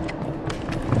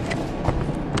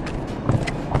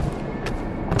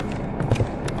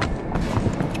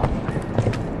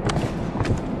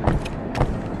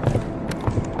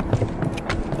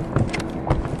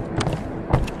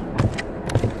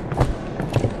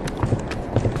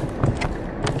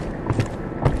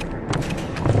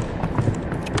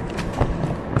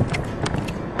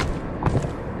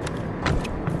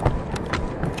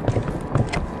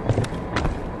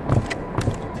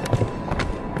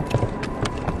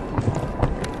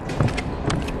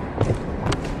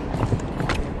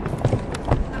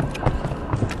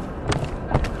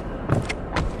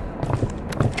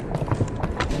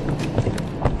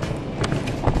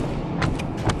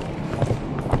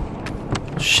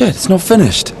 Shit, it's not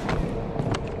finished.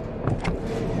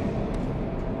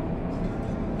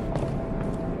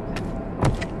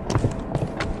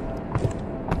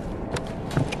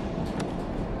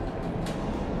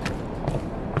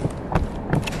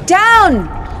 Down!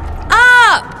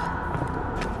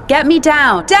 Up! Get me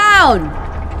down! Down!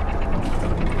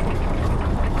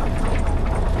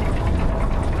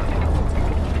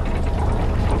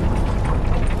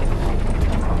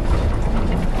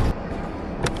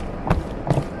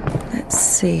 Let's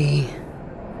see.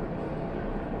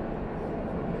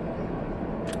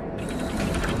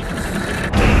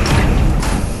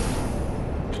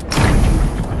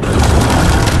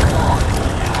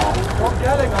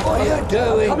 What are you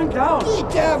doing? Coming down.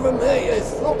 Get down from here, you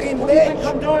fucking bitch.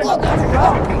 I'm doing. What the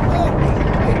fuck?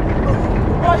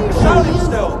 Why are you shouting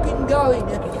still? Fucking going.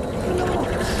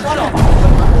 Shut up.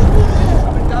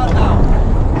 Coming down now.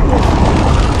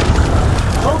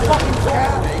 Don't fucking talk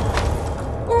to me.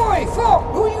 Oi, fuck!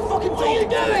 Who are you fucking What are you talking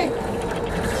to? doing?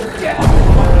 Get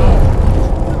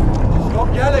Stop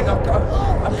yelling.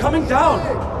 I'm coming down.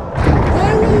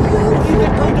 Where are you? What do you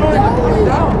think I'm doing? I'm coming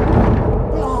down.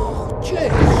 Oh,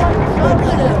 jeez. Look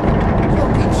at him.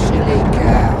 Fucking silly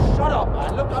cow. Shut up,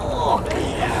 man. Look up.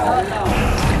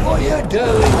 What are you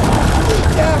doing? Get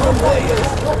down from there, you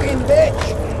fucking bitch.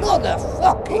 What the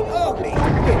fucking ugly. Where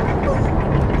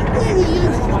are you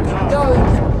fucking going?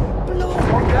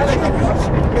 Stop yelling.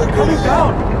 I'm coming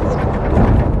down.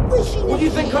 What do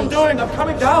you think I'm doing? I'm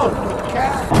coming down.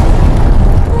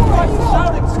 Why are you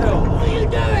shouting still? What are you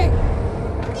doing?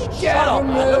 Get Shut down up, from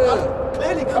man. there. Look, I'm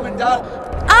clearly coming down.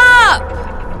 Up!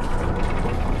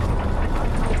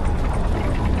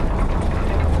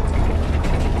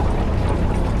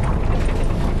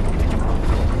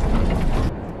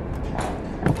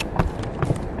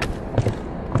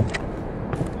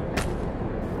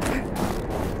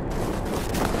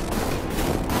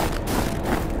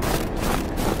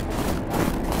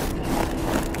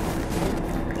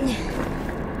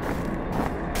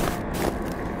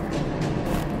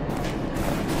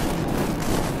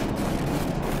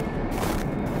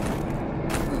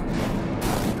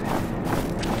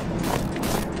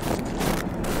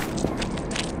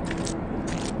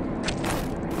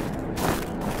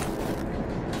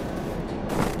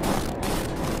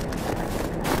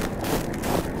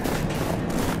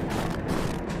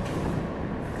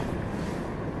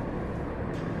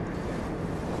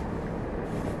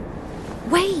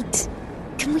 Wait!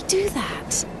 Can we do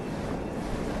that?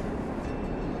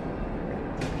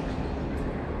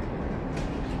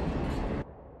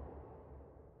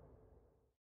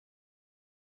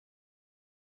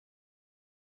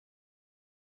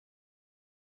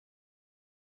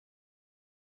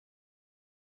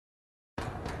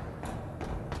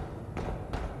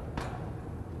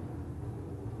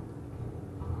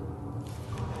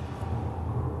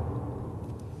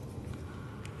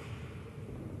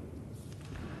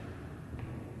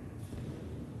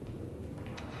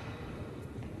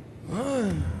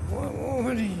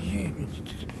 What are you...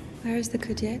 Where is the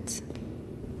cadet?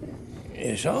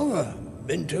 It's over.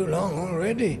 Been too long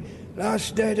already.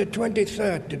 Last day the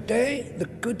 23rd. Today, the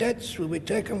cadets will be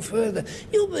taken further.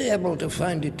 You'll be able to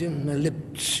find it in the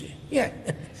Liptz. Yeah,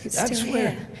 It's that's still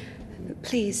where... here.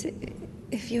 Please,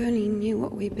 if you only knew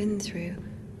what we've been through.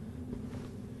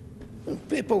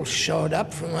 People showed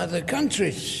up from other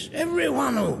countries.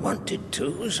 Everyone who wanted to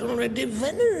was already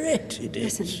venerated it.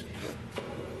 Listen,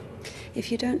 if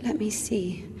you don't let me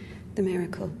see the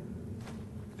miracle,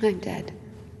 I'm dead.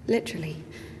 Literally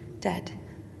dead.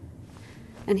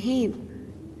 And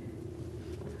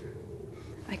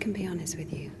I can be honest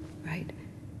with you, right?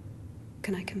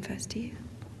 Can I confess to you?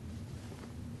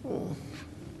 Oh,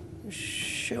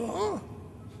 sure.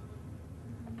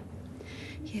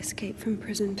 He escaped from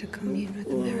prison to commune with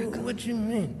the miracle. What do you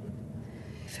mean?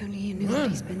 If only you knew what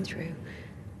he's been through.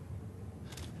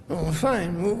 Oh,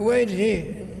 fine. Wait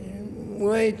here.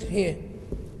 Wait here.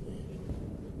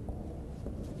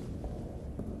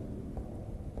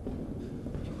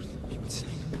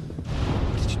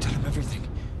 Did you tell him everything?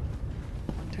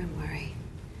 Don't worry.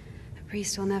 A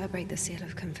priest will never break the seal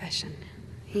of confession.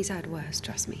 He's had worse,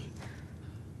 trust me.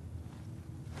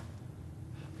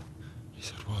 He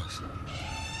said worse.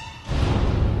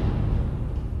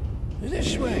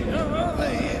 This way. Over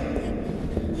here.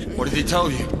 What did he tell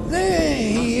you? There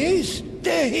he is.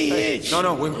 There he is.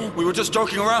 No, we were just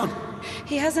joking around.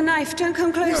 He has a knife. Don't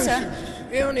come closer. No,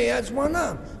 he only has one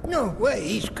arm. No way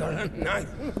he's got a knife.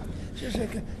 Just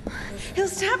like a... He'll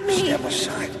stab me. Step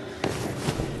aside.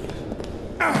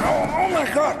 Oh my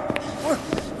God.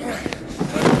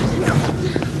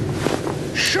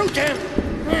 Shoot him.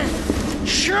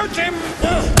 Shoot him.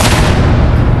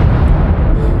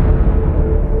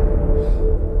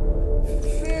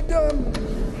 Freedom,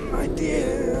 my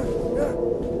dear.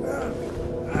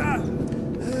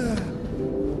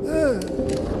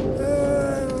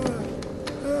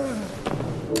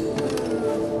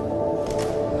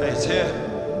 Hey, it's here.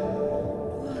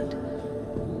 What?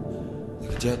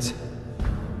 The jets.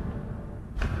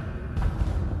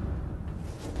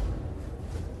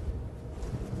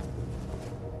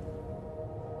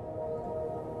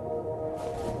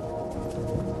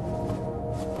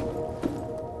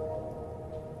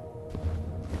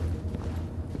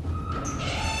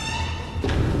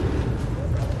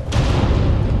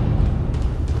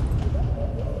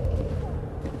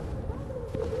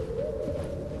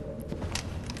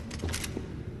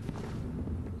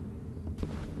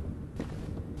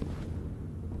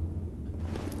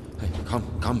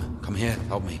 Come here,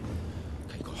 help me.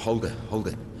 Okay, hold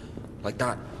it. Like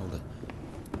that, hold it.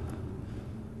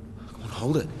 Come on,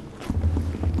 hold it.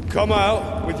 Come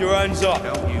out with your hands up.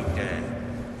 Don't you dare.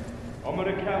 I'm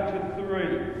gonna count to 3.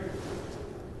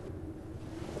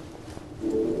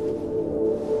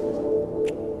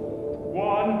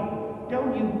 1.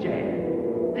 Don't you dare.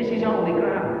 This is holy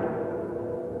ground.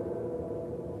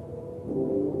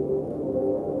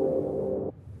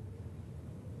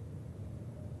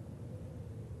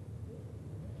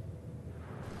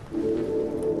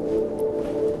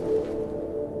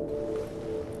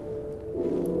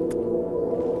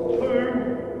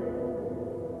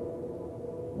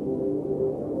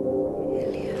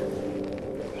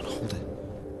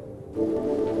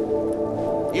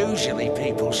 Usually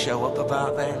people show up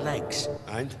about their legs.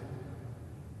 And?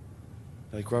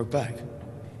 They grow back?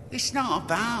 It's not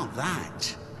about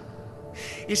that.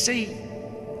 You see,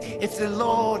 if the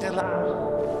Lord allows...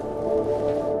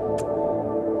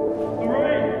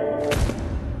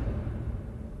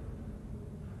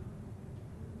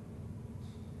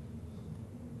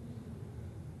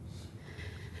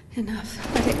 3.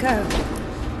 Enough. Let it go.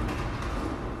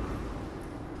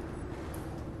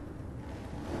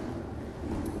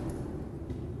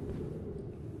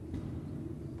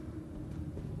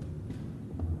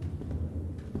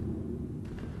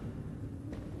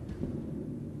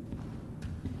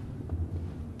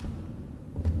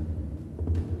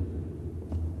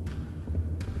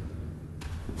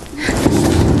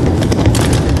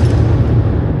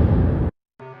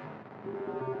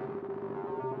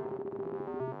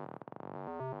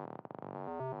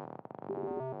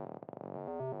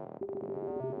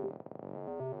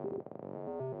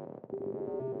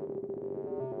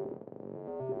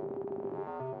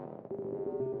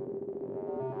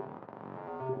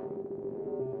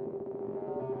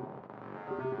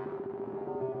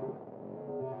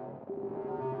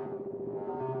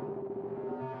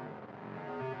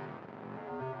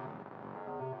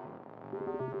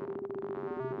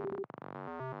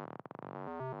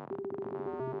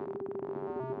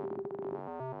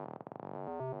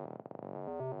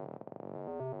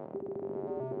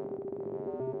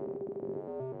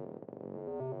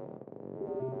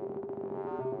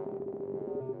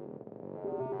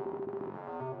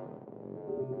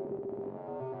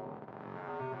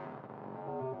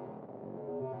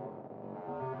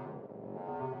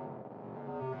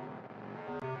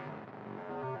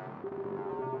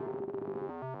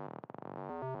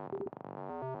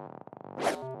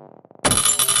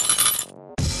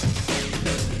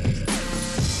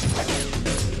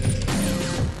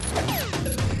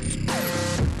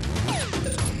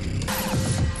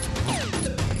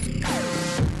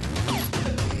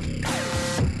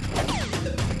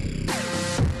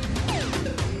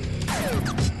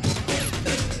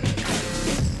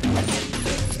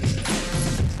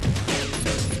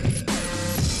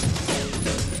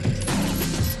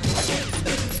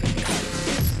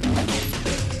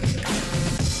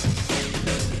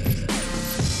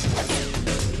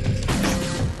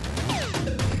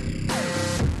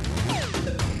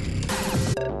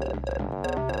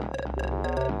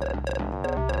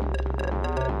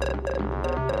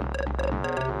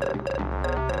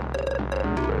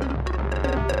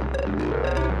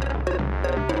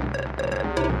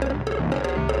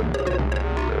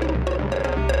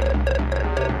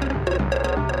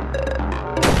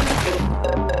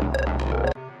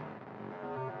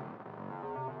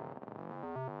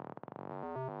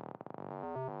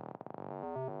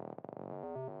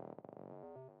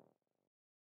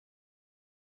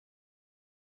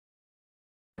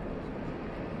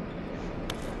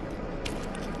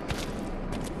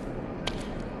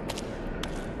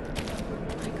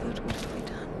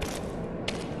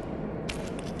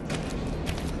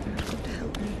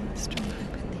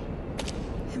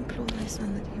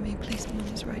 may place me on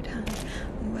his right hand,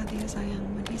 unworthy as I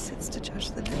am when he sits to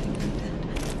judge the living and dead.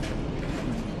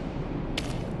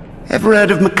 Ever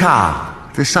heard of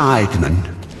Makar, the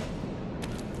sideman?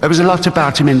 There was a lot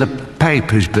about him in the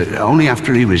papers, but only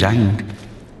after he was hanged.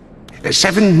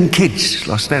 7 kids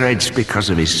lost their heads because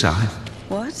of his scythe.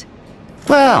 What?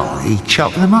 Well, he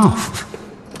chopped them off.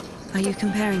 Are you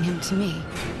comparing him to me?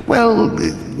 Well,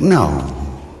 no.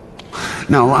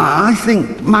 No, I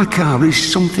think Makar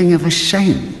is something of a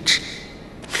saint.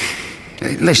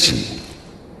 Listen,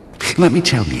 let me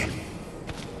tell you.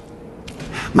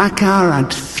 Makar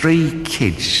had 3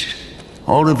 kids,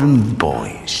 all of them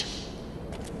boys.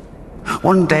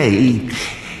 One day,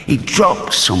 he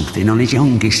dropped something on his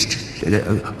youngest,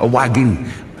 a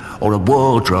wagon or a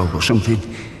wardrobe or something.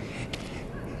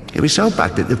 It was so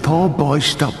bad that the poor boy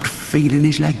stopped feeling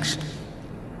his legs.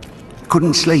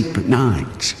 Couldn't sleep at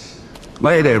night.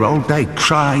 Lay there all day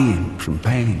crying from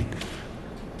pain.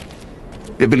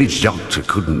 The village doctor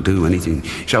couldn't do anything,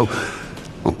 so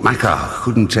Makar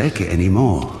couldn't take it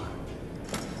anymore.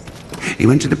 He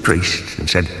went to the priest and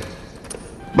said,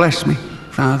 "Bless me,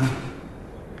 Father,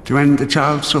 to end the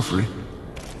child's suffering."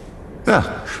 Well,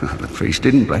 the priest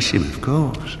didn't bless him, of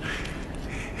course.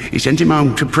 He sent him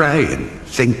home to pray and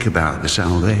think about the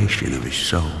salvation of his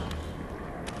soul.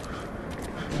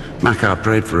 Makar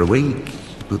prayed for a week,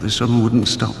 but the son wouldn't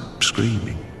stop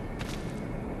screaming.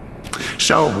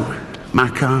 So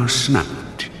Makar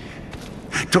snapped,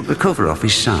 took the cover off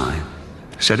his side,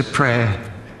 said a prayer,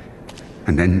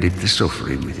 and ended the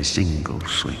suffering with a single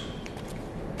swing.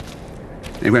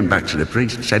 He went back to the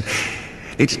priest and said,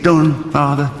 "It's done,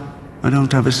 Father. I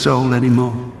don't have a soul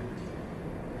anymore.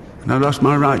 And I lost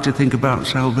my right to think about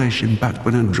salvation back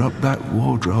when I dropped that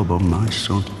wardrobe on my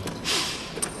son."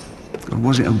 Or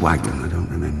was it a wagon? I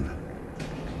don't remember.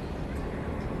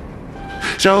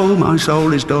 "So, my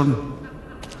soul is done.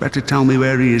 Better tell me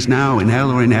where he is now, in hell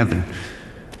or in heaven."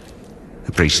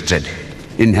 The priest said,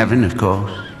 "In heaven, of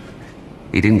course.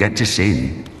 He didn't get to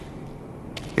sin.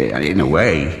 In a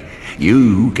way,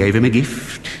 you gave him a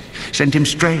gift. Sent him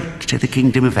straight to the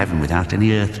kingdom of heaven without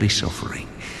any earthly suffering."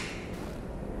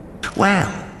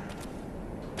 Well,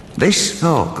 this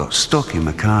thought got stuck in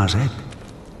Makar's head.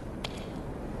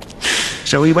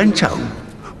 So he went home,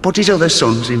 put his other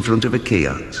sons in front of a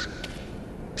kiosk,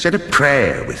 said a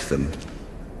prayer with them,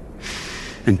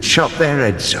 and chopped their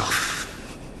heads off.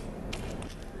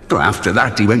 But after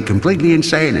that, he went completely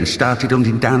insane and started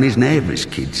hunting down his neighbours'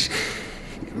 kids.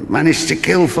 Managed to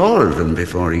kill 4 of them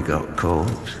before he got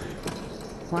caught.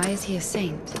 Why is he a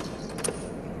saint?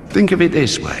 Think of it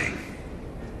this way.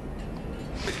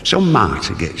 Some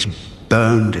martyr gets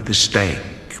burned at the stake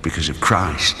because of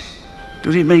Christ.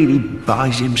 Does it mean he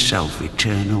buys himself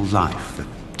eternal life for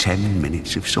 10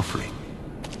 minutes of suffering?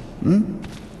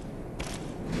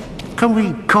 Can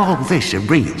we call this a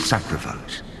real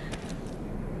sacrifice?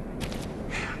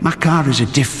 Makar is a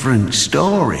different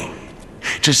story.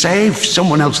 To save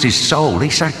someone else's soul, he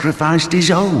sacrificed his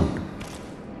own.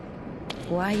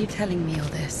 Why are you telling me all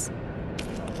this?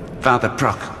 Father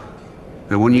Procol,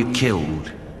 the one you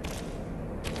killed,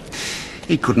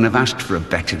 he couldn't have asked for a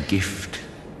better gift.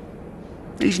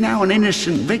 He's now an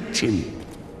innocent victim,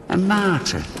 a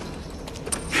martyr.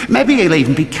 Maybe he'll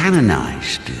even be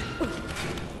canonized.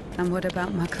 And what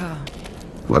about Makar?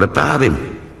 What about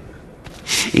him?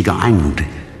 He got hanged.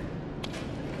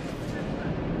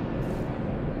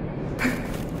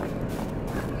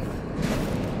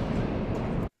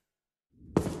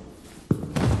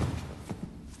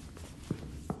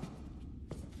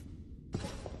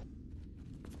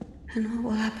 And what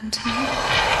will happen to me?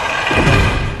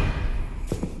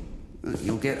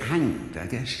 You'll get hanged, I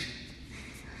guess.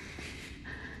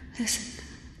 Listen,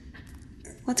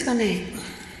 what's your name?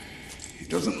 It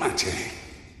doesn't matter.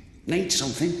 Need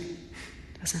something?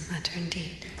 Doesn't matter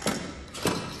indeed.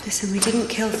 Listen, we didn't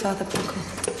kill Father Procol.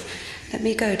 Let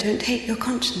me go. Don't hate your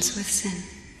conscience with sin.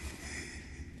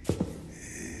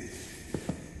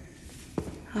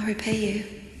 I'll repay you.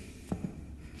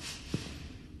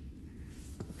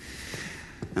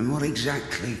 And what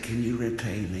exactly can you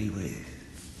repay me with?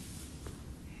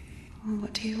 Well,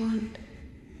 what do you want?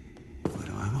 What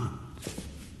do I want?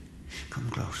 Come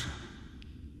closer.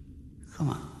 Come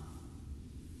on.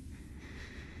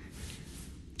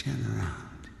 Turn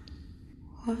around.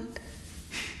 What?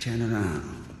 Turn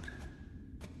around.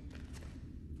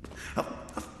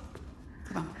 Up, up.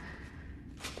 Come on.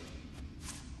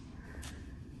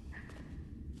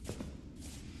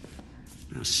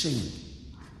 Now sing.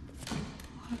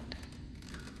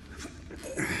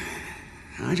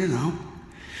 I don't know.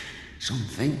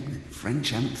 Something.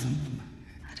 French anthem.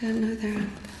 I don't know their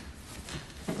anthem.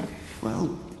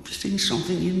 Well, Sing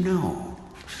something you know.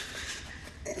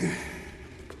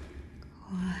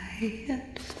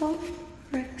 Quiet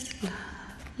forest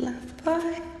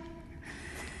lullaby.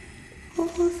 All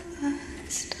the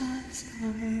stars are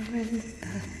in the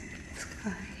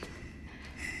sky.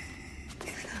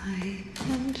 Thy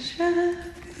and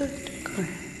shepherd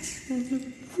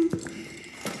crescent.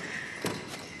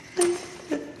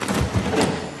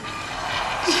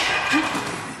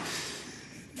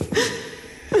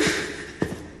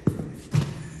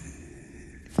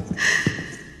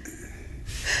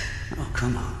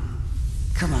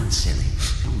 Come on, silly.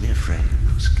 Don't be afraid. I'm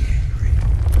not scared.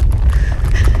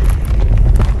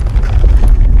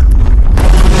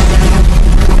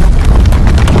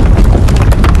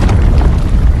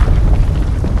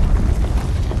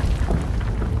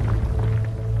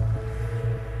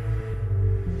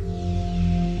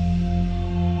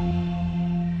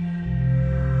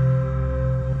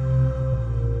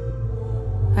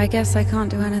 I guess I can't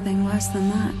do anything worse than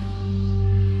that.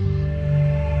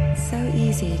 It's so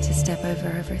easy to step over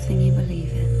everything you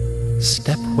believe in.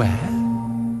 Step where?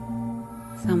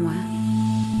 Somewhere.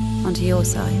 Onto your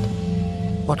side.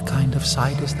 What kind of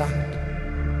side is that?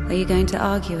 Are you going to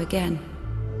argue again?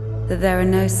 That there are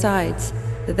no sides?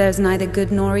 That there's neither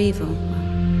good nor evil?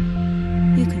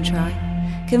 Well, you can try.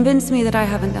 Convince me that I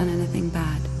haven't done anything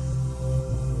bad.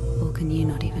 Or can you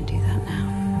not even do that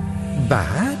now?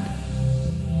 Bad?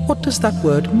 What does that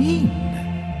word mean?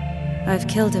 I've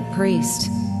killed a priest.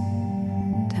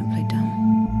 Don't play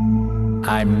dumb.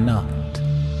 I'm not.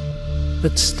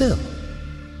 But still,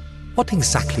 what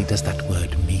exactly does that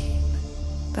word mean?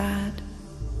 Bad.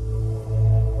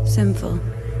 Sinful.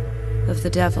 Of the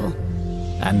devil.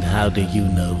 And how do you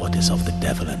know what is of the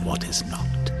devil and what is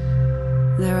not?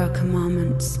 There are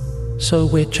commandments. So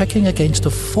we're checking against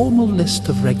a formal list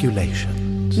of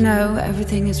regulations? No,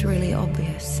 everything is really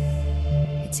obvious.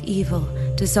 It's evil,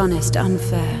 dishonest,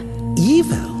 unfair.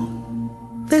 Evil?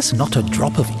 There's not a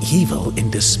drop of evil in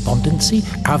despondency,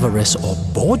 avarice, or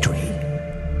bawdry.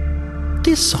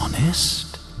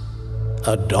 Dishonest?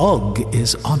 A dog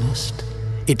is honest.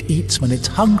 It eats when it's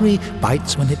hungry,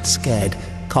 bites when it's scared,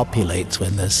 copulates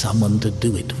when there's someone to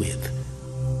do it with.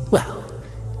 Well,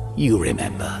 you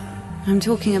remember. I'm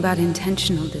talking about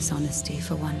intentional dishonesty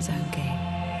for one's own gain.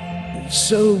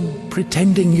 So,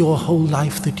 pretending your whole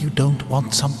life that you don't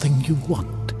want something you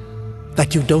want,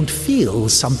 that you don't feel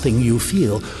something you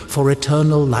feel for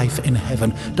eternal life in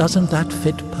heaven, doesn't that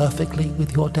fit perfectly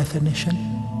with your definition?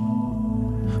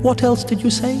 What else did you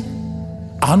say?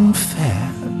 Unfair?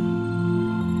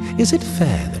 Is it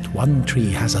fair that one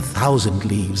tree has 1,000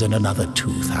 leaves and another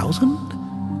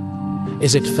 2,000?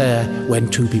 Is it fair when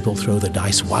two people throw the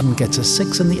dice, one gets a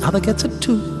 6 and the other gets a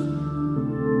 2?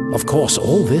 Of course,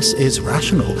 all this is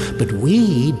rational, but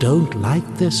we don't like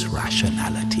this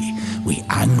rationality. We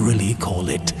angrily call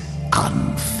it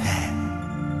unfair.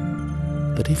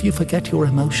 But if you forget your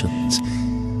emotions,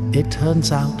 it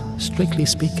turns out, strictly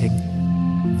speaking,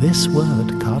 this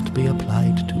word can't be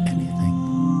applied to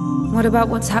anything. What about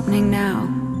what's happening now?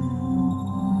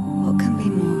 What can be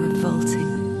more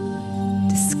revolting,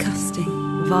 disgusting,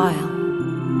 vile?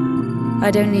 I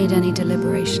don't need any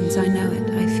deliberations, I know it,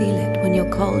 I feel it. When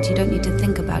you're cold, you don't need to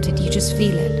think about it, you just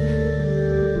feel it.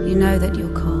 You know that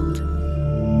you're cold.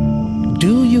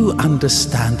 Do you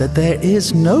understand that there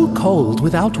is no cold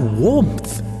without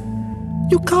warmth?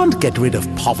 You can't get rid of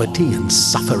poverty and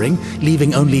suffering,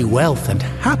 leaving only wealth and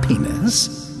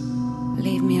happiness.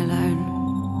 Leave me alone.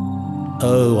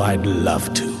 Oh, I'd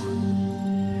love to.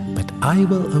 But I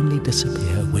will only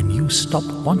disappear when you stop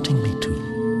wanting me to.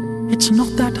 It's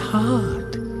not that hard.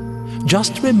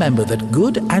 Just remember that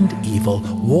good and evil,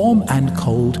 warm and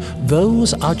cold,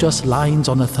 those are just lines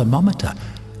on a thermometer.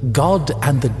 God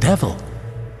and the devil,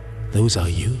 those are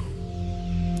you.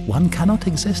 One cannot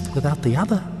exist without the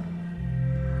other.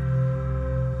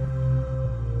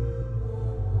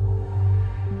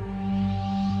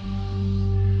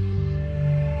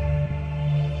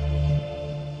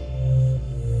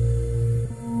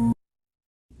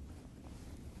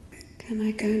 Can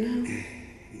I go now?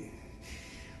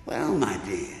 Well, my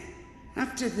dear,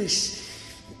 after this,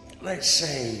 let's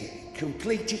say,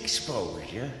 complete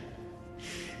exposure,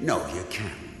 no, you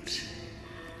can't.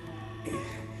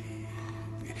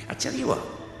 I tell you what,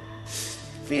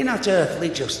 fear not earthly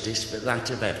justice, but that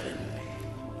of heaven.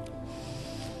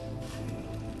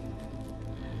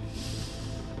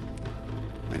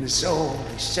 When the soul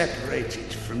is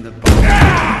separated from the body...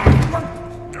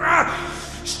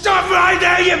 Stop right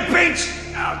there, you bitch!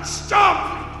 Oh,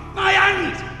 stop! My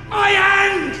hand! My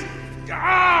hand!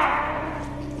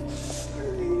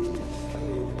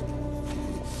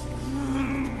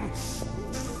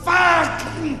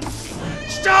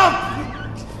 Stop!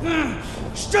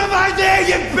 Stop right there,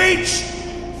 you bitch!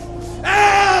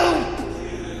 Help!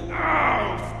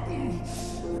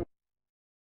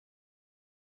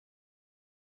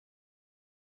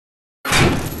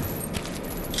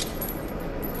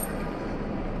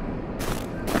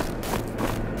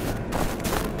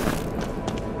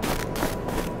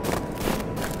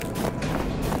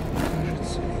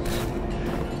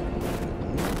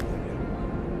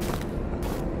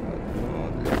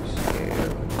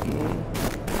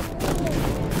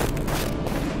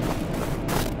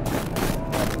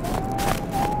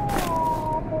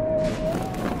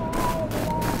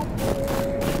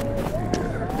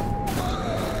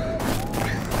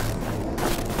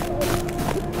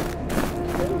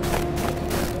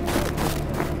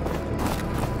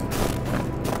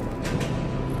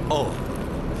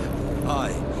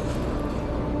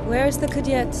 Where's the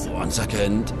cadet? 1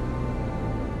 second.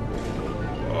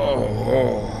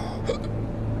 Oh.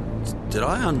 Did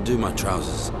I undo my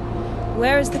trousers?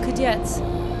 Where is the cadet?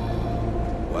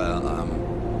 Well,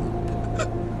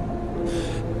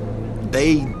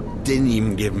 they didn't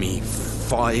even give me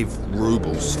 5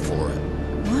 rubles for it.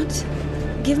 What?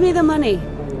 Give me the money.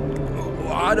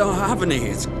 I don't have any.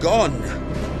 It's gone.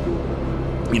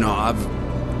 You know, I've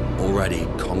already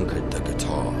conquered the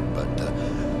guitar, but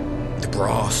the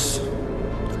brass,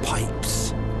 the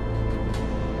pipes.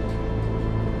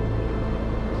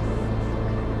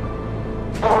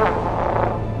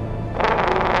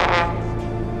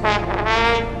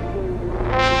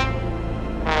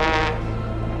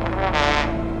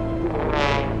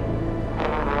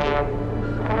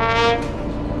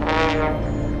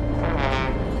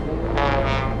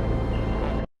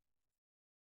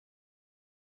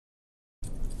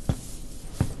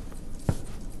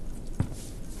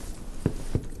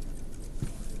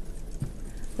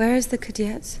 Where is the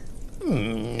cadet?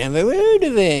 Never heard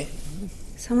of it.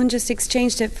 Someone just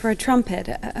exchanged it for a trumpet.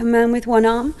 A man with one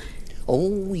arm?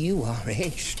 Oh, you are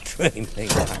extremely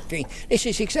lucky. This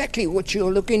is exactly what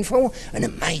you're looking for. An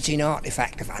amazing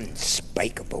artifact of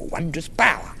unspeakable, wondrous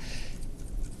power.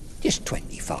 Just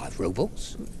 25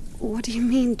 rubles. What do you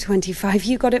mean, 25?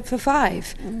 You got it for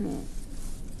 5.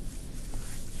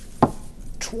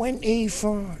 20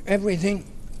 for everything.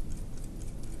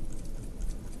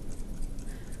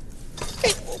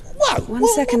 Hey, whoa! One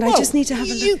second, I just need to have a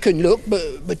look. You can look,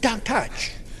 but don't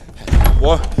touch.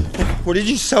 What did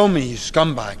you sell me, you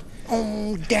scumbag?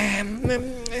 Oh, damn.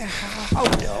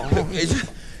 Hold on.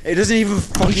 It doesn't even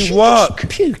fucking work.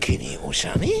 Puke in it or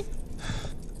something.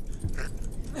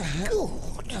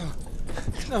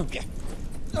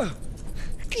 God.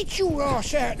 Get your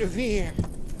ass out of here.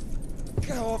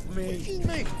 Get off me. What do you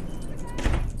mean?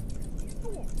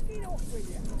 Get off with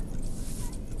you.